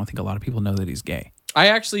because I don't think a lot of people know that he's gay. I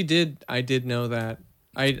actually did. I did know that.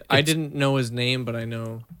 I didn't know his name, but I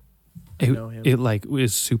know him. It like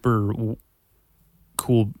is super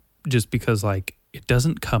cool just because like it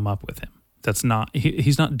doesn't come up with him. That's not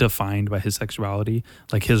he's not defined by his sexuality.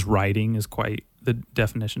 Like his writing is quite the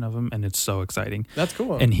definition of him, and it's so exciting. That's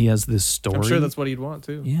cool. And he has this story. I'm sure that's what he'd want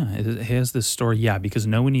too. Yeah, he has this story. Yeah, because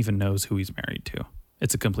no one even knows who he's married to.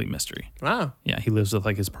 It's a complete mystery. Wow, Yeah, he lives with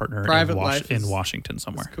like his partner Private in, life in is- Washington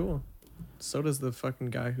somewhere. that's cool. So does the fucking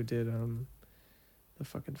guy who did the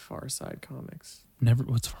fucking Far Side comics. Never.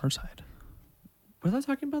 What's Farside? Was I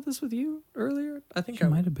talking about this with you earlier? I think You I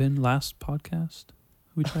might have been last podcast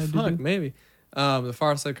we tried to Fuck, do. maybe. The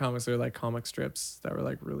Far Side comics are like comic strips that were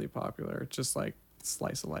like really popular. Just like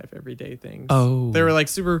slice of life, everyday things. Oh. They were like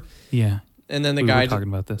super. Yeah, And then we were talking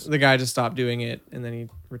about this. the guy just stopped doing it, and then he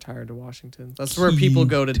retired to Washington. That's where people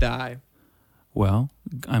go to die. Well,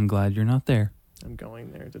 I'm glad you're not there. I'm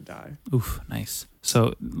going there to die. Oof, nice.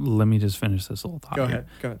 So let me just finish this little thought. Go here. ahead.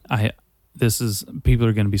 Go ahead. This is people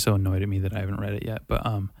are going to be so annoyed at me that I haven't read it yet, but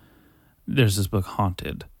there's this book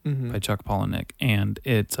Haunted Mm-hmm. by Chuck Palahniuk, and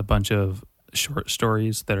it's a bunch of short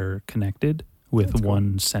stories that are connected with That's cool.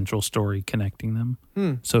 one central story connecting them.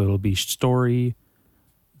 Hmm. So it'll be story,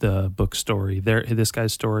 the book story, this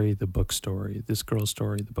guy's story, the book story, this girl's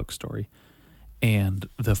story, the book story. And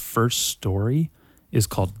the first story is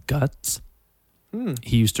called Guts. Hmm.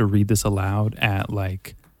 He used to read this aloud at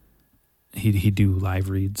like he'd do live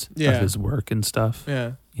reads Yeah. of his work and stuff,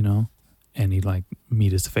 Yeah. you know, and he'd like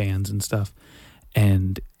meet his fans and stuff.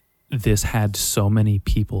 And this had so many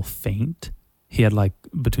people faint. He had like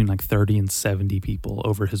between like 30 and 70 people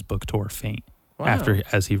over his book tour faint Wow.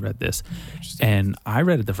 as he read this. Interesting. And I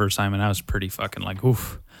read it the first time and I was pretty fucking like,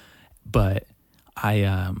 oof. But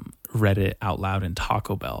I read it out loud in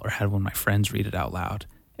Taco Bell, or had one of my friends read it out loud,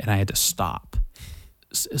 and I had to stop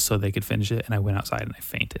so they could finish it. And I went outside and I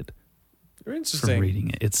fainted Interesting. from reading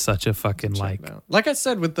it. It's such a fucking Check like it out. Like I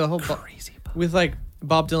said, with the whole crazy book. with like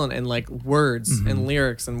Bob Dylan and like words Mm-hmm. and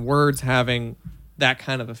lyrics and words having that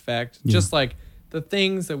kind of effect. Yeah. Just like the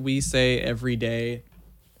things that we say every day,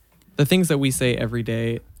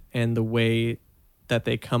 and the way that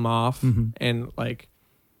they come off, Mhm. and like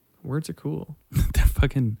words are cool. They're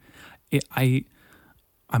fucking.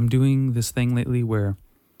 I'm doing this thing lately where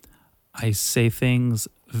I say things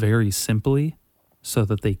very simply so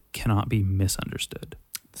that they cannot be misunderstood.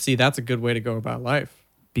 See, that's a good way to go about life.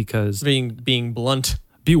 Because Being blunt.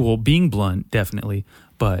 being blunt, definitely,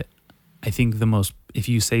 but I think if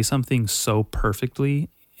you say something so perfectly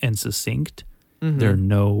and succinct, there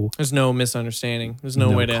are There's no misunderstanding. There's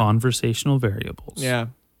no way to. conversational variables. Yeah.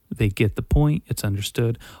 They get the point. It's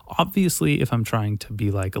understood. Obviously, if I'm trying to be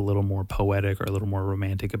like a little more poetic or a little more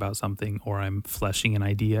romantic about something, or I'm fleshing an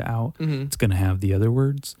idea out, it's going to have the other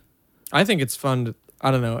words. I think it's fun. I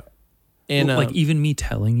don't know. Like even me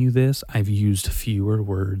telling you this, I've used fewer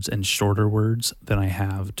words and shorter words than I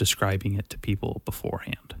have describing it to people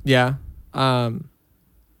beforehand. Yeah. And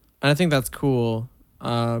I think that's cool.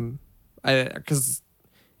 Because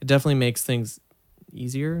it definitely makes things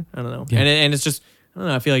easier. I don't know. Yeah. And it's just, I don't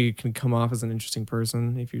know. I feel like you can come off as an interesting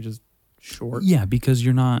person if you're just short. Yeah, because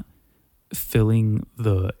you're not filling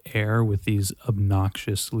the air with these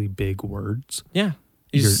obnoxiously big words. Yeah.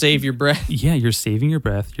 You just save your breath. Yeah, you're saving your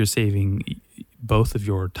breath. You're saving both of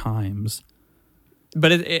your times.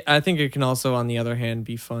 But I think it can also, on the other hand,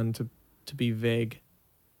 be fun to be vague.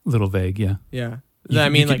 Little vague, yeah. Yeah.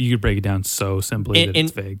 You could break it down so simply that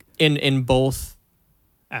it's vague. In both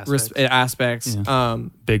Aspects. aspects, Yeah.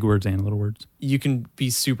 Big words and little words. you can be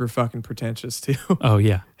super fucking pretentious too. Oh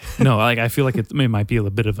yeah, no, like I feel like it might be a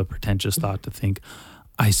bit of a pretentious thought to think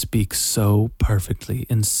I speak so perfectly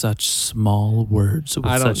in such small words with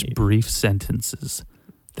I don't such need- brief sentences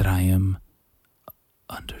that I am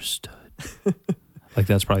understood. Like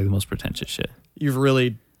that's probably the most pretentious shit. You've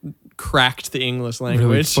really cracked the English Really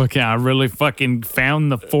language. I really fucking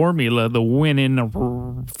found the formula, the winning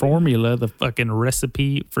formula, the fucking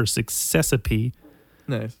recipe for successity.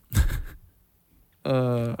 Nice.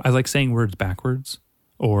 I like saying words backwards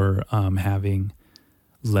or having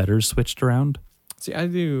letters switched around. See, I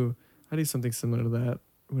do something similar to that.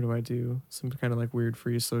 What do I do? Some kind of like weird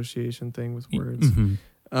free association thing with words.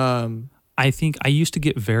 Mhm. I think I used to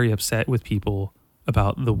get very upset with people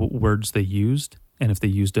about the words they used and if they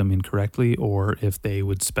used them incorrectly or if they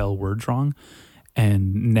would spell words wrong.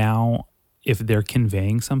 And now if they're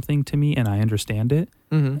conveying something to me and I understand it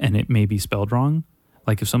and it may be spelled wrong,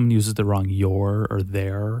 like if someone uses the wrong your or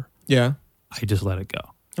their, Yeah. I just let it go.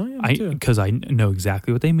 Oh yeah, me too. Because I know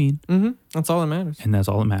exactly what they mean That's all that matters. and that's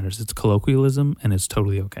all that matters. It's colloquialism and it's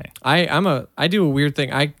totally okay. I do a weird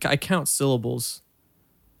thing. I count syllables.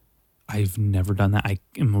 I've never done that. I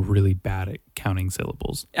am really bad at counting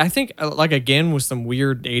syllables. I think like again with some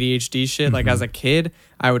weird ADHD shit. Like as a kid,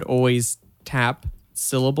 I would always tap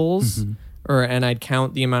syllables, and I'd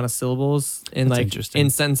count the amount of syllables in That's like interesting. in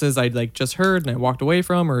sentences I'd like just heard and I walked away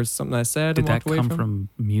from, or something I said Did and that walked away come from. from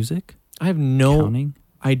music? I have no Counting?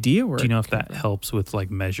 idea where. Do you know if that helps with like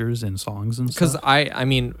measures in songs and Because stuff? I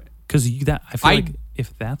mean, Because I feel like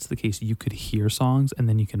if that's the case, you could hear songs and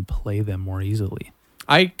then you can play them more easily.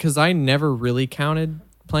 because I never really counted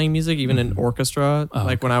playing music, even in orchestra. Oh,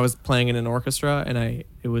 like when I was playing in an orchestra, and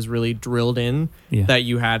it was really drilled in Yeah. that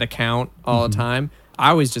you had to count all the time.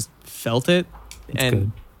 I always just felt it, That's and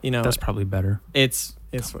good. you know, That's probably better. it's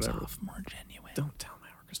Comes whatever. off more genuine. Don't tell my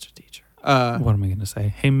orchestra teacher. What am I going to say?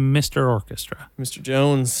 Hey, Mr. Orchestra. Mr.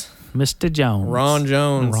 Jones, Mr. Jones. Ron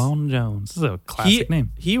Jones. Ron Jones. This is a classic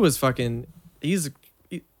name. He was fucking. He's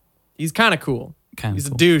kind of cool. Kind He's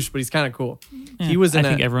of cool. a douche, but he's kind of cool. Yeah, He was in I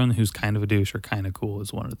think a- everyone who's kind of a douche or kind of cool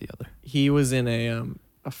is one or the other. He was in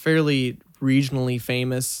a fairly regionally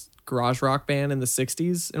famous garage rock band in the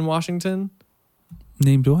 '60s in Washington,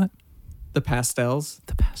 Named what? the Pastels,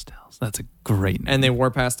 The Pastels. That's a great name. and they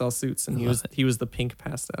wore pastel suits, and Love it. he was the pink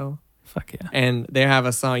pastel. Fuck yeah. And they have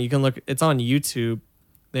a song you can look. It's on YouTube.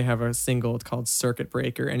 They have a single. It's called "Circuit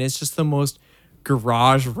Breaker," and it's just the most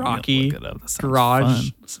garage rocky look it up. That sounds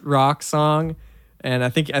garage fun. rock song. And I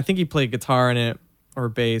think he played guitar in it or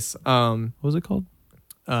bass. What was it called?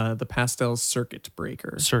 The Pastels Circuit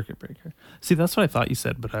Breaker. Circuit Breaker. See, that's what I thought you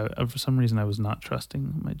said, but for some reason I was not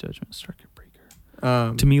trusting my judgment. Circuit Breaker.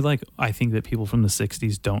 To me, like, I think that people from the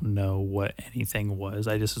 60s don't know what anything was.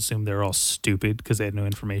 I just assumed they were all stupid because they had no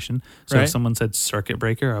information. So Right. if someone said Circuit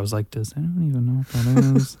Breaker, I was like, does anyone even know what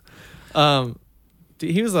that is?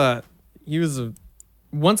 He was a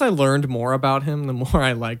once I learned more about him, the more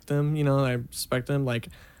I liked him, you know, I respected him. Like,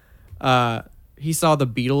 he saw the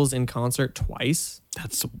Beatles in concert twice.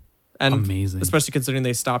 That's And amazing. especially considering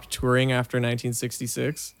they stopped touring after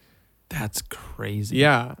 1966. That's crazy.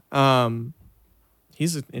 Yeah.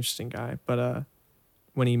 He's an interesting guy, but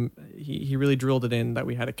when he really drilled it in that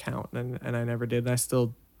we had a count, and I never did, and I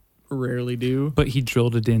still rarely do. But he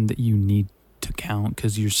drilled it in that you need to count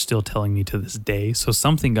because you're still telling me to this day. So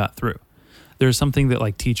something got through. There's something that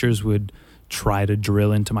like teachers would try to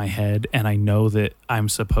drill into my head, and I know that I'm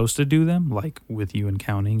supposed to do them, like with you and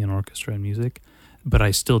counting and orchestra and music, but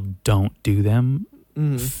I still don't do them,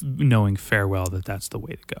 knowing fair well that that's the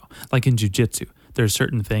way to go. Like in jiu-jitsu, there's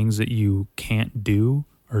certain things that you can't do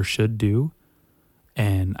or should do,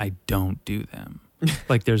 and I don't do them.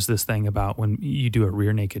 Like there's this thing about when you do a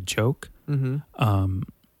rear naked choke,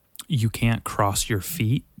 you can't cross your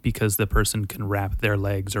feet because the person can wrap their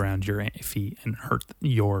legs around your feet and hurt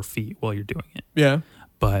your feet while you're doing it. Yeah.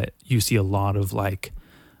 But you see a lot of like,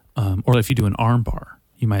 or if you do an arm bar,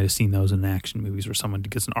 you might have seen those in action movies where someone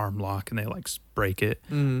gets an arm lock and they like break it.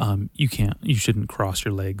 You shouldn't cross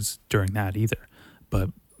your legs during that either. But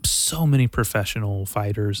so many professional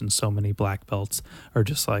fighters and so many black belts are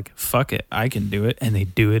just like, fuck it, I can do it. And they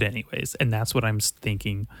do it anyways. And that's what I'm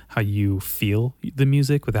thinking, how you feel the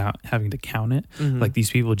music without having to count it. Like these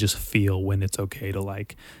people just feel when it's okay to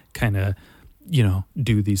like kind of, you know,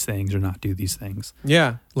 do these things or not do these things.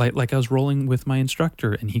 Yeah. Like I was rolling with my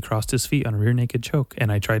instructor and he crossed his feet on a rear naked choke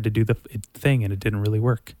and I tried to do the thing and it didn't really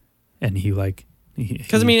work. And he like,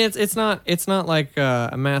 Because I mean, it's not like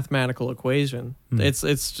a mathematical equation.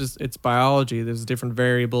 It's biology. There's different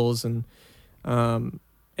variables, and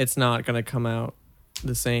it's not going to come out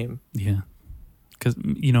the same. yeah. Because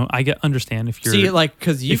you know, I understand if you're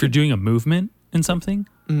if you're doing a movement in something,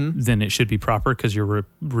 then it should be proper because you're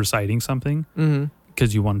reciting something.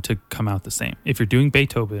 Because you want it to come out the same. If you're doing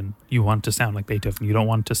Beethoven, you want it to sound like Beethoven. You don't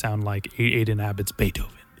want it to sound like Aiden Abbott's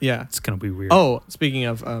Beethoven. Yeah. It's gonna be weird. Oh, speaking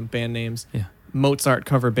of band names, yeah. Mozart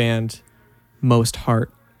cover band, Most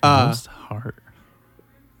Heart. Most Heart.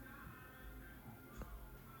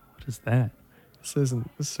 What is that?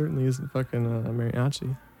 This certainly isn't fucking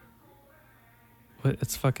mariachi. What?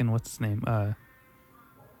 It's fucking what's his name? God,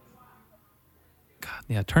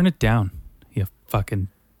 yeah. Turn it down. You fucking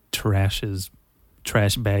trash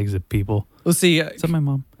bags of people. Well, see, Is that my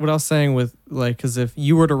mom? what I was saying with like, because if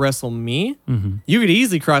you were to wrestle me, you could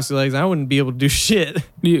easily cross your legs. I wouldn't be able to do shit.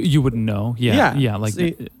 You wouldn't know. Yeah. Yeah, Yeah. Like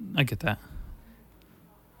see- I get that.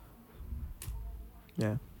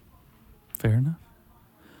 Yeah. Fair enough.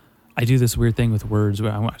 I do this weird thing with words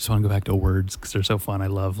where I just want to go back to words because they're so fun. I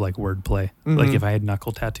love like wordplay. Like if I had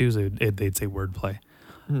knuckle tattoos, they'd say wordplay.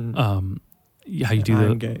 Yeah, how you do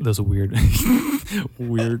I'm gay. those weird,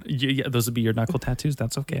 weird. Yeah, those would be your knuckle tattoos.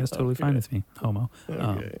 That's okay. That's totally fine with me. Homo.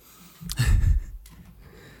 Okay.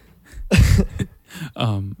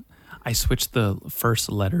 I switch the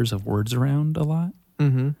first letters of words around a lot.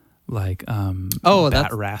 Like Oh,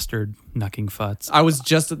 bat that's- rastard, knucking futs. I was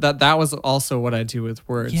just that was also what I do with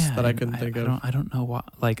words Yeah, that I and couldn't think of. I don't know what.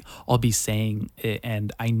 Like I'll be saying it,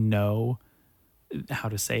 and I know how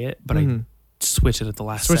to say it, but switch it at the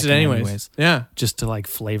last Switch it second anyways. Yeah. just to like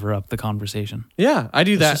flavor up the conversation. Yeah. I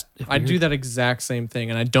do that. just I do weird. that exact same thing,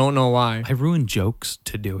 and I don't know why. I ruin jokes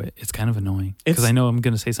to do it. It's kind of annoying It's- because I know I'm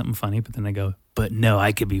going to say something funny, but then I go, but no,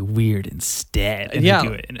 I could be weird instead. And yeah. I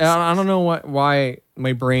do it. And it's, I don't know why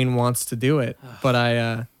my brain wants to do it, but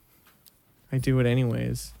I do it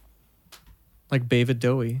anyways. Like David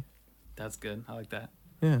Dowie. that's good. I like that.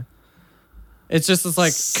 Yeah. It's just it's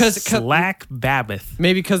like cuz Slack Babbitt.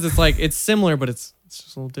 maybe cuz it's like it's similar but it's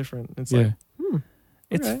just a little different. It's like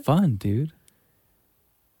It's alright. fun, dude.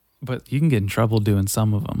 But you can get in trouble doing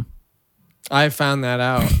some of them. I found that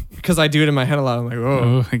out because I do it in my head a lot. I'm like,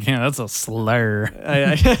 "Oh, Oh, again, that's a slur.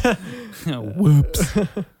 I Whoops.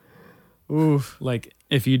 oof." Like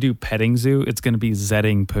if you do petting zoo, it's gonna be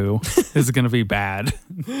zetting poo. It's gonna be bad.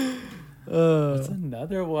 That's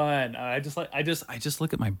another one. I just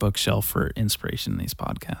look at my bookshelf for inspiration in these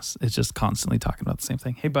podcasts. It's just constantly talking about the same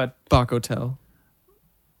thing. Hey, bud. Bacotel.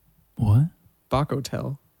 What?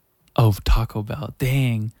 Bacotel. Oh, Taco Bell.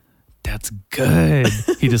 Dang, that's good.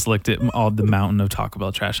 He just looked at all the mountain of Taco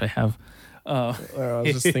Bell trash I have. I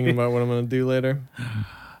was just thinking about what I'm gonna do later.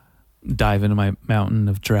 Dive into my mountain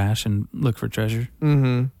of trash and look for treasure.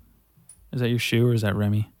 Mm-hmm. Is that your shoe or is that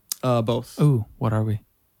Remy? Both. Ooh, what are we?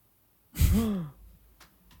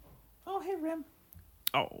 Oh, hey, Rim.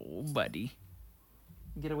 Oh, buddy.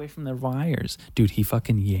 Get away from the wires. Dude, he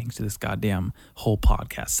fucking yanked this goddamn whole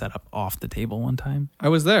podcast setup off the table one time. I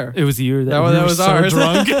was there. It was you that, That we was were ours. so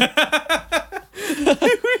drunk. We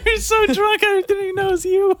were so drunk I didn't even know it was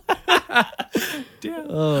you. Damn.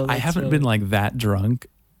 Oh, I that's haven't funny. been like that drunk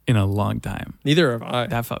in a long time. Neither have I.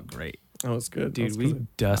 That felt great. That was good. Dude, That's we 'cause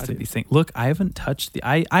dusted these things. Look, I haven't touched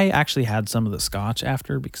I actually had some of the scotch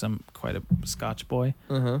after because I'm quite a scotch boy.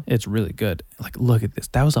 It's really good. Like, look at this.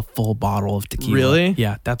 That was a full bottle of tequila. Really?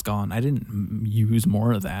 Yeah, that's gone. I didn't use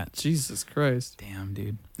more of that. Jesus Christ. Damn,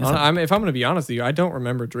 dude. If I'm gonna be honest with you, I don't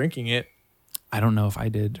remember drinking it. I don't know if I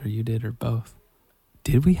did or you did or both.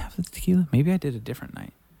 Did we have the tequila? Maybe I did a different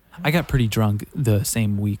night. I got pretty drunk the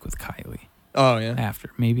same week with Kylie Oh yeah. after.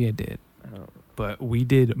 Maybe I did. But we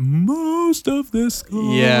did most of this.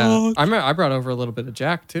 Yeah. I brought over a little bit of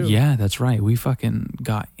Jack too. Yeah, that's right. We fucking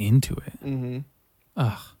got into it. Mm-hmm.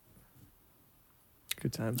 Ugh.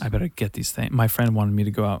 Good times. I better get these things. My friend wanted me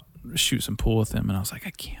to go out shoot some pool with him, and I was like,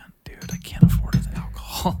 I can't, dude. I can't afford the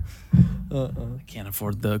alcohol. I can't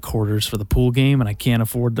afford the quarters for the pool game, and I can't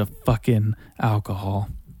afford the fucking alcohol.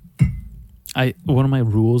 One of my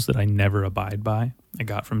rules that I never abide by, I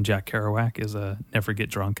got from Jack Kerouac, is never get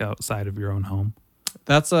drunk outside of your own home.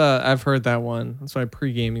 That's I've heard that one. That's why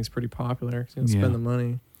pre-gaming is pretty popular. 'Cause you don't Yeah. spend the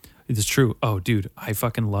money. It's true. Oh, dude, I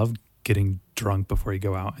fucking love getting drunk before you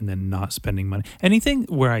go out and then not spending money. Anything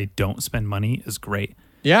where I don't spend money is great.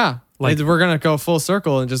 Yeah. Like- We're gonna go full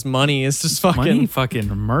circle and just money is just fucking Money fucking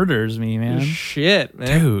murders me, man. shit,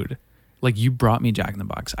 man. Dude, like you brought me Jack in the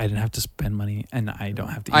Box. I didn't have to spend money, and I don't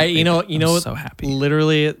have to. Eat You know, I'm so happy.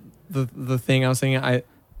 Literally, the thing I was saying,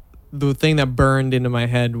 the thing that burned into my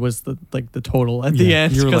head was the total at the Yeah,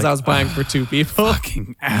 end you were because like, I was buying for two people.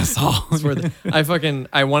 Fucking asshole. It's worth it.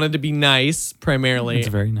 I wanted to be nice primarily. It's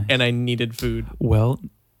very nice. and I needed food. Well,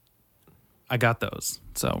 I got those,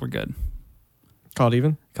 so we're good. Called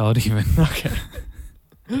even. Call it even. Okay.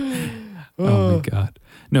 Oh my god.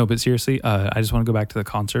 No, but seriously, I just want to go back to the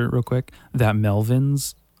concert real quick. That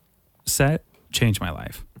Melvins set changed my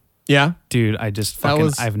life. Yeah. Dude, I just That fucking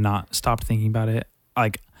was- I've not stopped thinking about it.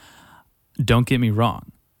 Like, don't get me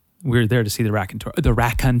wrong. We're there to see the Raconteurs. The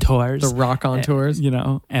rock on tours. You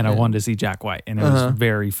know, and I Yeah. wanted to see Jack White, and it Uh-huh. was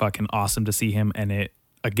very fucking awesome to see him, and it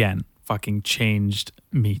again fucking changed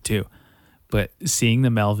me too. But seeing the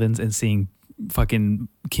Melvins and seeing fucking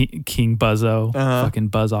King Buzzo, Uh-huh. fucking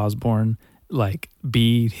Buzz Osborne, like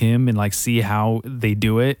be him and like see how they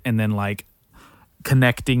do it, and then like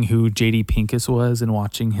connecting who JD Pincus was and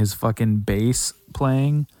watching his fucking bass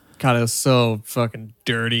playing, God, it was so fucking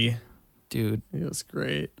dirty. dude. It was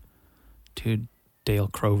great. Dude, Dale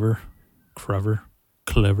Crover, Dale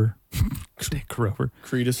Crover.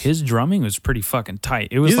 Cretus. His drumming was pretty fucking tight.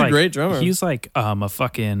 It was He's a like great drummer. He's like a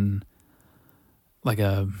fucking like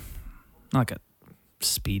a not like a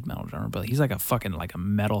speed metal drummer, but he's like a fucking like a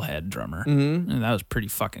metalhead drummer, and that was pretty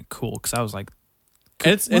fucking cool. Because I was like,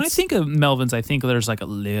 when I think of Melvins, I think there's like a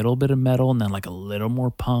little bit of metal and then like a little more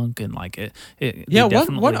punk and like it. Yeah. they What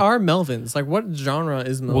definitely- are Melvins? Like, what genre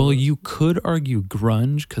is Melvins? Well, you could argue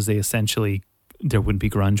grunge because they essentially there wouldn't be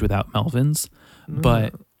grunge without Melvins,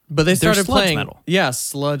 but But they they're started sludge playing. metal. Yeah,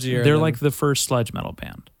 sludgier. they're than- like the first sludge metal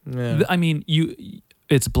band. Yeah. I mean,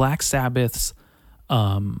 it's Black Sabbath's.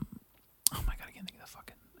 Oh my god, I can't think of the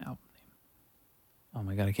fucking album name. Oh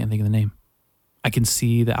my god, I can't think of the name. I can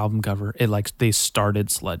see the album cover. It like they started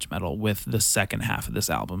sludge metal with the second half of this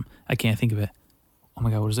album. I can't think of it. Oh my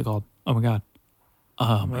God, what is it called? Oh my God.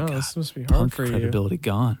 Oh my Wow, God. this must be hard Punk for you. credibility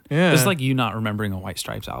gone. Yeah. It's like you not remembering a White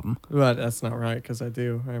Stripes album. But that's not right because I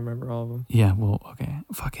do. I remember all of them. Yeah, well, okay.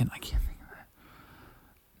 Fucking, I can't think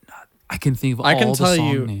of that. I can think of I all can the tell song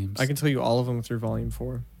you. names. I can tell you all of them through Volume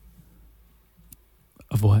 4.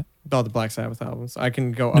 Of what? All the Black Sabbath albums. I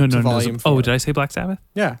can go up to Volume 4. Oh, did I say Black Sabbath?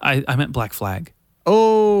 Yeah. I meant Black Flag.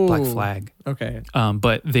 Oh. Black Flag. Okay.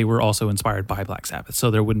 But they were also inspired by Black Sabbath, so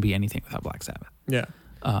there wouldn't be anything without Black Sabbath. Yeah.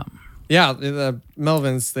 Um, Yeah. The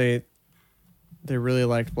Melvins, they really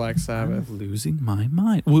liked Black Sabbath. I'm losing my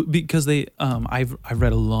mind. Well, because they, I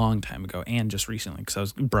read a long time ago and just recently because I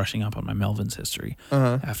was brushing up on my Melvins history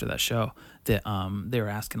after that show that they were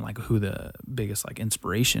asking like who the biggest like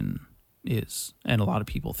inspiration is, and a lot of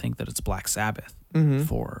people think that it's Black Sabbath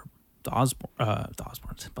for Buzz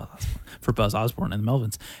Osborne and the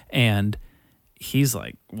Melvins, and he's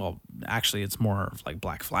like, well, actually, it's more of like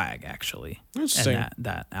Black Flag actually, Interesting. and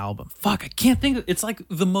that album. Fuck, I can't think of. It's like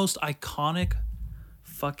the most iconic.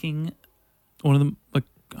 Fucking one of them, like,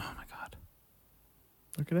 oh my God,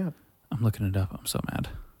 Look it up. I'm looking it up. I'm so mad.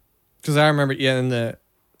 Because I remember,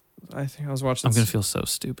 I think I was watching. I'm gonna feel so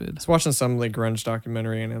stupid. I was watching some like grunge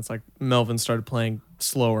documentary, and it's like Melvin started playing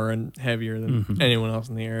slower and heavier than anyone else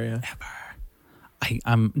in the area.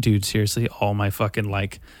 I'm dude, seriously, all my fucking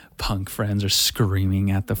like punk friends are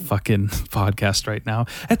screaming at the fucking podcast right now.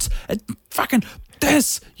 It's fucking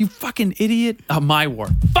this, you fucking idiot. My war.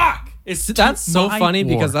 Fuck. That's so My funny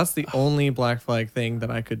war. because that's the only Black Flag thing that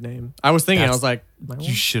I could name. I was thinking, I was like, my war?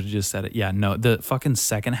 You should have just said it. Yeah, no, the fucking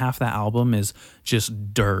second half of that album is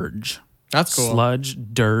just dirge. That's cool. Sludge,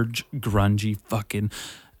 dirge, grungy, fucking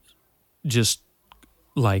just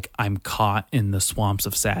like I'm caught in the swamps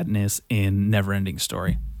of sadness in Neverending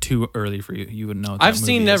Story. Too early for you. You wouldn't know. What I've that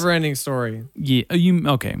seen movie is. Neverending Story Yeah, you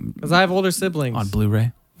okay? because I have older siblings. On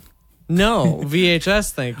Blu-ray. No,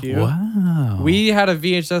 VHS, thank you. Wow. We had a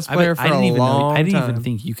VHS player for a didn't even long I didn't time. even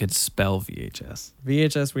think you could spell VHS.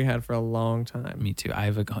 VHS we had for a long time. Me too. I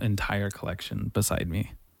have an entire collection beside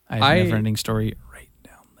me. I have I- Neverending Story right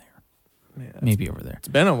down there. Yeah, Maybe over there. it's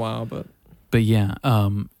been a while, but Yeah,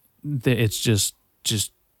 it's just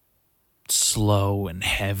slow and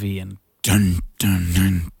heavy and dun dun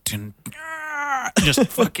dun dun, just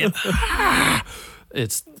fucking.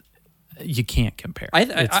 It's you can't compare.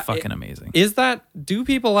 It's fucking amazing. do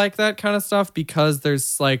people like that kind of stuff because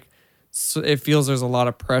there's like, it feels there's a lot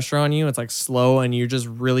of pressure on you. It's like slow and you just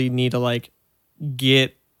really need to like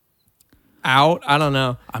get out. I don't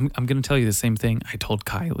know. I'm gonna tell you the same thing I told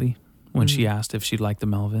Kylie when she asked if she liked the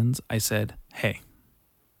Melvins. I said, "Hey,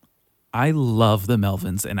 I love the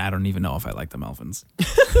Melvins, and I don't even know if I like the Melvins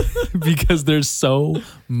because there's so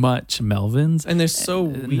much Melvins, And they're so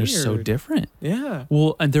and weird. they're so different." Yeah.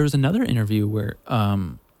 Well, and there was another interview where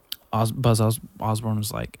Buzz Osborne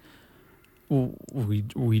was like,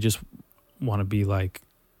 "We just want to be like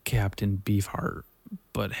Captain Beefheart,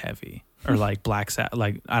 but heavy, or like Black Sabbath,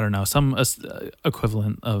 like I don't know, some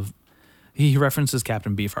equivalent of." He references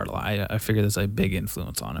Captain Beefheart a lot. I figure there's a big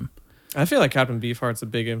influence on him. I feel like Captain Beefheart's a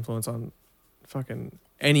big influence on fucking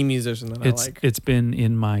any musician that I like. It's been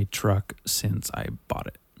in my truck since I bought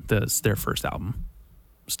it. Their first album,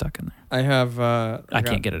 stuck in there. I have. I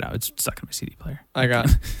can't get it out. It's stuck in my CD player. I got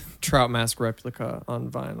Trout Mask Replica on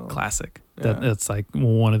vinyl. Classic. Yeah. That's like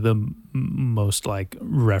one of the most like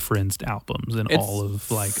referenced albums in It's all of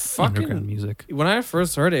like fucking- underground music. When I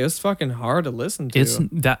first heard it, it was fucking hard to listen to. It's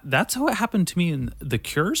that's how it happened to me in The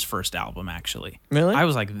Cure's first album. Actually, Really? I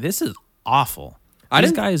was like, this is awful. I This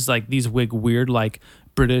didn't- guy's like these weird like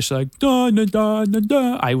British like da da da da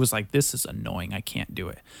da. I was like, this is annoying. I can't do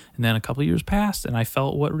it. And then a couple of years passed, and I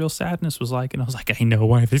felt what real sadness was like, and I was like, I know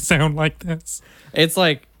why they sound like this. It's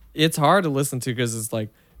like it's hard to listen to because it's like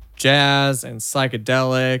jazz and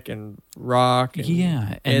psychedelic and rock. And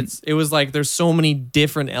Yeah, and it was like there's so many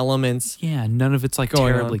different elements. yeah, none of it's like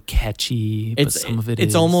Going terribly on. catchy, but some of it it's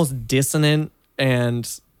is. almost dissonant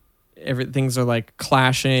and things are like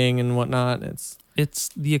clashing and whatnot. It's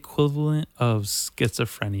the equivalent of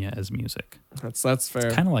schizophrenia as music. That's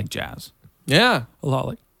fair. Kind of like jazz. Yeah. A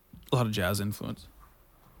lot of jazz influence.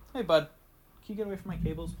 Hey, bud, can you get away from my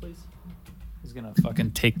cables, please? He's gonna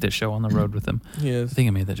fucking take this show on the road with him. He I is. think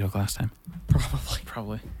I made that joke last time.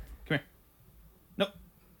 Probably. Come here. Nope.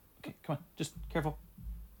 Okay, come on. Just careful.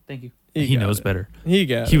 Thank you. He He got knows it. better. He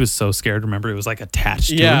got He it. was so scared. Remember, it was like attached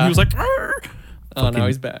to Yeah. him. He was like, "Arr!" Oh, now fucking-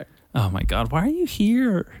 he's back. Oh my God, why are you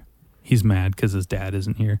here? He's mad because his dad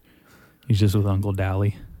isn't here. He's just with Uncle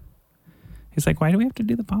Dally. He's like, why do we have to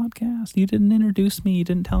do the podcast? You didn't introduce me. You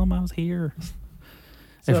didn't tell him I was here.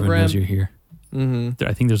 Everyone Ram? knows you're here. Mm-hmm.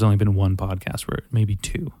 I think there's only been one podcast maybe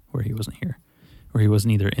two, where he wasn't here, where he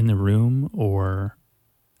wasn't either in the room or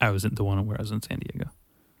I was in the one where I was in San Diego.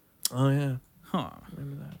 Oh yeah. Huh.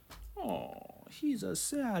 Remember that. Oh, he's a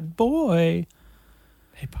sad boy.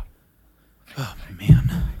 Hey, Bob. Oh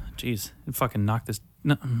man, jeez, fucking knock this.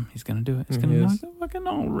 No, he's gonna do it. He's gonna He knock is. the fucking.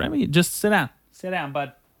 Oh, Remy, just sit down. Sit down,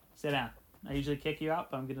 bud. Sit down. I usually kick you out,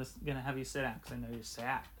 but I'm gonna have you sit down because I know you're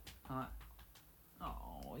sad.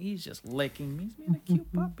 Oh, he's just licking me. He's being a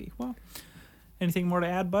cute puppy. Well, anything more to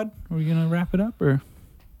add, bud? Are we gonna wrap it up or?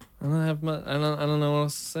 I don't have much. I don't know what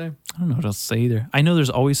else to say. I don't know what else to say either. I know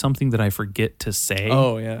there's always something that I forget to say.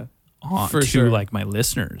 Oh yeah. For to sure. like my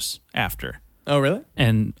listeners after. Oh really?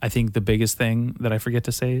 And I think the biggest thing that I forget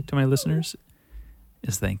to say to my listeners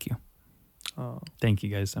is thank you. Oh, Thank you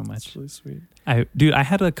guys so much. that's really sweet. I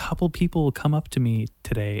had a couple people come up to me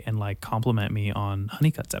today and like compliment me on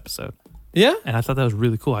Honeycutt's episode. Yeah. And I thought that was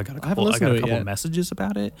really cool. I got a I haven't couple listened to it of yet. messages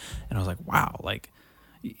about it and I was like, wow, like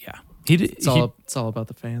yeah. It's It's all about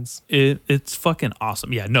the fans. it's fucking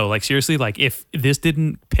awesome. Yeah, no, like seriously, like if this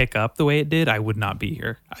didn't pick up the way it did, I would not be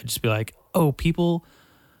here. I'd just be like, oh, people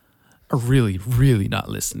are really, really not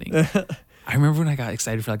listening. I remember when I got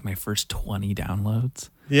excited for like my first 20 downloads.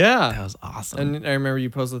 Yeah. That was awesome. And I remember you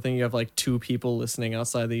posted the thing. You have like 2 people listening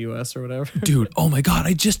outside the U.S. or whatever. Dude, oh my God,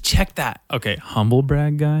 I just checked that. Okay, humble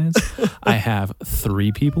brag, guys. I have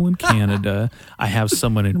 3 people in Canada. I have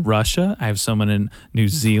someone in Russia. I have someone in New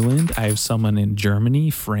Zealand. I have someone in Germany,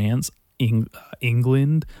 France,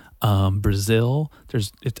 England, Brazil.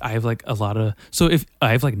 I have like a lot of. So if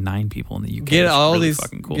I have like 9 people in the UK, Get it's all really these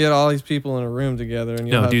fucking cool. get all these people in a room together, and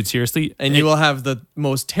No, dude, seriously. and you will have the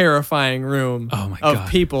most terrifying room Oh my of God.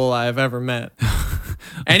 people I've ever met.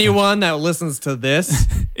 Anyone that listens to this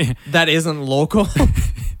that isn't local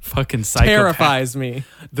fucking psychopath. terrifies me.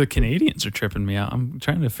 The Canadians are tripping me out. I'm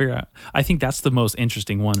trying to figure out. I think that's the most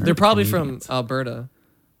interesting one. They're probably from Alberta.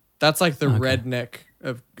 That's like the redneck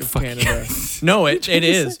of Fuck Canada. No, it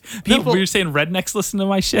is. People, you're saying rednecks listen to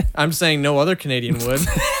my shit. I'm saying no other Canadian would.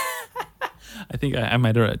 I think I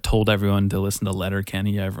might have told everyone to listen to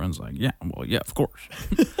Letterkenny. Everyone's like, yeah, well, yeah, of course.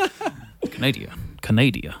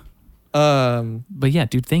 Canada. But yeah,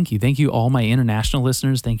 dude, thank you. Thank you all my international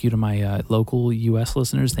listeners. Thank you to my local U.S.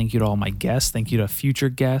 listeners. Thank you to all my guests. Thank you to future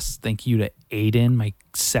guests. Thank you to Aiden, my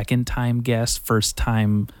second-time guest,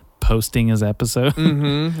 first-time posting his episode.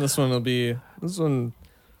 This one.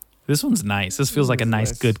 This one's nice. This feels like a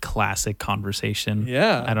nice, nice. good, classic conversation.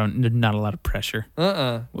 Yeah. Not a lot of pressure.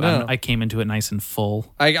 No. I came into it nice and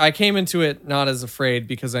full. I came into it not as afraid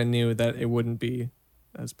because I knew that it wouldn't be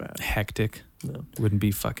as bad. Hectic. No. Wouldn't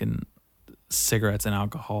be fucking cigarettes and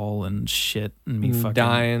alcohol and shit and me fucking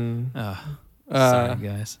Dying. Sorry,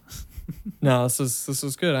 guys. No, this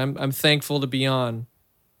was good. I'm thankful to be on.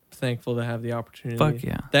 Thankful to have the opportunity. Fuck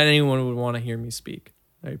yeah. That anyone would want to hear me speak.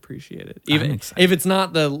 I appreciate it. I'm Even excited. if it's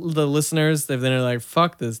not the listeners, then they're like,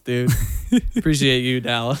 "Fuck this dude." Appreciate you,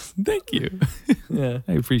 Dallas. Thank you. Yeah.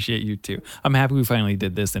 I appreciate you too. I'm happy we finally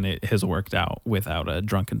did this and it has worked out without a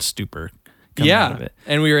drunken stupor coming out of it.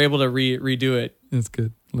 And we were able to redo it. It's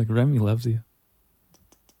good. Like Remy loves you.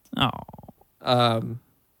 Oh.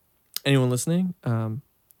 Anyone listening?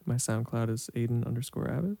 My SoundCloud is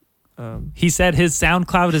Aiden_Abbott. He said his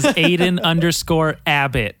SoundCloud is Aiden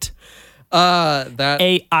 _Abbott. That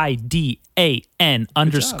AIDAN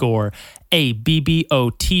 _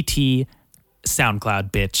 ABBOTT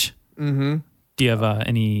SoundCloud, bitch. Mm-hmm. Do you have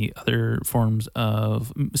any other forms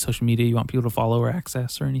of social media you want people to follow or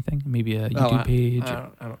access or anything? Maybe a YouTube page? I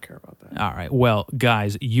don't care about that. All right. Well,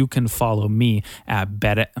 guys, you can follow me at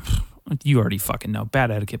you already fucking know,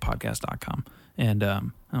 badetiquettepodcast.com. And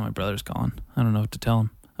my brother's calling. I don't know what to tell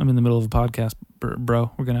him. I'm in the middle of a podcast,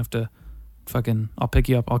 bro. We're going to have to I'll pick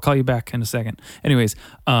you up. I'll call you back in a second. Anyways,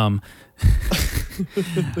 I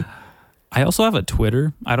also have a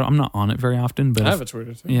Twitter. I'm not on it very often, but I have a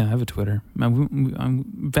Twitter too. Yeah, I have a Twitter. I'm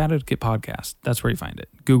Bad Etiquette Podcast. That's where you find it.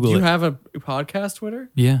 Google Do it. you have a podcast Twitter?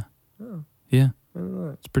 Yeah. Oh. Yeah. I don't know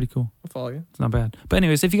that. It's pretty cool. I'll follow you. It's not bad. But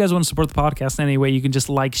anyways, if you guys want to support the podcast in any way, you can just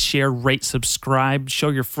like, share, rate, subscribe, show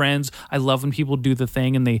your friends. I love when people do the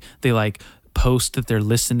thing and they like post that they're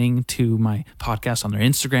listening to my podcast on their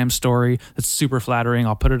Instagram story. That's super flattering.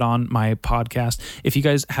 I'll put it on my podcast. If you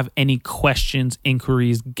guys have any questions,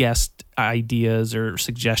 inquiries, guest ideas or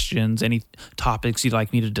suggestions, any topics you'd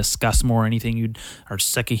like me to discuss more, anything you are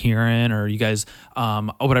sick of hearing, or you guys,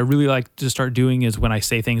 what I really like to start doing is when I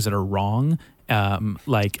say things that are wrong,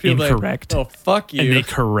 like People incorrect. Like, oh, fuck you. And they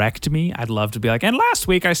correct me. I'd love to be like, and last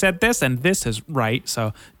week I said this and this is right.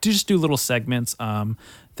 So just do little segments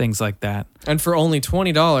things like that. And for only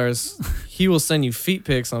 $20, he will send you feet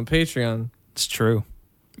pics on Patreon. It's true.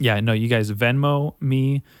 Yeah, no, you guys Venmo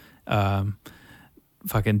me,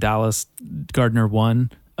 fucking Dallas Gardner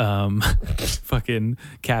 1, fucking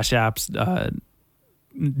Cash Apps,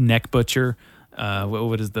 Neck Butcher.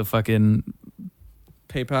 What is the fucking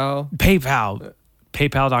PayPal.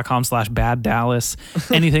 PayPal.com/BadDallas.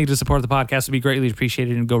 Anything to support the podcast would be greatly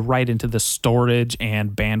appreciated and go right into the storage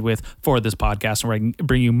and bandwidth for this podcast, where I can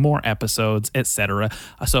bring you more episodes, etc.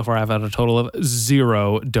 So far, I've had a total of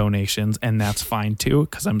 0 donations, and that's fine too,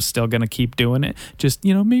 because I'm still going to keep doing it. Just,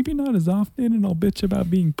 maybe not as often, and I'll bitch about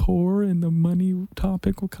being poor, and the money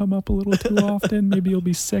topic will come up a little too often. Maybe you'll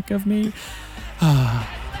be sick of me.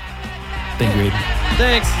 Thank you, Aiden.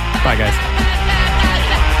 Thanks. Bye, guys.